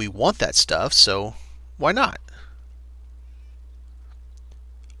know we want that stuff, so why not?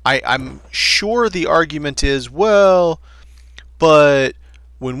 I'm sure the argument is, well, but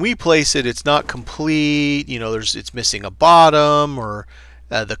when we place it, it's not complete. You know, it's missing a bottom, or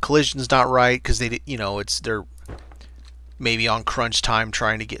the collision's not right because they're maybe on crunch time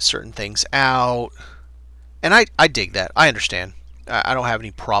trying to get certain things out. And I dig that. I understand. I don't have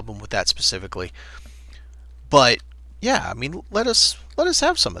any problem with that specifically. But yeah, I mean, let us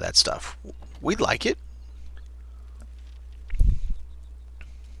have some of that stuff. We'd like it.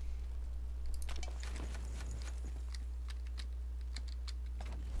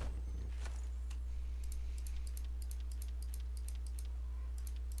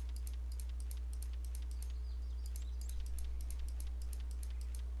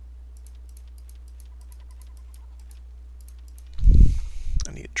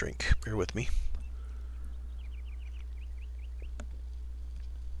 I need a drink. Bear with me.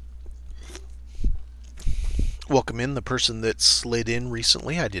 Welcome in the person that slid in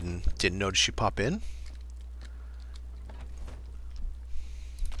recently. I didn't notice you pop in.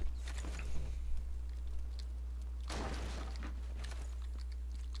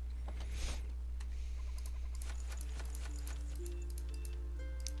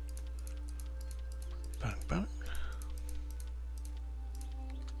 Bang, bang.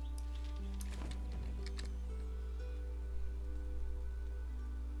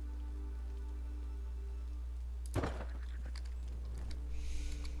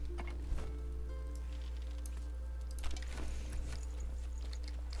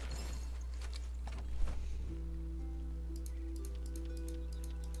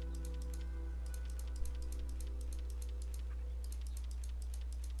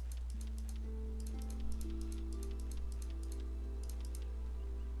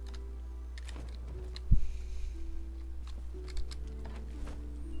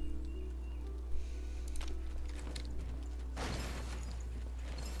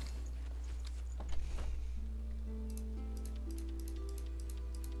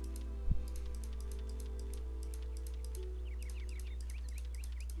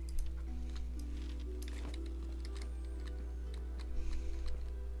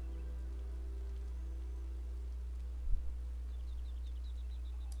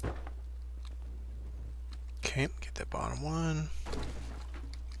 Okay, get that bottom one.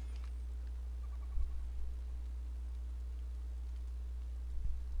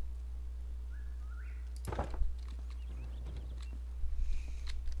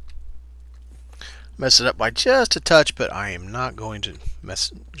 Mess it up by just a touch, but I am not going to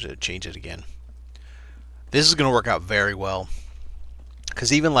change it again. This is going to work out very well,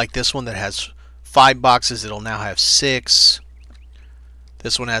 because even like this one that has 5 boxes, it'll now have 6.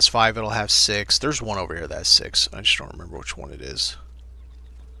 This one has 5, it'll have 6. There's one over here that has 6. I just don't remember which one it is.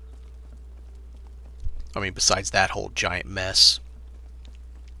 I mean, besides that whole giant mess.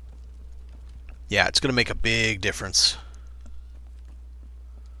 Yeah, it's going to make a big difference.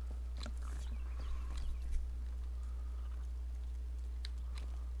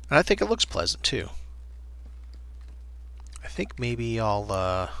 And I think it looks pleasant too. I think maybe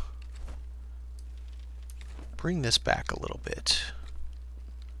I'll bring this back a little bit.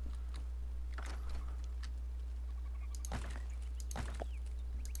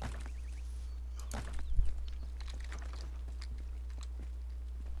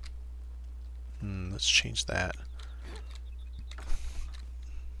 Let's change that.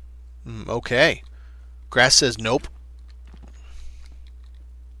 Okay. Grass says nope.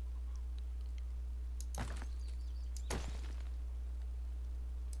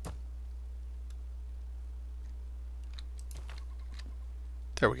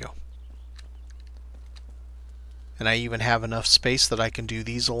 There we go. And I even have enough space that I can do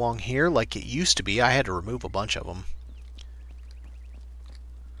these along here like it used to be. I had to remove a bunch of them.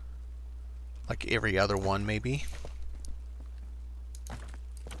 Like every other one, maybe.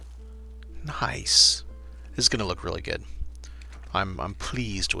 Nice. This is going to look really good. I'm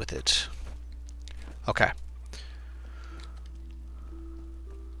pleased with it. Okay.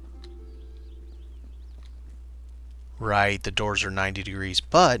 Right, the doors are 90 degrees,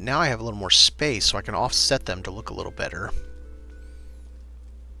 but now I have a little more space, so I can offset them to look a little better.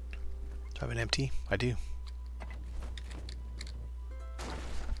 Do I have an empty? I do.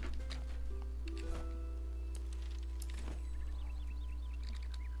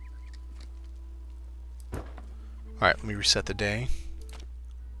 Alright, let me reset the day.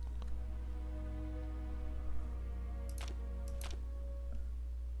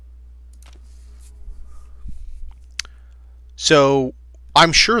 So,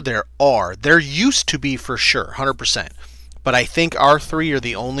 I'm sure there are. There used to be for sure, 100%. But I think our 3 are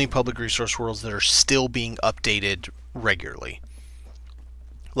the only public resource worlds that are still being updated regularly.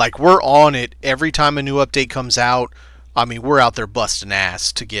 Like, we're on it every time a new update comes out. I mean, we're out there busting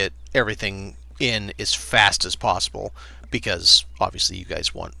ass to get everything in as fast as possible. Because, obviously, you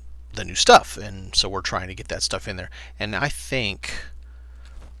guys want the new stuff. And so we're trying to get that stuff in there. And I think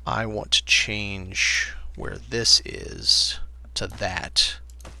I want to change where this is to that,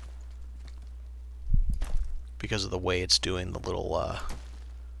 because of the way it's doing the little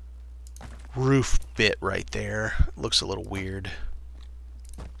roof bit right there. It looks a little weird.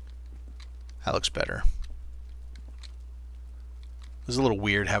 That looks better. It's a little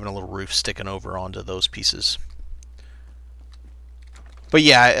weird having a little roof sticking over onto those pieces. But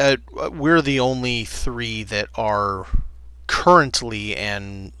yeah, we're the only 3 that are currently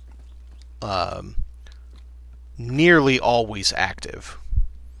and nearly always active.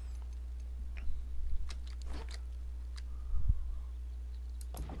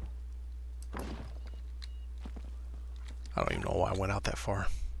 I don't even know why I went out that far.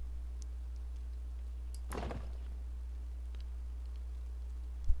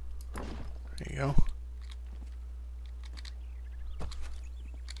 There you go.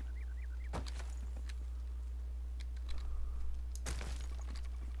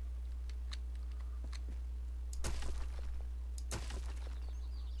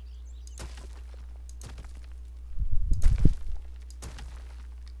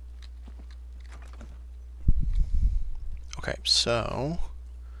 Okay, so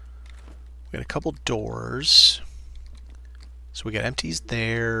we got a couple doors. So we got empties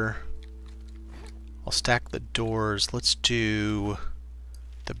there. I'll stack the doors. Let's do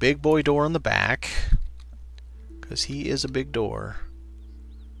the big boy door on the back, because he is a big door.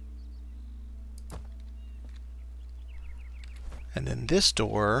 And then this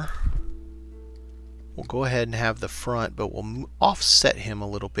door, we'll go ahead and have the front, but we'll offset him a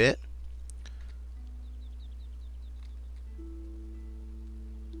little bit.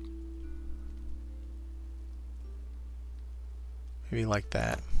 Maybe like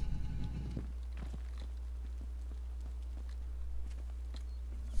that.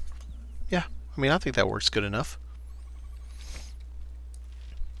 Yeah, I mean, I think that works good enough.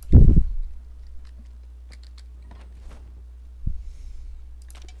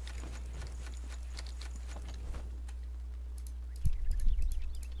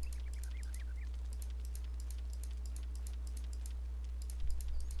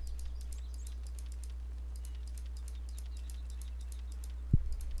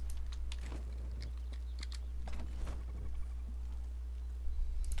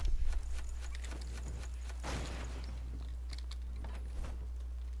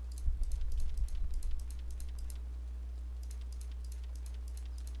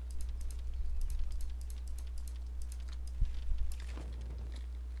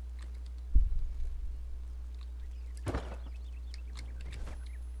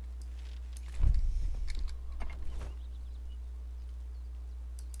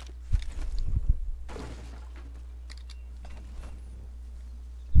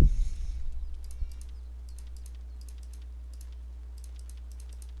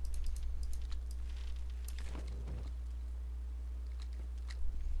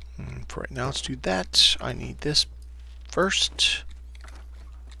 For right now, let's do that. I need this first.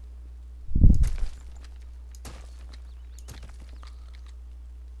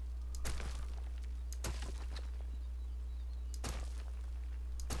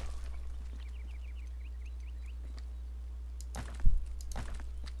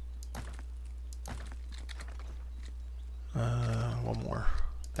 One more.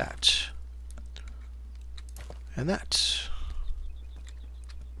 That. And that.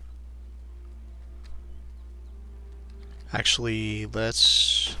 Actually,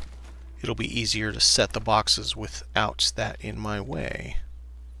 it'll be easier to set the boxes without that in my way.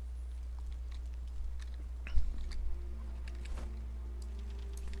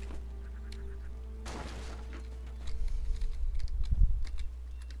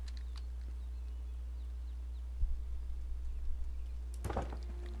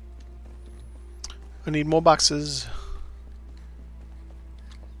 I need more boxes.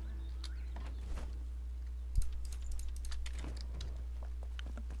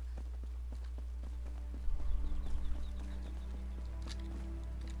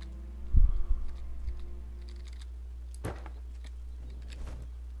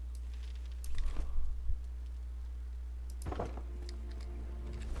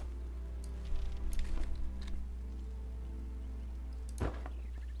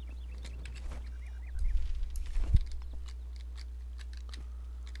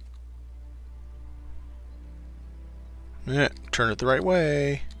 Yeah, turn it the right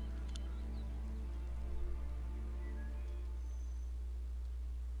way.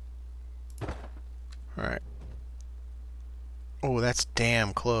 Alright. Oh, that's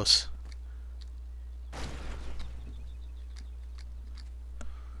damn close.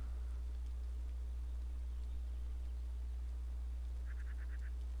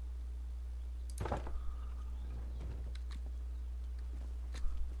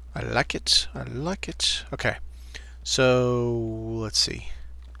 I like it. I like it. Okay. So, let's see.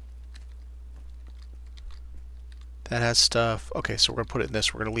 That has stuff. Okay, so we're going to put it in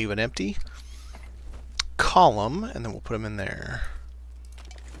this. We're going to leave an empty column, and then we'll put them in there.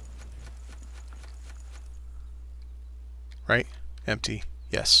 Right? Empty.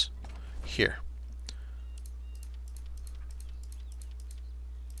 Yes. Here.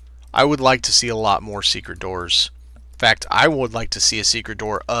 I would like to see a lot more secret doors. In fact, I would like to see a secret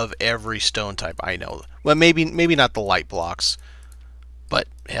door of every stone type I know. Well, maybe not the light blocks. But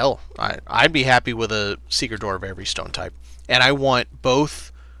hell, I'd be happy with a secret door of every stone type. And I want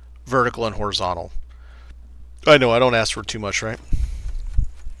both vertical and horizontal. I know, I don't ask for too much, right?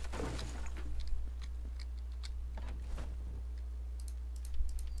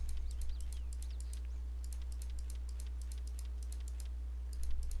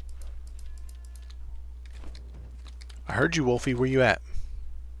 I heard you, Wolfie. Where you at?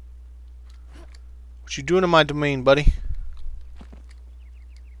 What you doing in my domain, buddy?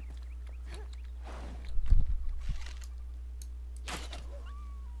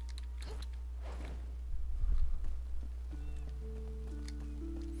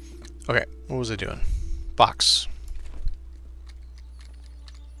 Okay, what was I doing? Box.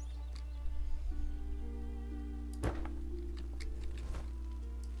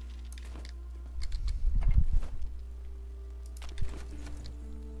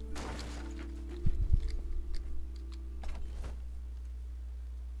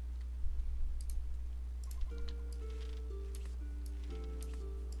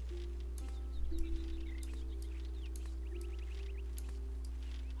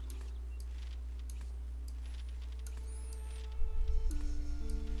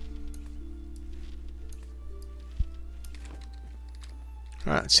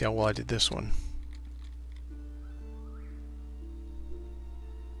 Alright, let's see how well I did this one.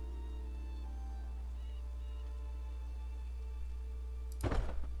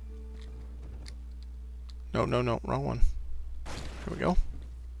 No, wrong one. Here we go.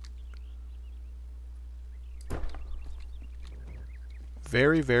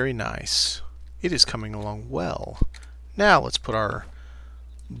 Very, very nice. It is coming along well. Now let's put our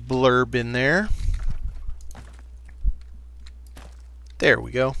blurb in there. There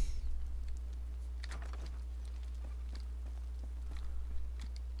we go.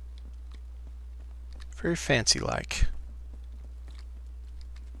 Very fancy-like.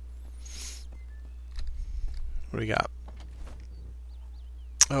 What do we got?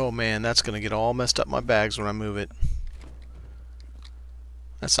 Oh man, that's going to get all messed up my bags when I move it.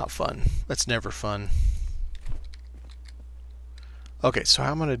 That's not fun. That's never fun. Okay, so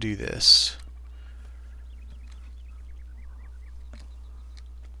how I'm going to do this.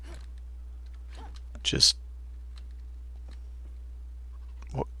 Just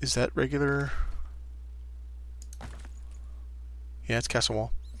What, is that regular? Yeah, it's castle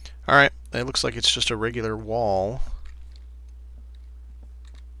wall. Alright, it looks like it's just a regular wall.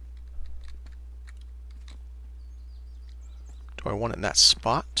 Do I want it in that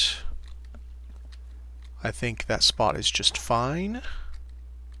spot? I think that spot is just fine.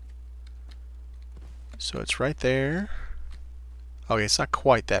 So it's right there. Okay, it's not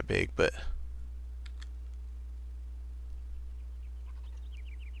quite that big, but...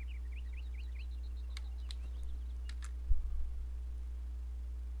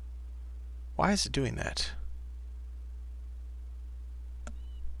 Why is it doing that?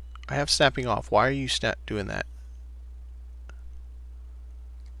 I have snapping off. Why are you doing that?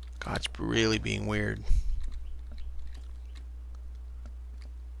 God, it's really being weird.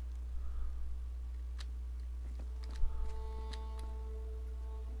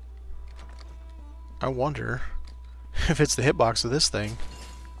 I wonder if it's the hitbox of this thing.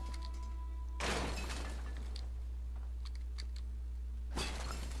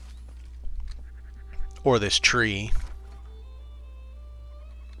 Or this tree.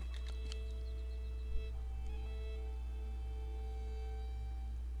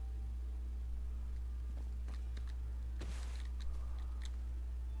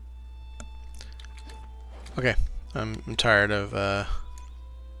 Okay, I'm tired of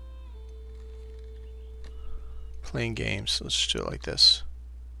playing games. So let's just do it like this.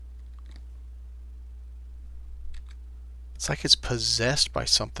 It's like it's possessed by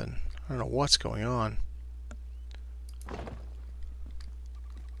something. I don't know what's going on.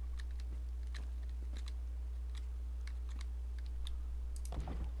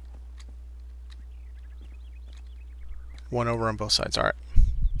 One over on both sides. All right.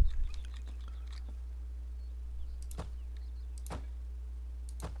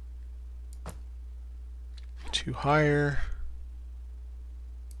 Two higher.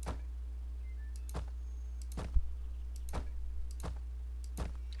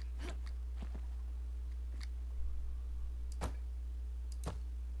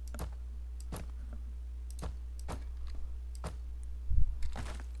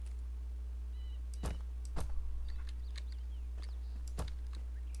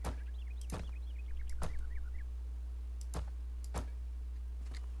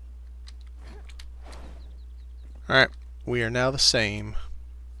 Alright, we are now the same.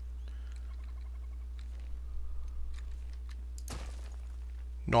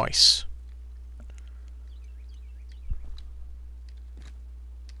 Nice.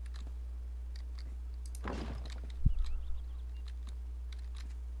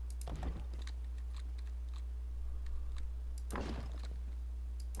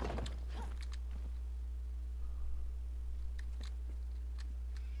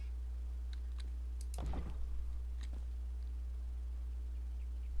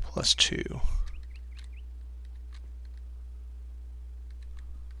 Plus 2.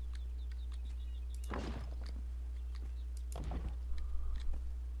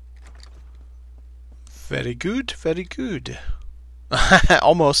 Very good, very good.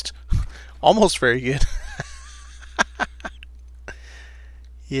 Almost. Almost very good.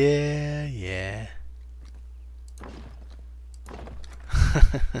 Yeah, yeah.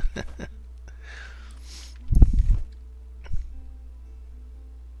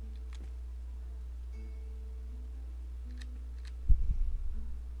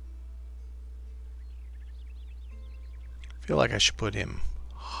 I feel like I should put him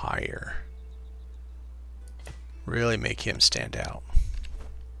higher. Really make him stand out.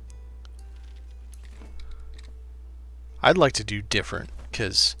 I'd like to do different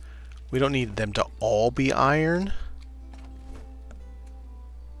because we don't need them to all be iron.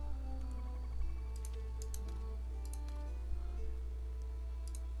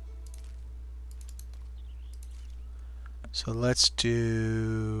 So let's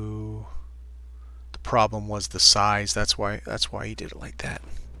do... The problem was the size. That's why he did it like that.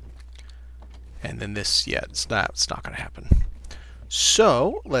 And then this, yeah, it's not going to happen.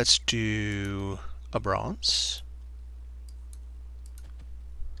 So let's do a bronze.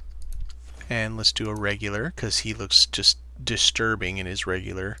 And let's do a regular, because he looks just disturbing in his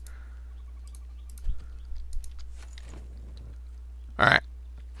regular. Alright.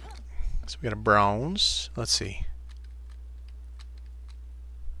 So we got a bronze. Let's see.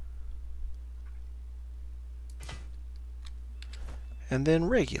 And then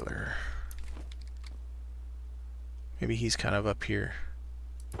regular. Maybe he's kind of up here.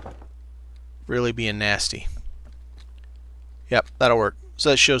 Really being nasty. Yep, that'll work. So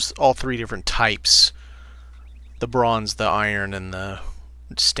that shows all three different types. The bronze, the iron, and the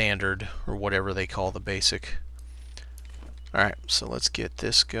standard, or whatever they call the basic. Alright, so let's get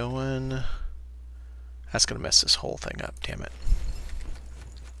this going. That's going to mess this whole thing up, damn it.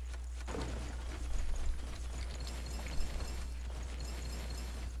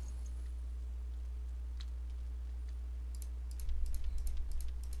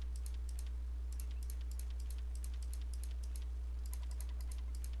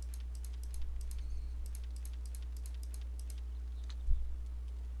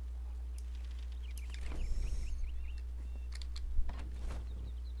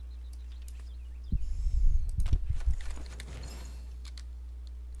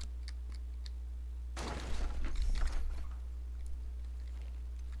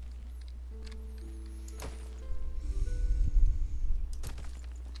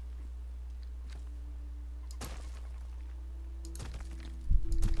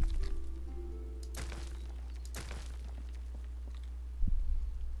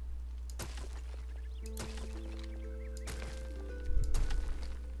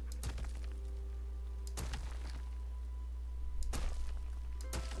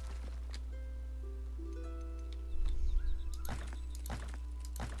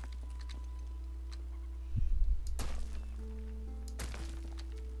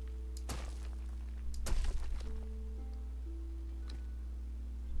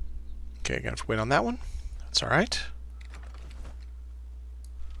 Okay, gonna have to wait on that one. That's alright.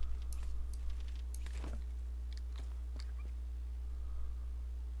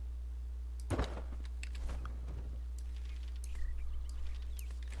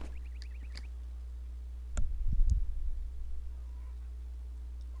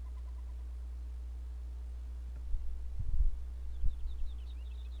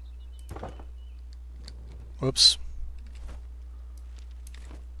 Whoops.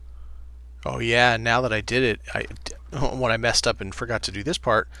 Oh yeah, now that I did it, when I messed up and forgot to do this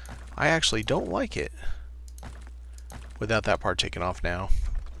part, I actually don't like it without that part taken off now.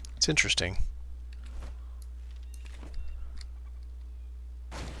 It's interesting.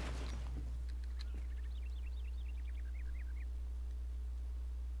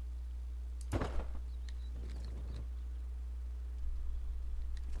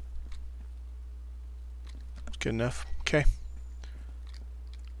 Good enough. Okay.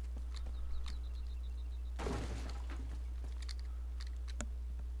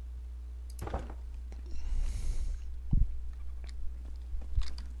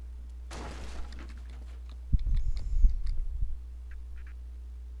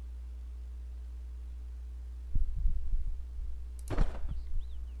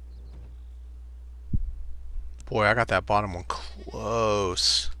 Boy, I got that bottom one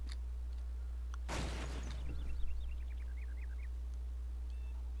close.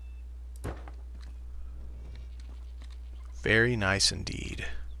 Very nice indeed.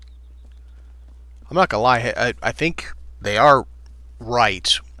 I'm not gonna lie, I think they are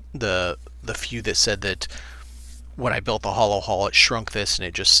right. The few that said that when I built the hollow hall, it shrunk this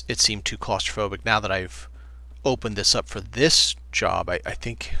and it seemed too claustrophobic. Now that I've opened this up for this job, I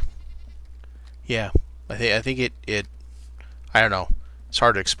think, yeah, I think it I don't know. It's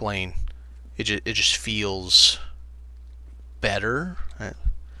hard to explain. It just feels better. I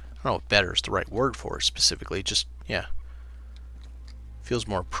don't know if better is the right word for it specifically. It just, yeah, feels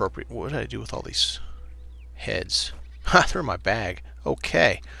more appropriate. What did I do with all these heads? Ha, they're in my bag.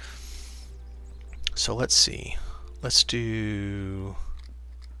 Okay. So let's see. Let's do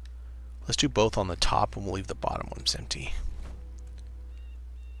both on the top, and we'll leave the bottom ones empty.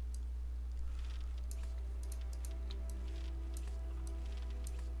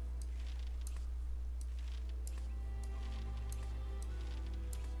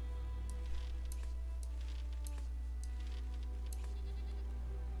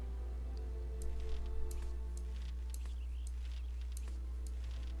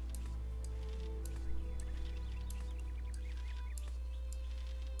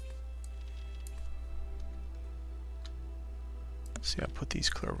 See, I'll put these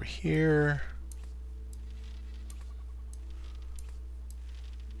clear over here.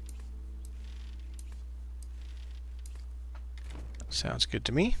 Sounds good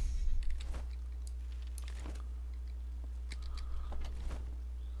to me.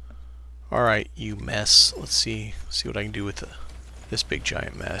 All right, you mess. Let's see what I can do with this big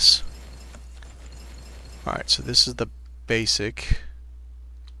giant mess. All right, so this is the basic.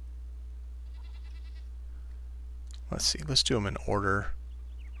 Let's see. Let's do them in order.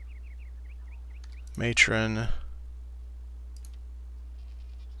 Matron.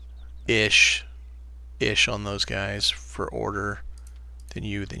 Ish on those guys for order. Then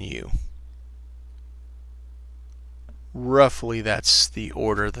you. Roughly, that's the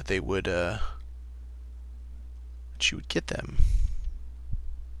order that they would that you would get them.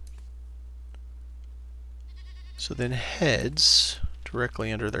 So then heads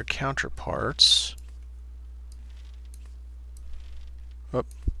directly under their counterparts. Oh.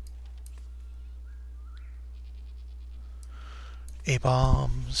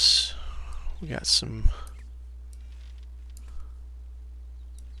 A-bombs. We got some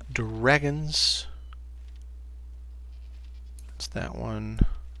dragons. That's that one.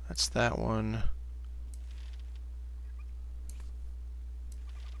 That's that one.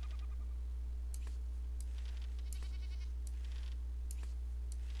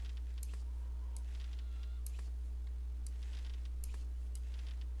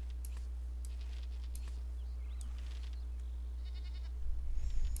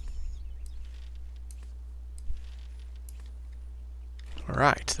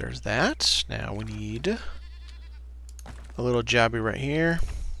 Alright, there's that. Now we need a little jobby right here.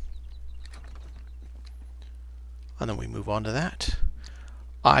 And then we move on to that.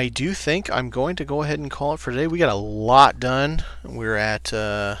 I do think I'm going to go ahead and call it for today. We got a lot done. We're at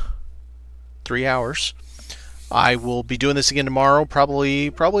 3 hours. I will be doing this again tomorrow, probably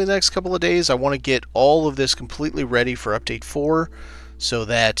the next couple of days. I want to get all of this completely ready for update 4 so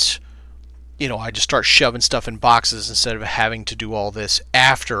that, you know, I just start shoving stuff in boxes instead of having to do all this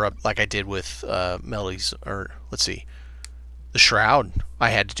after, like I did with Melody's, or let's see, the Shroud. I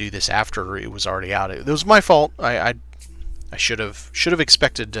had to do this after it was already out. It was my fault. I should have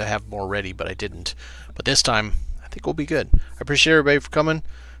expected to have more ready, but I didn't. But this time, I think we'll be good. I appreciate everybody for coming.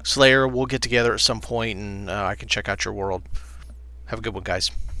 Slayer, we'll get together at some point, and I can check out your world. Have a good one,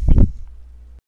 guys.